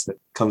uneasiness that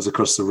comes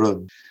across the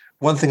room.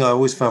 One thing I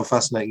always found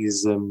fascinating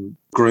is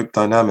group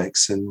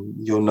dynamics, and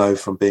you'll know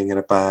from being in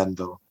a band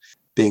or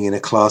being in a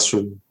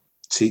classroom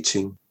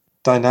teaching,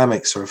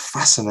 dynamics are a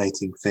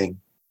fascinating thing.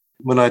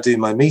 When I do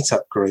my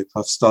meetup group,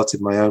 I've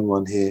started my own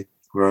one here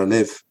where I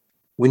live.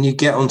 When you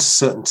get onto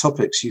certain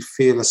topics, you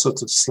feel a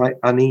sort of slight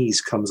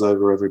unease comes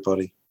over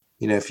everybody.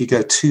 If you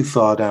go too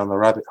far down the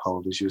rabbit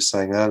hole, as you were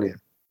saying earlier,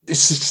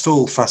 it's just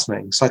all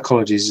fascinating.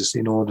 Psychology is just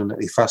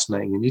inordinately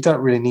fascinating, and you don't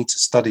really need to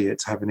study it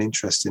to have an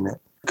interest in it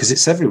because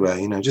it's everywhere.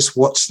 Just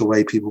watch the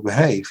way people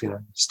behave,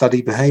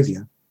 study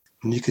behavior.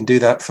 And you can do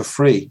that for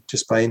free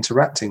just by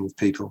interacting with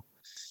people.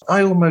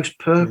 I almost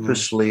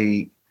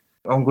purposely,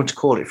 I'm going to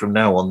call it from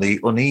now on, the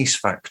unease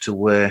factor,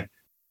 where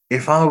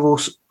if I will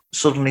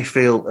suddenly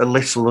feel a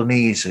little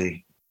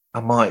uneasy, I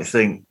might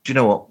think, do you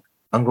know what?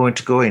 I'm going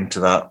to go into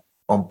that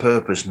on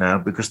purpose now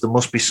because there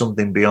must be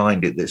something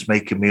behind it that's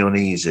making me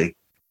uneasy.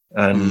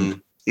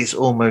 And it's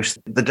almost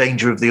the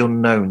danger of the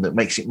unknown that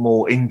makes it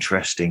more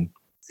interesting.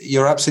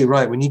 You're absolutely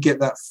right. When you get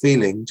that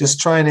feeling, just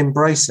try and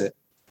embrace it.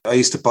 I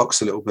used to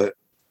box a little bit.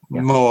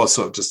 More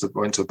sort of just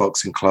went to a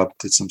boxing club,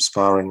 did some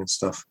sparring and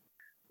stuff.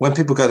 When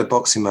people go to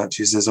boxing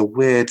matches, there's a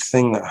weird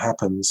thing that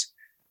happens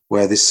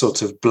where this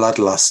sort of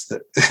bloodlust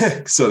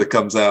that sort of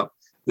comes out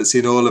that's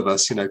in all of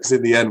us, because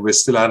in the end, we're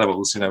still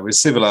animals, we're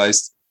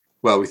civilized.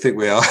 Well, we think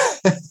we are.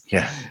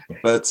 Yeah.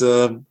 But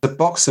the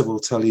boxer will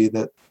tell you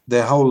that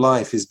their whole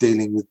life is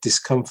dealing with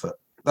discomfort.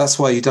 That's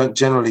why you don't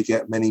generally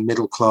get many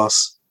middle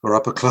class or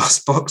upper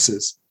class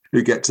boxers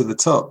who get to the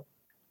top,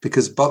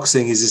 because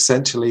boxing is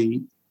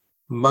essentially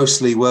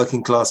mostly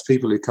working class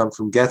people who come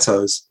from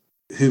ghettos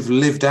who've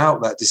lived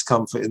out that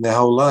discomfort in their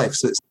whole life.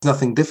 So it's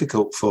nothing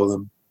difficult for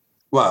them.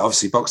 Well,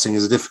 obviously boxing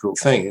is a difficult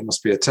thing. It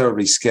must be a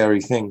terribly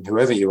scary thing,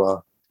 whoever you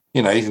are.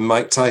 Even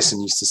Mike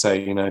Tyson used to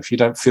say, if you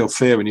don't feel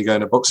fear when you go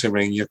in a boxing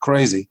ring, you're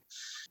crazy.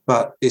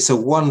 But it's a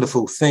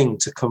wonderful thing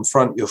to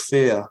confront your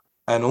fear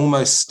and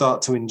almost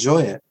start to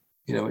enjoy it,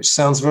 which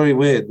sounds very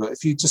weird. But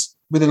if you just,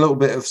 with a little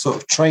bit of sort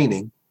of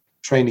training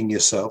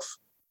yourself,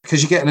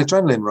 because you get an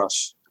adrenaline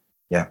rush.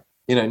 Yeah.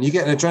 And you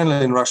get an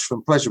adrenaline rush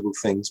from pleasurable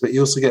things, but you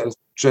also get an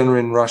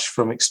adrenaline rush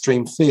from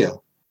extreme fear.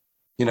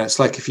 It's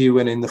like if you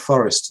went in the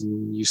forest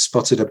and you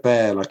spotted a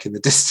bear, like in the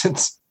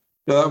distance.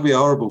 That would be a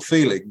horrible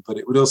feeling, but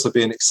it would also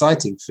be an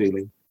exciting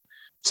feeling.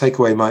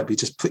 Takeaway might be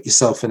just put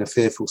yourself in a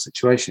fearful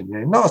situation.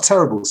 Not a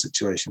terrible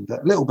situation,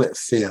 but a little bit of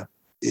fear.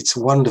 It's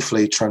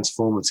wonderfully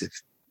transformative.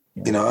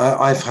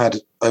 I've had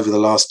over the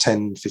last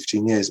 10,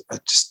 15 years,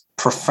 just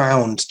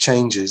profound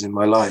changes in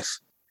my life.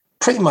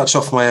 Pretty much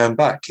off my own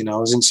back. I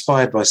was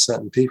inspired by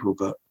certain people,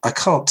 but I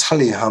can't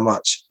tell you how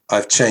much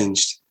I've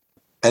changed.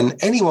 And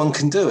anyone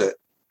can do it.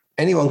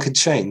 Anyone can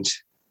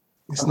change.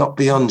 It's not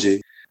beyond you.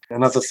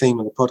 Another theme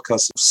of the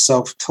podcast is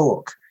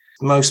self-talk.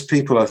 Most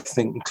people, I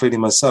think, including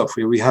myself,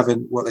 we have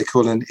what they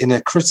call an inner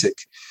critic.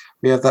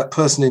 We have that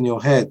person in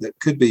your head that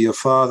could be your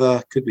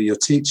father, could be your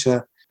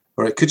teacher,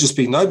 or it could just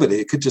be nobody.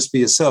 It could just be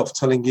yourself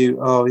telling you,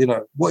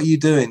 what are you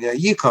doing? Yeah,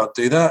 you can't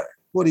do that.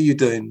 What are you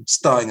doing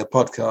starting a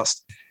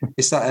podcast?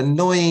 It's that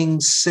annoying,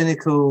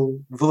 cynical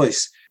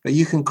voice, but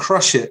you can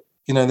crush it.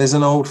 There's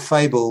an old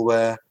fable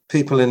where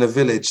people in a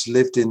village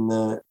lived in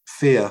the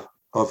fear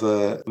of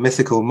a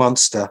mythical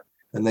monster,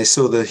 and they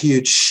saw the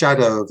huge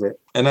shadow of it.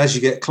 And as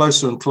you get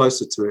closer and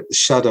closer to it, the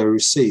shadow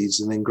recedes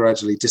and then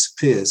gradually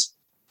disappears.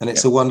 And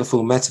it's a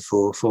wonderful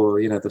metaphor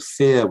for, the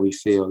fear we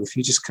feel. If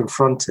you just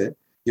confront it,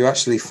 you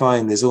actually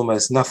find there's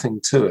almost nothing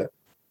to it.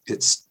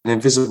 It's an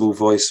invisible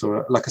voice,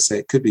 or like I say,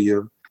 it could be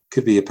your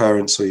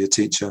parents or your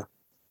teacher.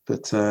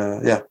 But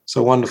it's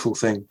a wonderful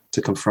thing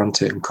to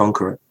confront it and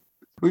conquer it.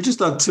 We've just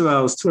done 2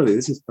 hours 20.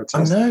 This is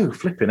fantastic. I know,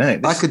 flipping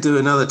out. I could do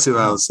another 2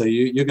 hours, so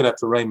you're going to have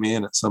to rein me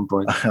in at some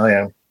point. I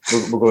am.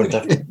 We're going to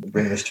have to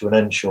bring this to an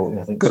end shortly,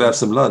 I think. Could have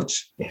some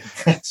lunch. Yeah,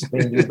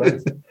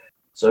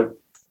 So,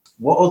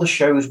 what other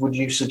shows would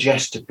you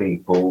suggest to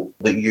people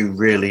that you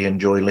really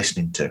enjoy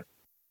listening to?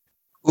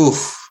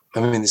 Oof.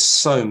 There's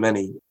so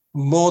many.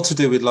 More to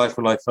do with life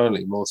and life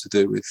only, more to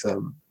do with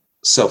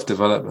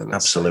self-development.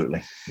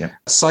 Absolutely, yeah.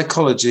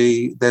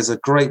 Psychology, there's a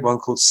great one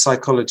called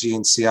Psychology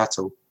in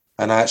Seattle.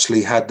 And I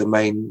actually had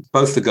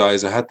both the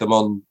guys, I had them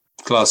on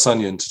Glass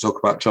Onion to talk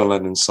about John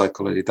Lennon's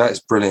psychology. That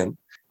is brilliant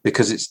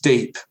because it's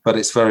deep, but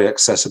it's very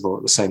accessible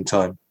at the same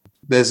time.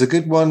 There's a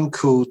good one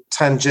called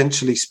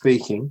Tangentially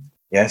Speaking.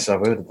 Yes,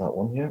 I've heard of that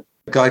one, yeah.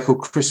 A guy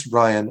called Chris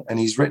Ryan, and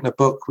he's written a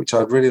book which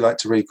I'd really like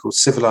to read called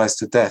Civilized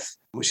to Death,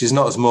 which is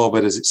not as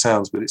morbid as it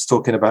sounds, but it's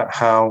talking about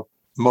how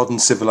modern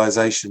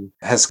civilization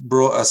has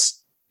brought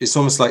us, it's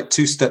almost like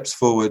 2 steps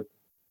forward,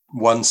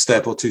 1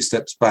 step or 2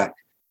 steps back.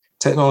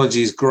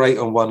 Technology is great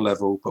on one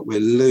level, but we're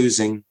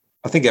losing,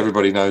 I think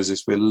everybody knows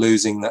this, we're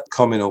losing that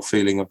communal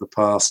feeling of the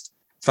past.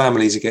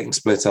 Families are getting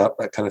split up,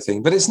 that kind of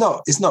thing. But it's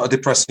not a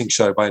depressing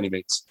show by any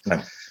means.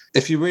 No.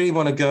 If you really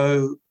want to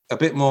go a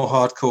bit more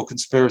hardcore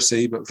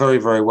conspiracy, but very,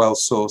 very well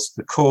sourced,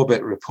 the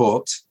Corbett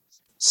Report,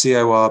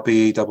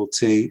 Corbett.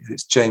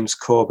 It's James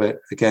Corbett,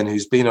 again,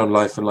 who's been on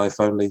Life and Life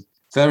Only.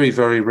 Very,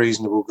 very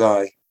reasonable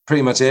guy.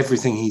 pretty much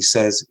everything he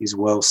says is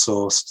well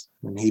sourced,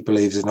 and he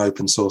believes in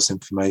open source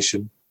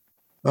information.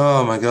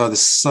 Oh my God,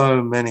 there's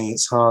so many.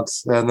 It's hard.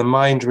 And The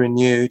Mind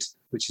Renewed,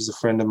 which is a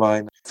friend of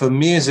mine. For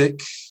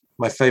music,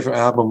 my favorite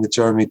album with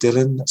Jeremy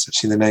Dillon. That's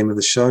actually the name of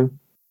the show.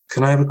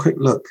 Can I have a quick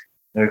look?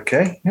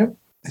 Okay. Yep.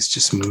 It's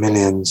just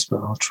millions, but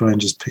I'll try and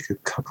just pick a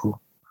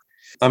couple.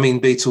 I mean,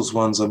 Beatles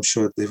ones, I'm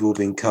sure they've all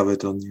been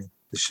covered on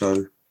the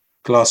show.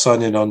 Glass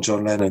Onion on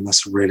John Lennon,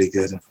 that's really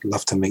good. I'd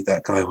love to meet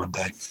that guy one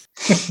day.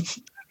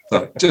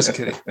 No, just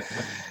kidding.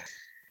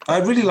 I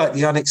really like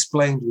The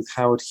Unexplained with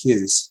Howard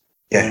Hughes.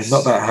 Yes.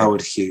 Not that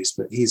Howard Hughes,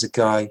 but he's a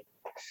guy.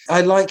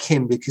 I like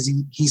him because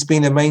he's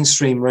been a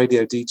mainstream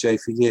radio DJ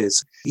for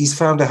years. He's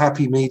found a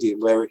happy medium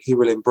where he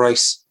will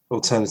embrace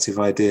alternative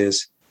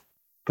ideas,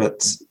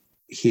 but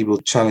he will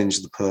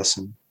challenge the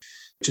person.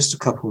 Just a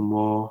couple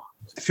more.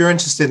 If you're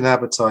interested in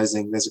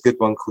advertising, there's a good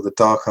one called The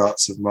Dark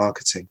Arts of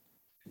Marketing,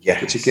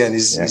 which again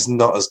is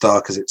not as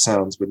dark as it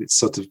sounds, but it's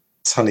sort of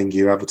telling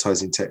you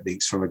advertising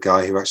techniques from a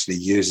guy who actually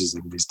uses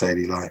them in his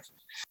daily life.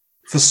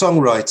 For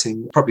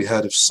songwriting, you've probably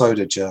heard of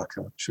Soda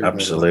Jerker. Sure.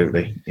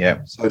 Absolutely, yeah.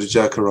 Soda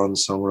Jerker on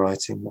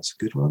songwriting, that's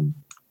a good one.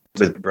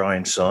 With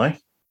Brian Sy.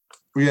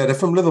 Yeah, they're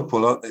from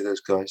Liverpool, aren't they,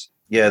 those guys?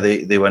 Yeah,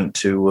 they went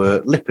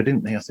to Lipper,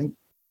 didn't they, I think?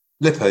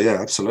 Lipper,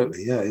 yeah,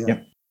 absolutely, yeah.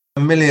 A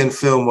million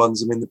film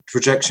ones. I mean, the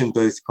Projection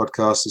Booth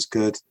podcast is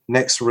good.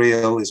 Next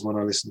Reel is one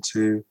I listen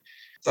to.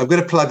 I'm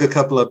going to plug a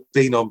couple I've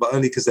been on, but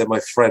only because they're my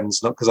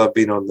friends, not because I've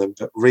been on them.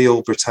 But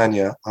Real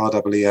Britannia,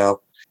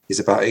 REEL, is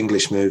about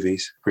English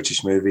movies,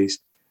 British movies.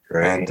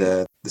 Great. And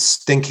The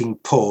Stinking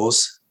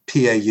Pause,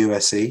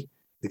 PAUSE.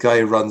 The guy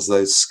who runs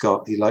those,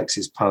 Scott, he likes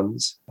his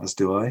puns, as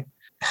do I.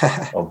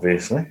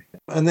 Obviously.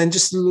 And then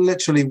just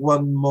literally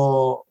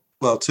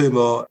two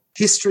more.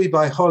 History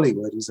by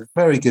Hollywood is a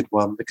very good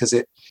one because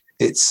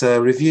it's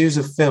reviews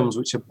of films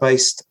which are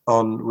based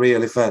on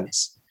real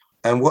events.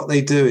 And what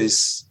they do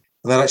is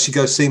they'll actually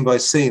go scene by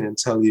scene and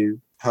tell you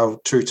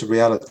how true to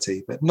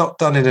reality, but not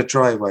done in a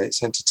dry way.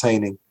 It's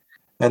entertaining.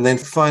 And then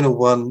final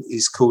one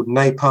is called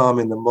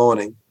Napalm in the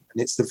Morning,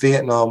 and it's the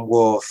Vietnam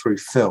War through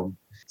film.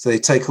 So they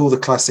take all the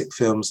classic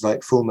films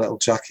like Full Metal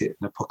Jacket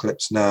and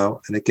Apocalypse Now,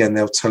 and again,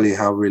 they'll tell you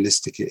how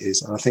realistic it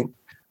is. And I think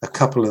a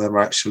couple of them are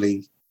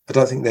actually, I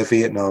don't think they're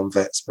Vietnam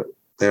vets, but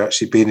they're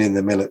actually been in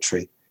the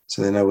military,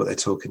 so they know what they're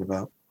talking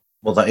about.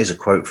 Well, that is a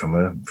quote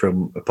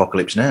from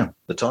Apocalypse Now,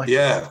 the title.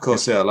 Yeah, of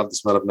course, yeah. I love the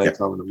smell of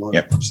napalm in the morning.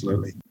 Yep.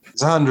 Absolutely.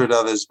 There's 100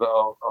 others, but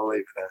I'll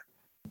leave it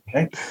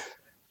there. Okay.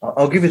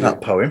 I'll give you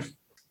that poem.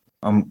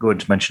 I'm going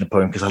to mention a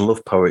poem because I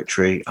love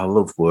poetry, I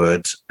love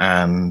words,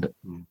 and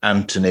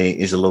Anthony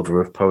is a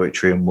lover of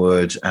poetry and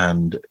words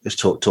and has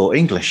taught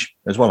English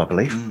as well, I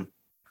believe.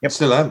 Yep.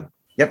 Still am.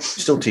 Yep,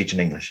 still teaching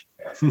English.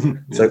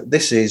 So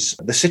this is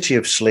The City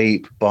of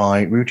Sleep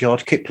by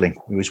Rudyard Kipling,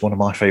 who is one of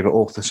my favourite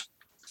authors.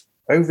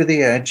 Over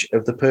the edge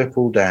of the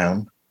purple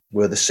down,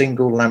 where the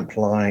single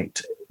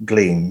lamplight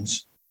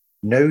gleams,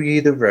 know ye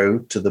the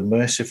road to the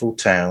merciful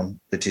town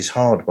that is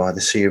hard by the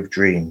sea of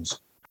dreams,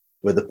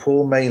 where the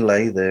poor may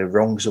lay their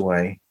wrongs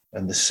away,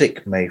 and the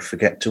sick may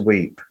forget to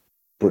weep.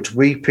 But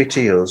we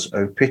pity us,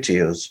 oh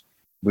pity us,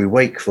 we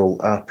wakeful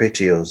are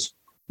pity us,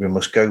 we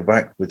must go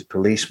back with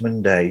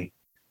policeman day,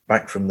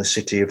 back from the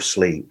city of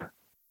sleep.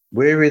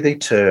 Weary they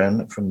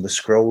turn from the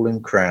scroll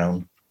and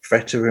crown,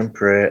 fetter and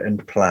prayer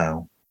and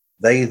plough,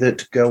 they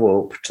that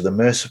go up to the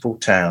merciful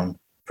town,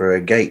 for her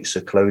gates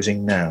are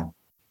closing now.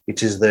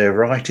 It is their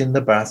right in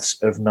the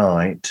baths of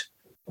night,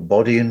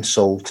 body and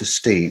soul to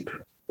steep,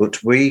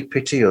 but we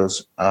pity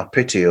us, our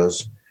pity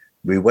us,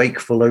 we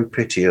wakeful, oh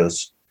pity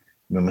us,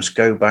 we must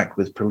go back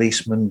with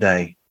policeman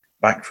day,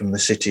 back from the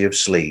city of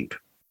sleep.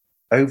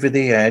 Over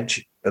the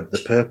edge of the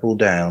purple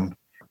down,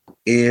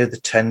 ere the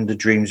tender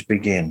dreams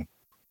begin,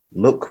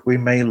 look we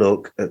may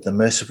look at the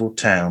merciful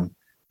town,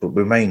 but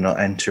we may not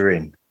enter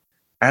in.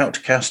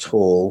 Outcast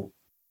hall,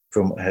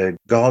 from her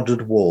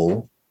guarded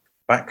wall,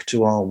 back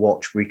to our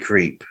watch we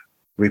creep.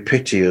 We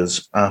pity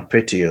us, our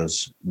pity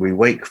us, we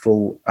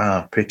wakeful,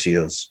 our pity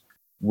us,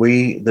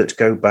 we that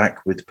go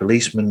back with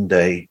policeman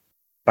day,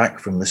 back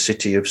from the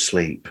city of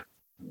sleep.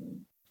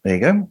 There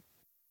you go.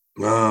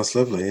 Wow, that's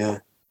lovely, yeah.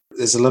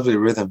 There's a lovely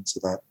rhythm to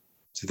that,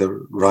 to the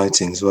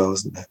writing as well,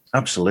 isn't there?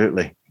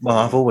 Absolutely. Well,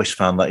 I've always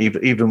found that,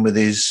 even with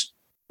his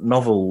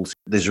novels,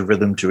 there's a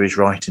rhythm to his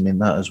writing in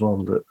that as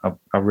well that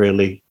I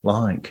really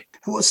like.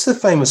 What's the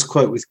famous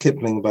quote with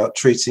Kipling about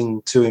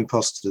treating two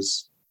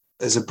imposters?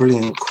 There's a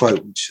brilliant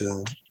quote which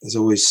has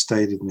always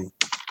stayed with me.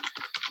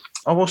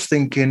 I was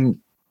thinking,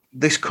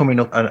 this coming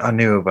up, I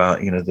knew about,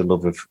 the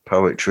love of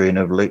poetry and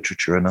of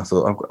literature, and I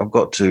thought I've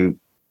got to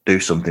do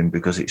something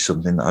because it's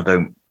something that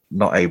I'm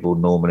not able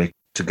normally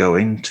to go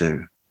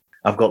into.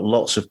 I've got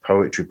lots of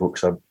poetry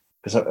books.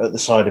 Because at the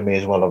side of me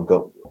as well, I've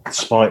got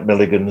Spike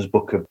Milligan's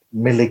book of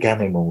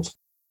Milliganimals.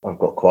 I've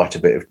got quite a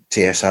bit of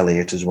T.S.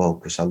 Eliot as well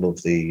because I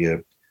love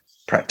the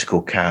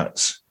Practical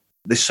Cats.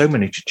 There's so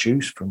many to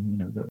choose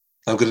from.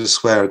 I'm going to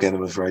swear again,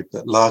 I'm afraid,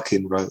 but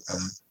Larkin wrote a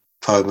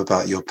poem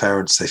about your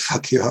parents, they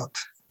fuck you up.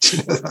 Do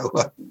you know that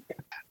one?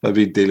 I've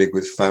been dealing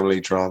with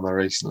family drama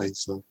recently,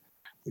 so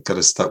it kind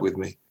of stuck with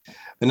me.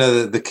 I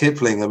know the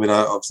Kipling, I mean,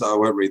 I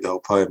won't read the whole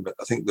poem, but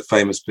I think the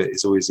famous bit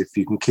is always, if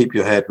you can keep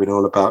your head when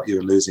all about you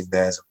are losing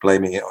theirs and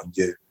blaming it on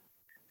you.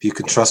 If you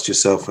can trust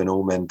yourself when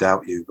all men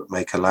doubt you, but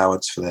make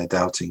allowance for their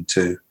doubting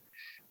too.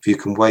 If you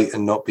can wait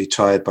and not be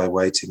tired by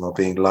waiting or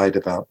being lied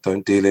about,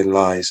 don't deal in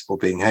lies, or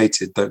being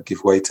hated, don't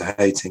give way to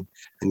hating,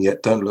 and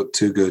yet don't look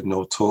too good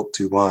nor talk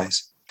too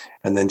wise.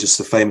 And then just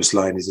the famous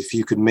line is, if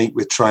you could meet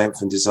with triumph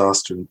and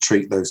disaster and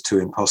treat those two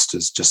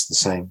imposters just the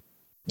same.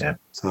 Yeah.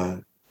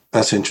 So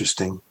that's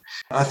interesting.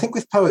 I think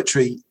with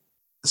poetry,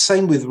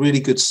 same with really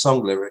good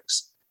song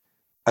lyrics,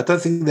 I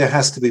don't think there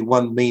has to be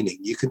one meaning.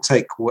 You can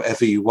take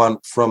whatever you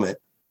want from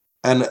it.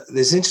 And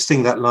it's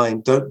interesting, that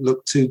line, don't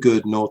look too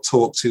good nor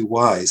talk too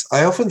wise.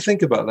 I often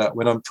think about that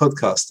when I'm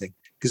podcasting,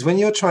 because when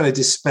you're trying to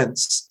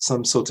dispense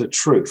some sort of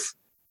truth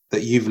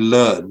that you've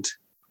learned,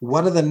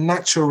 one of the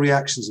natural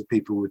reactions that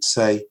people would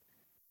say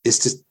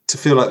is to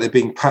feel like they're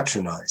being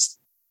patronized.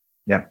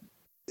 Yeah.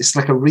 It's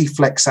like a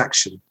reflex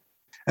action.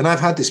 And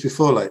I've had this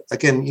before, like,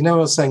 again, you know what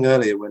I was saying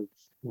earlier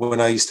when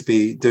I used to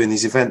be doing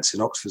these events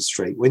in Oxford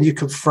Street, when you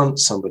confront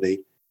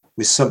somebody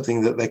with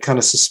something that they kind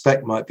of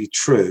suspect might be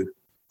true,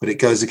 but it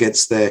goes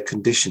against their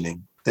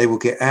conditioning, they will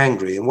get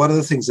angry. And one of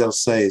the things they'll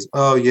say is,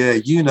 oh, yeah,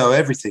 you know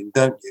everything,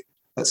 don't you?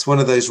 That's one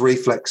of those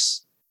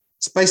reflex.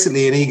 It's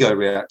basically an ego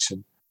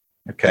reaction.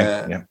 Okay,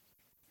 yeah.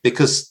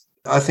 Because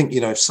I think,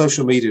 if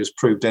social media has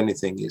proved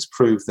anything, it's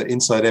proved that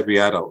inside every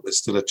adult, there's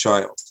still a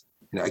child.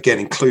 Again,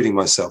 including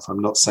myself.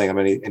 I'm not saying I'm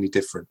any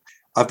different.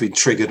 I've been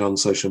triggered on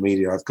social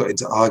media. I've got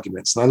into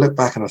arguments. And I look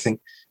back and I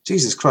think,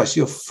 Jesus Christ,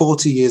 you're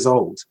 40 years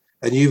old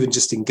and you even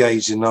just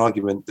engaged in an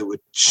argument that would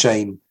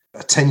shame a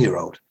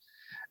 10-year-old.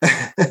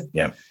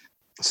 Yeah.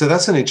 So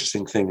that's an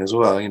interesting thing as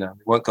well. We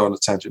won't go on a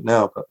tangent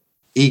now, but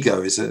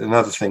ego is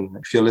another thing.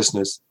 If your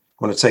listeners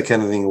want to take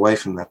anything away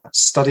from that,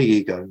 study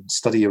ego,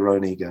 study your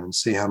own ego and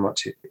see how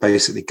much it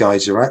basically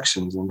guides your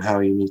actions and how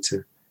you need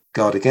to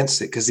guard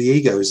against it. Because the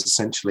ego is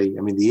essentially,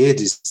 the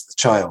id is the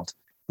child,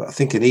 but I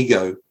think an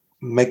ego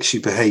makes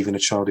you behave in a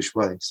childish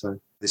way. So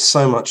there's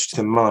so much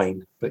to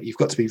mine, but you've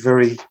got to be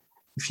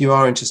if you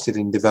are interested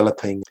in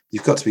developing,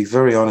 you've got to be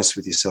very honest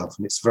with yourself.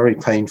 And it's very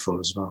painful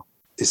as well.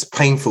 It's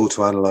painful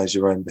to analyze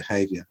your own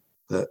behavior,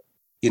 but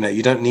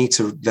you don't need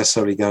to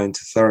necessarily go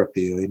into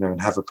therapy or,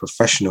 and have a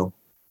professional.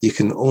 You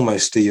can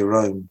almost do your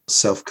own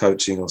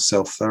self-coaching or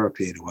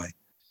self-therapy in a way,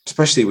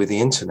 especially with the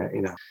internet.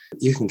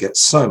 You can get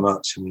so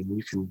much.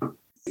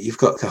 You've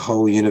got a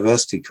whole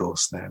university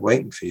course there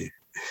waiting for you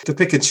to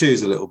pick and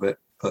choose a little bit.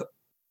 But,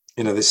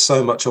 there's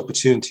so much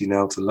opportunity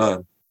now to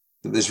learn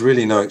that there's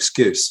really no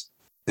excuse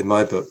in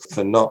my book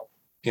for not,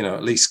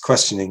 at least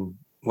questioning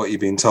what you're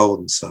being told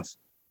and stuff.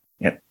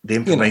 Yeah, the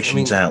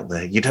information's out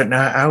there. You don't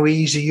know how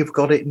easy you've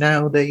got it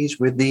nowadays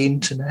with the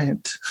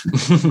internet.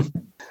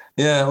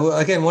 Yeah, well,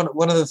 again, one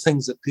of the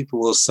things that people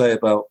will say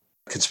about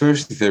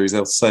conspiracy theories,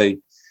 they'll say,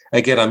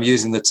 again, I'm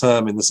using the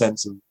term in the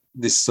sense of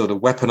this sort of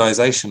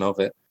weaponization of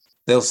it.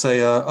 They'll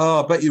say,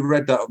 I bet you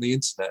read that on the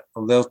internet.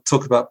 Or they'll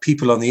talk about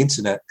people on the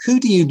internet. Who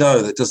do you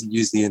know that doesn't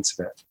use the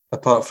internet?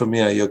 Apart from,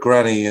 your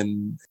granny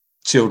and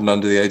children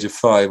under the age of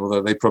 5,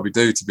 although they probably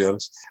do, to be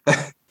honest.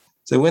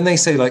 So when they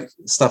say like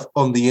stuff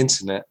on the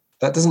internet,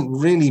 that doesn't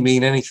really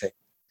mean anything.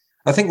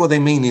 I think what they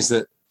mean is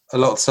that a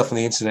lot of stuff on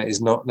the internet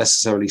is not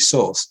necessarily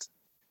sourced.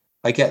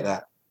 I get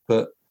that.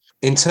 But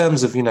in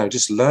terms of,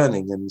 just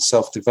learning and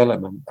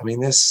self-development,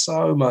 there's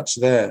so much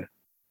there.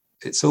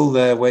 It's all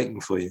there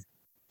waiting for you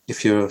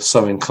if you're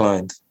so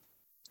inclined.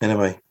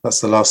 Anyway,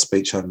 that's the last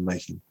speech I'm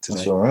making today.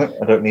 That's all right.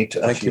 I don't need to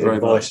Thank ask you you very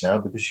advice much. now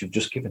because you've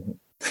just given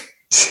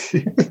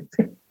it.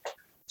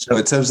 So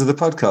in terms of the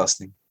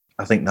podcasting,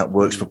 I think that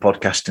works for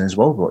podcasting as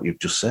well, what you've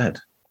just said.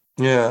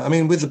 Yeah,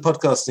 with the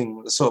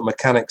podcasting, the sort of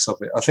mechanics of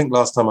it, I think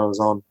last time I was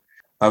on,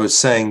 I was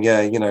saying,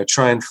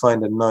 try and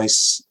find a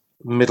nice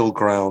middle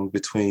ground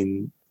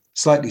between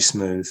slightly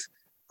smooth.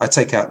 I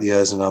take out the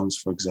ers and ums,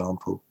 for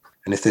example.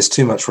 And if there's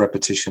too much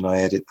repetition,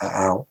 I edit that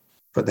out.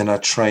 But then I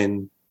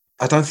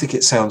don't think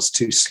it sounds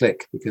too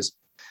slick, because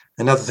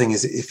another thing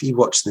is, if you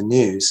watch the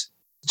news,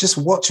 just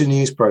watch a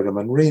news program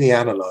and really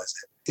analyze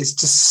it. It's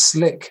just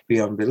slick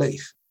beyond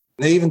belief.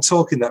 They even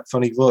talk in that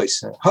funny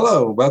voice.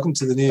 Hello, welcome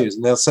to the news.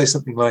 And they'll say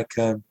something like,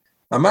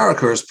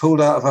 America has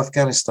pulled out of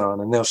Afghanistan.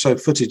 And they'll show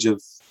footage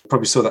of,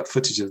 probably saw that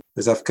footage of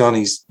those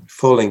Afghanis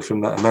falling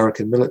from that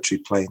American military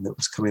plane that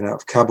was coming out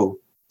of Kabul.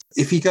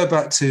 If you go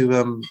back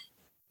to,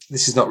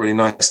 this is not really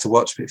nice to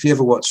watch, but if you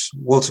ever watch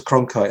Walter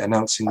Cronkite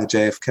announcing that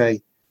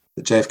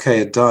JFK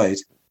had died,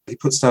 he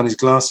puts down his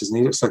glasses and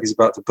he looks like he's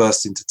about to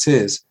burst into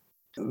tears.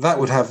 That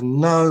would have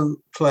no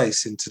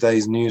place in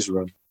today's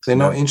newsroom. They're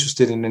not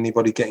interested in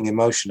anybody getting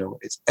emotional.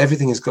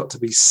 Everything has got to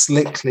be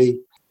slickly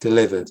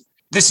delivered.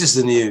 This is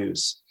the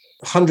news.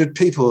 100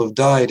 people have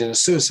died in a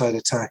suicide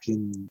attack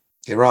in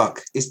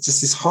Iraq. It's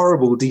just this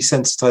horrible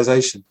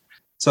desensitization.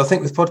 So I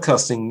think with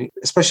podcasting,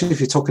 especially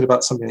if you're talking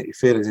about something that you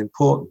feel is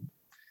important,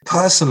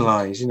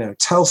 personalize,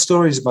 tell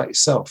stories about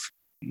yourself.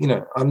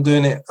 I'm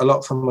doing it a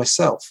lot for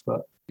myself,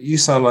 but you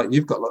sound like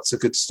you've got lots of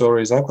good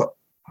stories. I've got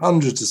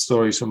hundreds of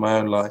stories from my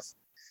own life.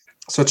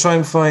 So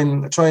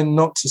I try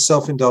not to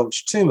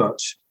self-indulge too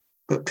much,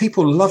 but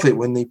people love it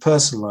when they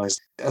personalize.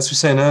 As we were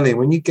saying earlier,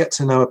 when you get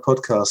to know a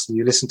podcast and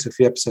you listen to a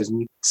few episodes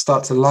and you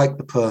start to like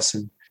the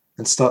person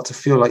and start to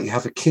feel like you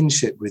have a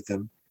kinship with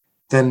them,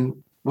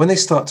 then when they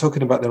start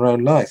talking about their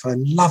own life, I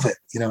love it.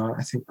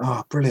 I think,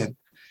 brilliant.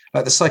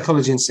 Like the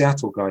Psychology in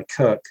Seattle guy,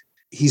 Kirk,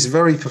 he's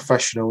very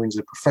professional. He's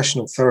a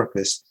professional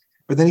therapist,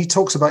 but then he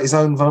talks about his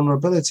own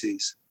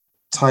vulnerabilities,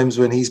 times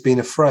when he's been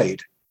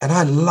afraid. And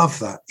I love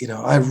that.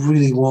 I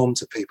really warm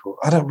to people.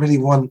 I don't really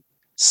want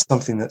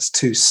something that's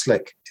too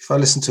slick. If I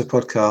listen to a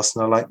podcast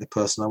and I like the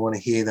person, I want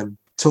to hear them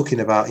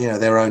talking about,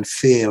 their own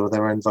fear or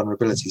their own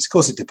vulnerabilities. Of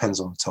course, it depends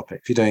on the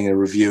topic. If you're doing a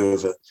review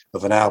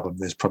of an album,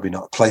 there's probably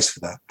not a place for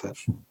that. But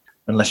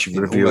unless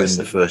you're reviewing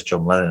the first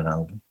John Lennon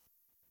album.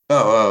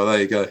 Oh, there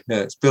you go.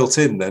 Yeah, it's built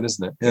in then,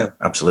 isn't it? Yeah,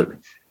 absolutely.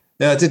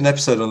 Yeah, I did an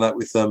episode on that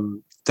with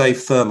Dave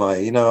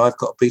Thurmeyer. I've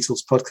got a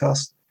Beatles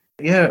podcast.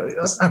 Yeah,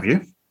 have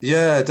you?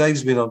 Yeah,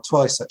 Dave's been on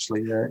twice,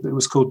 actually. It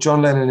was called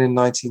John Lennon in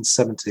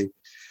 1970.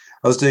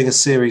 I was doing a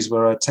series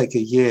where I take a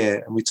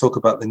year and we talk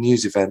about the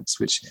news events,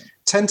 which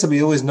tend to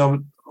be always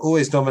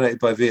dominated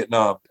by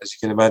Vietnam, as you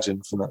can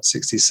imagine, from that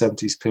 60s,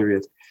 70s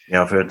period.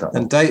 Yeah, I've heard that.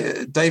 And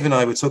Dave and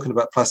I were talking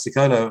about Plastic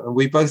Ono, and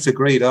we both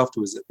agreed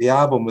afterwards that the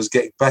album was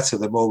getting better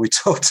the more we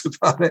talked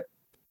about it.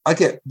 I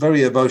get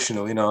very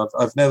emotional.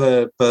 I've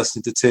never burst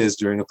into tears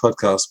during a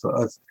podcast,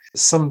 but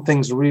some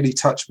things really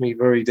touch me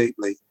very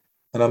deeply.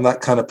 And I'm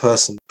that kind of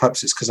person.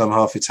 Perhaps it's because I'm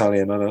half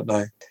Italian, I don't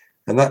know.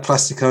 And that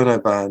Plastic Ono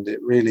band, it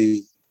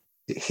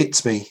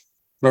hits me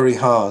very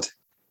hard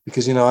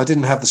because, I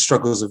didn't have the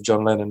struggles of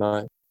John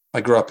Lennon. I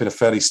grew up in a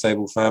fairly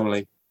stable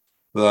family,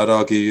 but I'd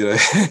argue,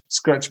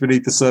 scratch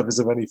beneath the surface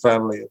of any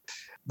family.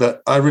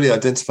 But I really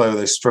identify with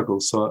those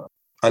struggles. So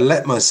I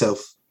let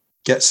myself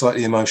get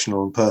slightly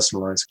emotional and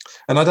personalized.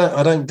 And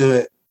I don't do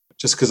it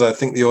just because I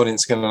think the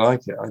audience is going to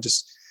like it. I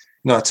just...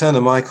 I turn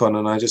the mic on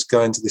and I just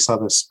go into this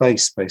other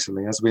space,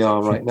 basically, as we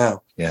are right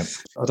now. Yeah.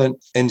 I don't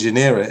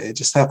engineer it. It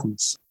just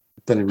happens.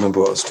 I don't even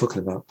remember what I was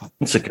talking about. But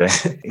it's okay.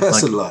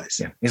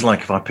 Personalised. It's like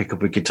if I pick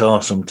up a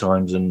guitar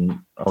sometimes and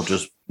I'll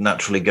just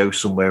naturally go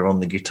somewhere on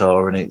the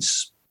guitar and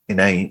it's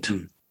innate.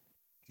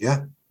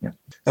 Yeah.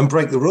 And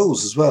break the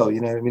rules as well.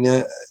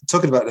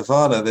 Talking about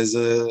Nirvana,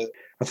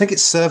 I think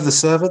it's Serve the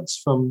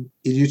Servants from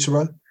In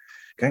Utero.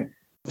 Okay.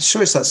 I'm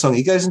sure it's that song.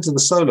 He goes into the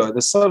solo. The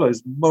solo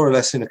is more or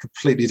less in a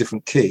completely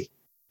different key.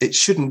 It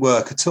shouldn't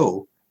work at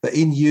all. But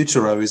In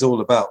Utero is all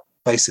about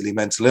basically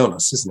mental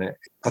illness, isn't it?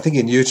 I think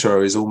In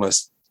Utero is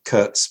almost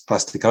Kurt's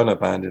Plastic Ono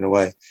band in a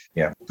way.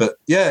 Yeah. But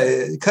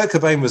Kurt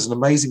Cobain was an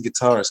amazing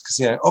guitarist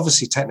because,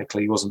 obviously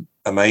technically he wasn't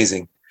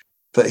amazing,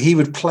 but he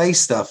would play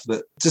stuff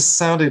that just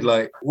sounded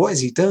like, what is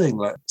he doing?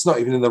 Like, it's not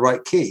even in the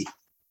right key,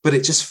 but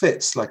it just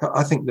fits. Like,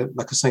 I think that,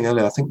 like I was saying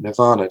earlier, I think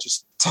Nirvana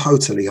just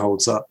totally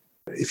holds up.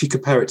 If you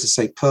compare it to,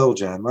 say, Pearl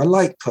Jam, I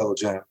like Pearl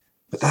Jam,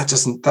 but that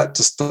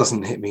just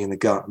doesn't hit me in the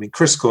gut. I mean,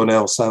 Chris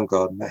Cornell,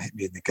 Soundgarden, that hit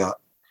me in the gut.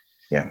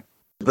 Yeah.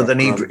 But then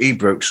he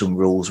broke some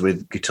rules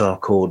with guitar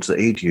chords that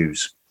he'd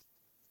use.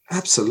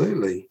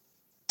 Absolutely.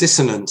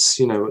 Dissonance,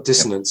 what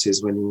dissonance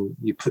is when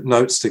you put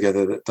notes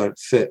together that don't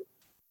fit.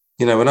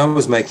 When I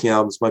was making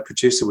albums, my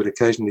producer would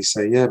occasionally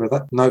say, yeah, but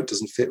that note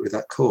doesn't fit with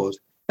that chord.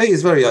 He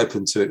is very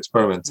open to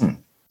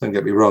experimenting, don't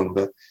get me wrong,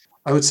 but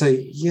I would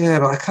say, yeah,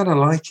 but I kind of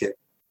like it.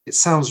 It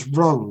sounds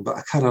wrong, but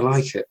I kind of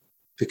like it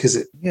because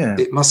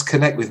it must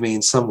connect with me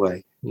in some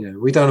way.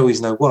 We don't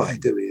always know why,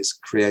 do we, as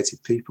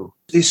creative people?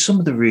 It's some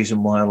of the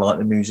reason why I like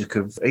the music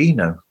of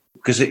Eno,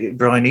 because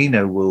Brian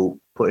Eno will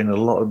put in a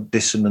lot of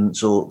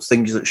dissonance or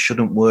things that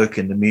shouldn't work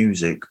in the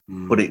music,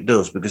 but it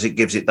does because it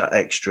gives it that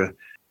extra.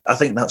 I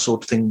think that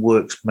sort of thing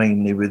works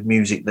mainly with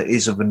music that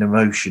is of an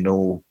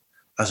emotional,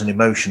 has an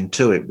emotion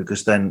to it,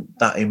 because then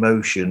that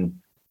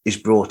emotion is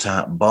brought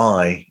out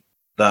by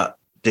that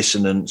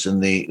dissonance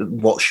and the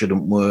what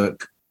shouldn't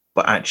work,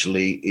 but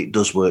actually it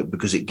does work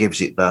because it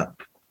gives it that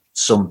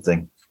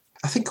something.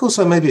 I think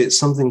also maybe it's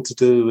something to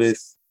do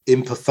with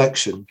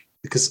imperfection,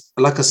 because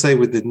like I say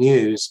with the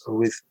news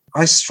or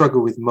I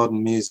struggle with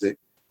modern music,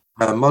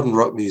 modern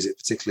rock music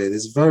particularly.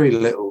 There's very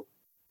little,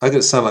 I'm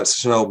going to sound like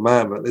such an old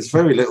man, but there's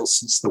very little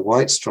since the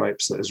White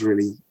Stripes that has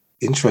really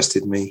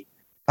interested me.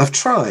 I've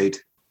tried,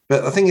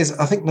 but the thing is,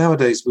 I think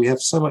nowadays we have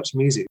so much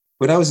music.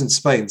 When I was in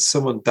Spain,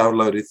 someone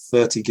downloaded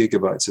 30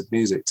 gigabytes of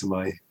music to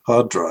my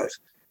hard drive.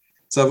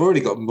 So I've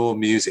already got more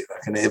music than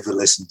I can ever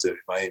listen to in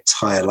my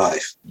entire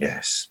life.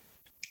 Yes.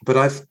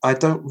 But I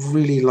don't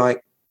really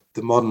like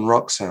the modern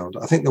rock sound.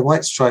 I think the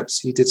White Stripes,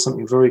 he did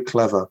something very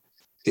clever.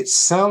 It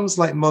sounds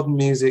like modern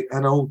music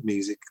and old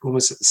music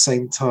almost at the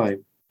same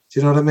time. Do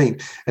you know what I mean?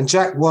 And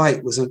Jack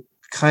White was a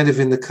kind of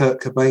in the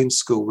Kurt Cobain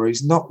school where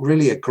he's not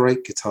really a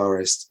great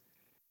guitarist,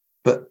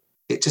 but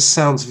it just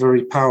sounds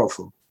very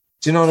powerful.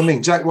 Do you know what I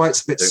mean? Jack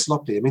White's a bit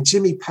sloppy. I mean,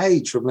 Jimmy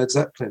Page from Led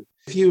Zeppelin,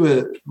 if you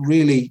were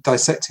really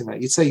dissecting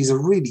that, you'd say he's a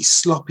really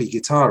sloppy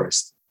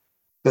guitarist.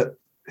 But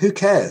who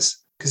cares?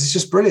 Because he's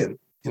just brilliant.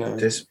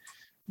 It is.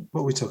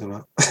 What are we talking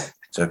about?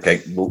 It's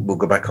okay. We'll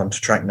go back onto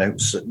track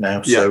notes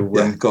now. Yeah,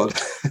 So, God.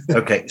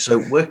 okay.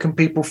 So where can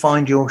people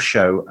find your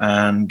show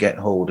and get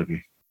hold of you?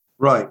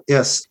 Right.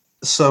 Yes.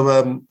 So,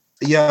 I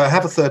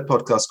have a third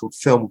podcast called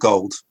Film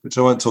Gold, which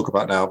I won't talk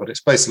about now, but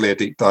it's basically a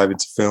deep dive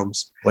into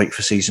films. Wait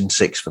for season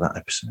 6 for that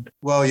episode.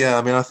 Well, yeah.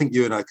 I mean, I think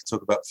you and I could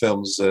talk about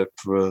films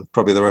for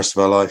probably the rest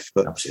of our life.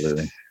 But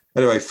absolutely.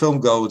 Anyway, Film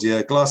Gold.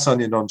 Yeah, Glass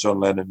Onion on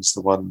John Lennon is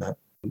the one that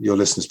your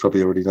listeners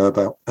probably already know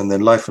about, and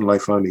then Life and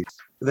Life Only.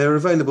 They're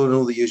available in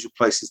all the usual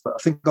places, but I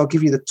think I'll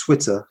give you the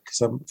Twitter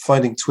because I'm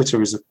finding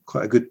Twitter is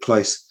quite a good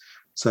place.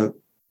 So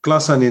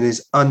Glass Onion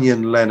is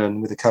Onion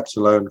Lennon with a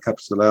capital O and a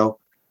capital L.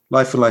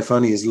 Life and Life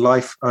Only is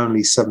Life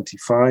Only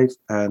 75,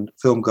 and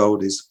Film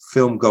Gold is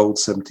Film Gold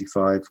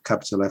 75,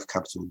 capital F,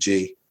 capital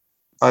G.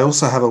 I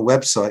also have a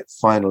website,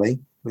 finally,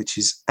 which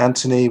is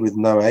Anthony with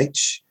no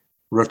H,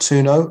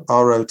 Rotuno,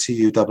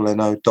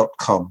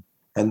 ROTUNO.com.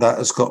 And that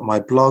has got my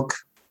blog,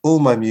 all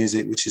my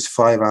music, which is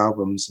 5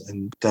 albums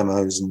and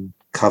demos and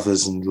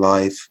covers and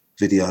live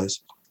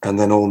videos, and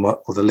then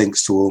all the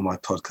links to all my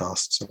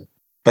podcasts. So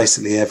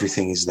basically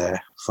everything is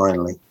there,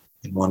 finally,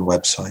 in one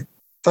website.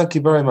 Thank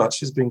you very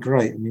much. It's been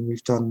great. I mean,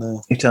 we've done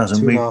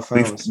 2.5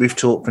 hours. We've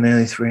talked for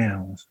nearly 3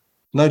 hours.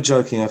 No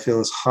joking, I feel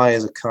as high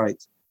as a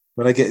kite.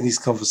 When I get in these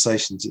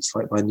conversations, it's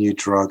like my new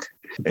drug.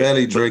 I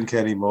barely drink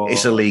anymore.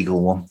 It's a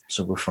legal one,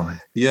 so we're fine.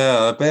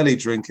 Yeah, I barely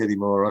drink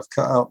anymore. I've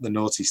cut out the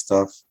naughty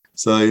stuff.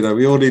 So,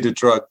 we all need a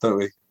drug, don't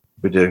we?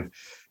 We do.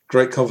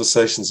 Great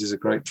conversations is a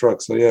great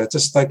drug. So, yeah,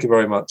 just thank you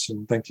very much.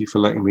 And thank you for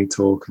letting me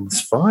talk. And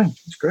it's fine.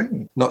 It's great.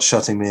 Not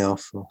shutting me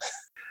off.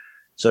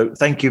 So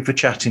thank you for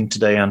chatting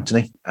today,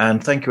 Anthony.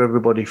 And thank you,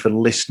 everybody, for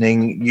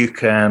listening. You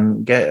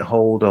can get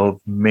hold of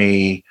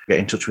me, get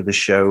in touch with the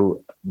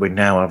show. We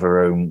now have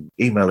our own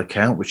email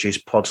account, which is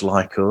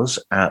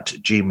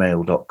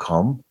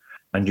podslikeus@gmail.com.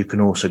 And you can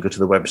also go to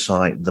the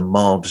website,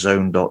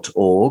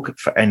 themarvzone.org,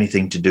 for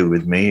anything to do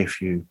with me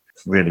if you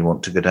really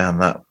want to go down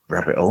that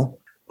rabbit hole.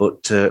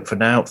 But for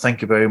now,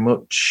 thank you very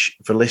much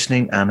for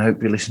listening, and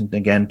hope you listen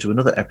again to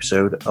another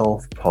episode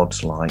of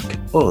Pods Like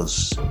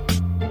Us.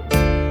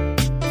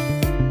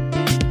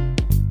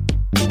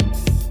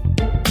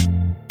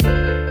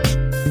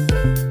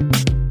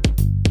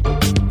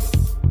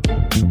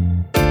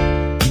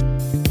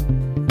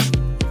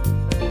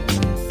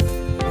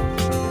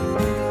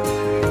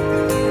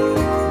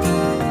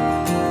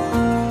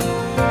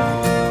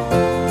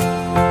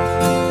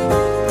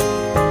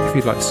 If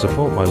you'd like to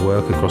support my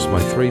work across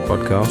my 3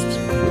 podcasts,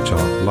 which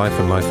are Life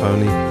and Life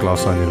Only,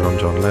 Glass Onion on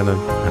John Lennon,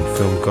 and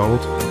Film Gold,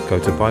 go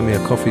to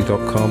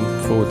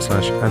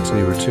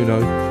buymeacoffee.com/Anthony Rotuno,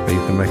 where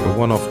you can make a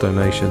one-off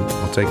donation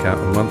or take out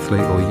a monthly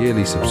or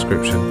yearly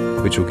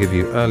subscription, which will give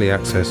you early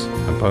access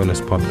and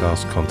bonus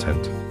podcast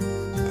content.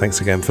 Thanks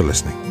again for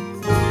listening.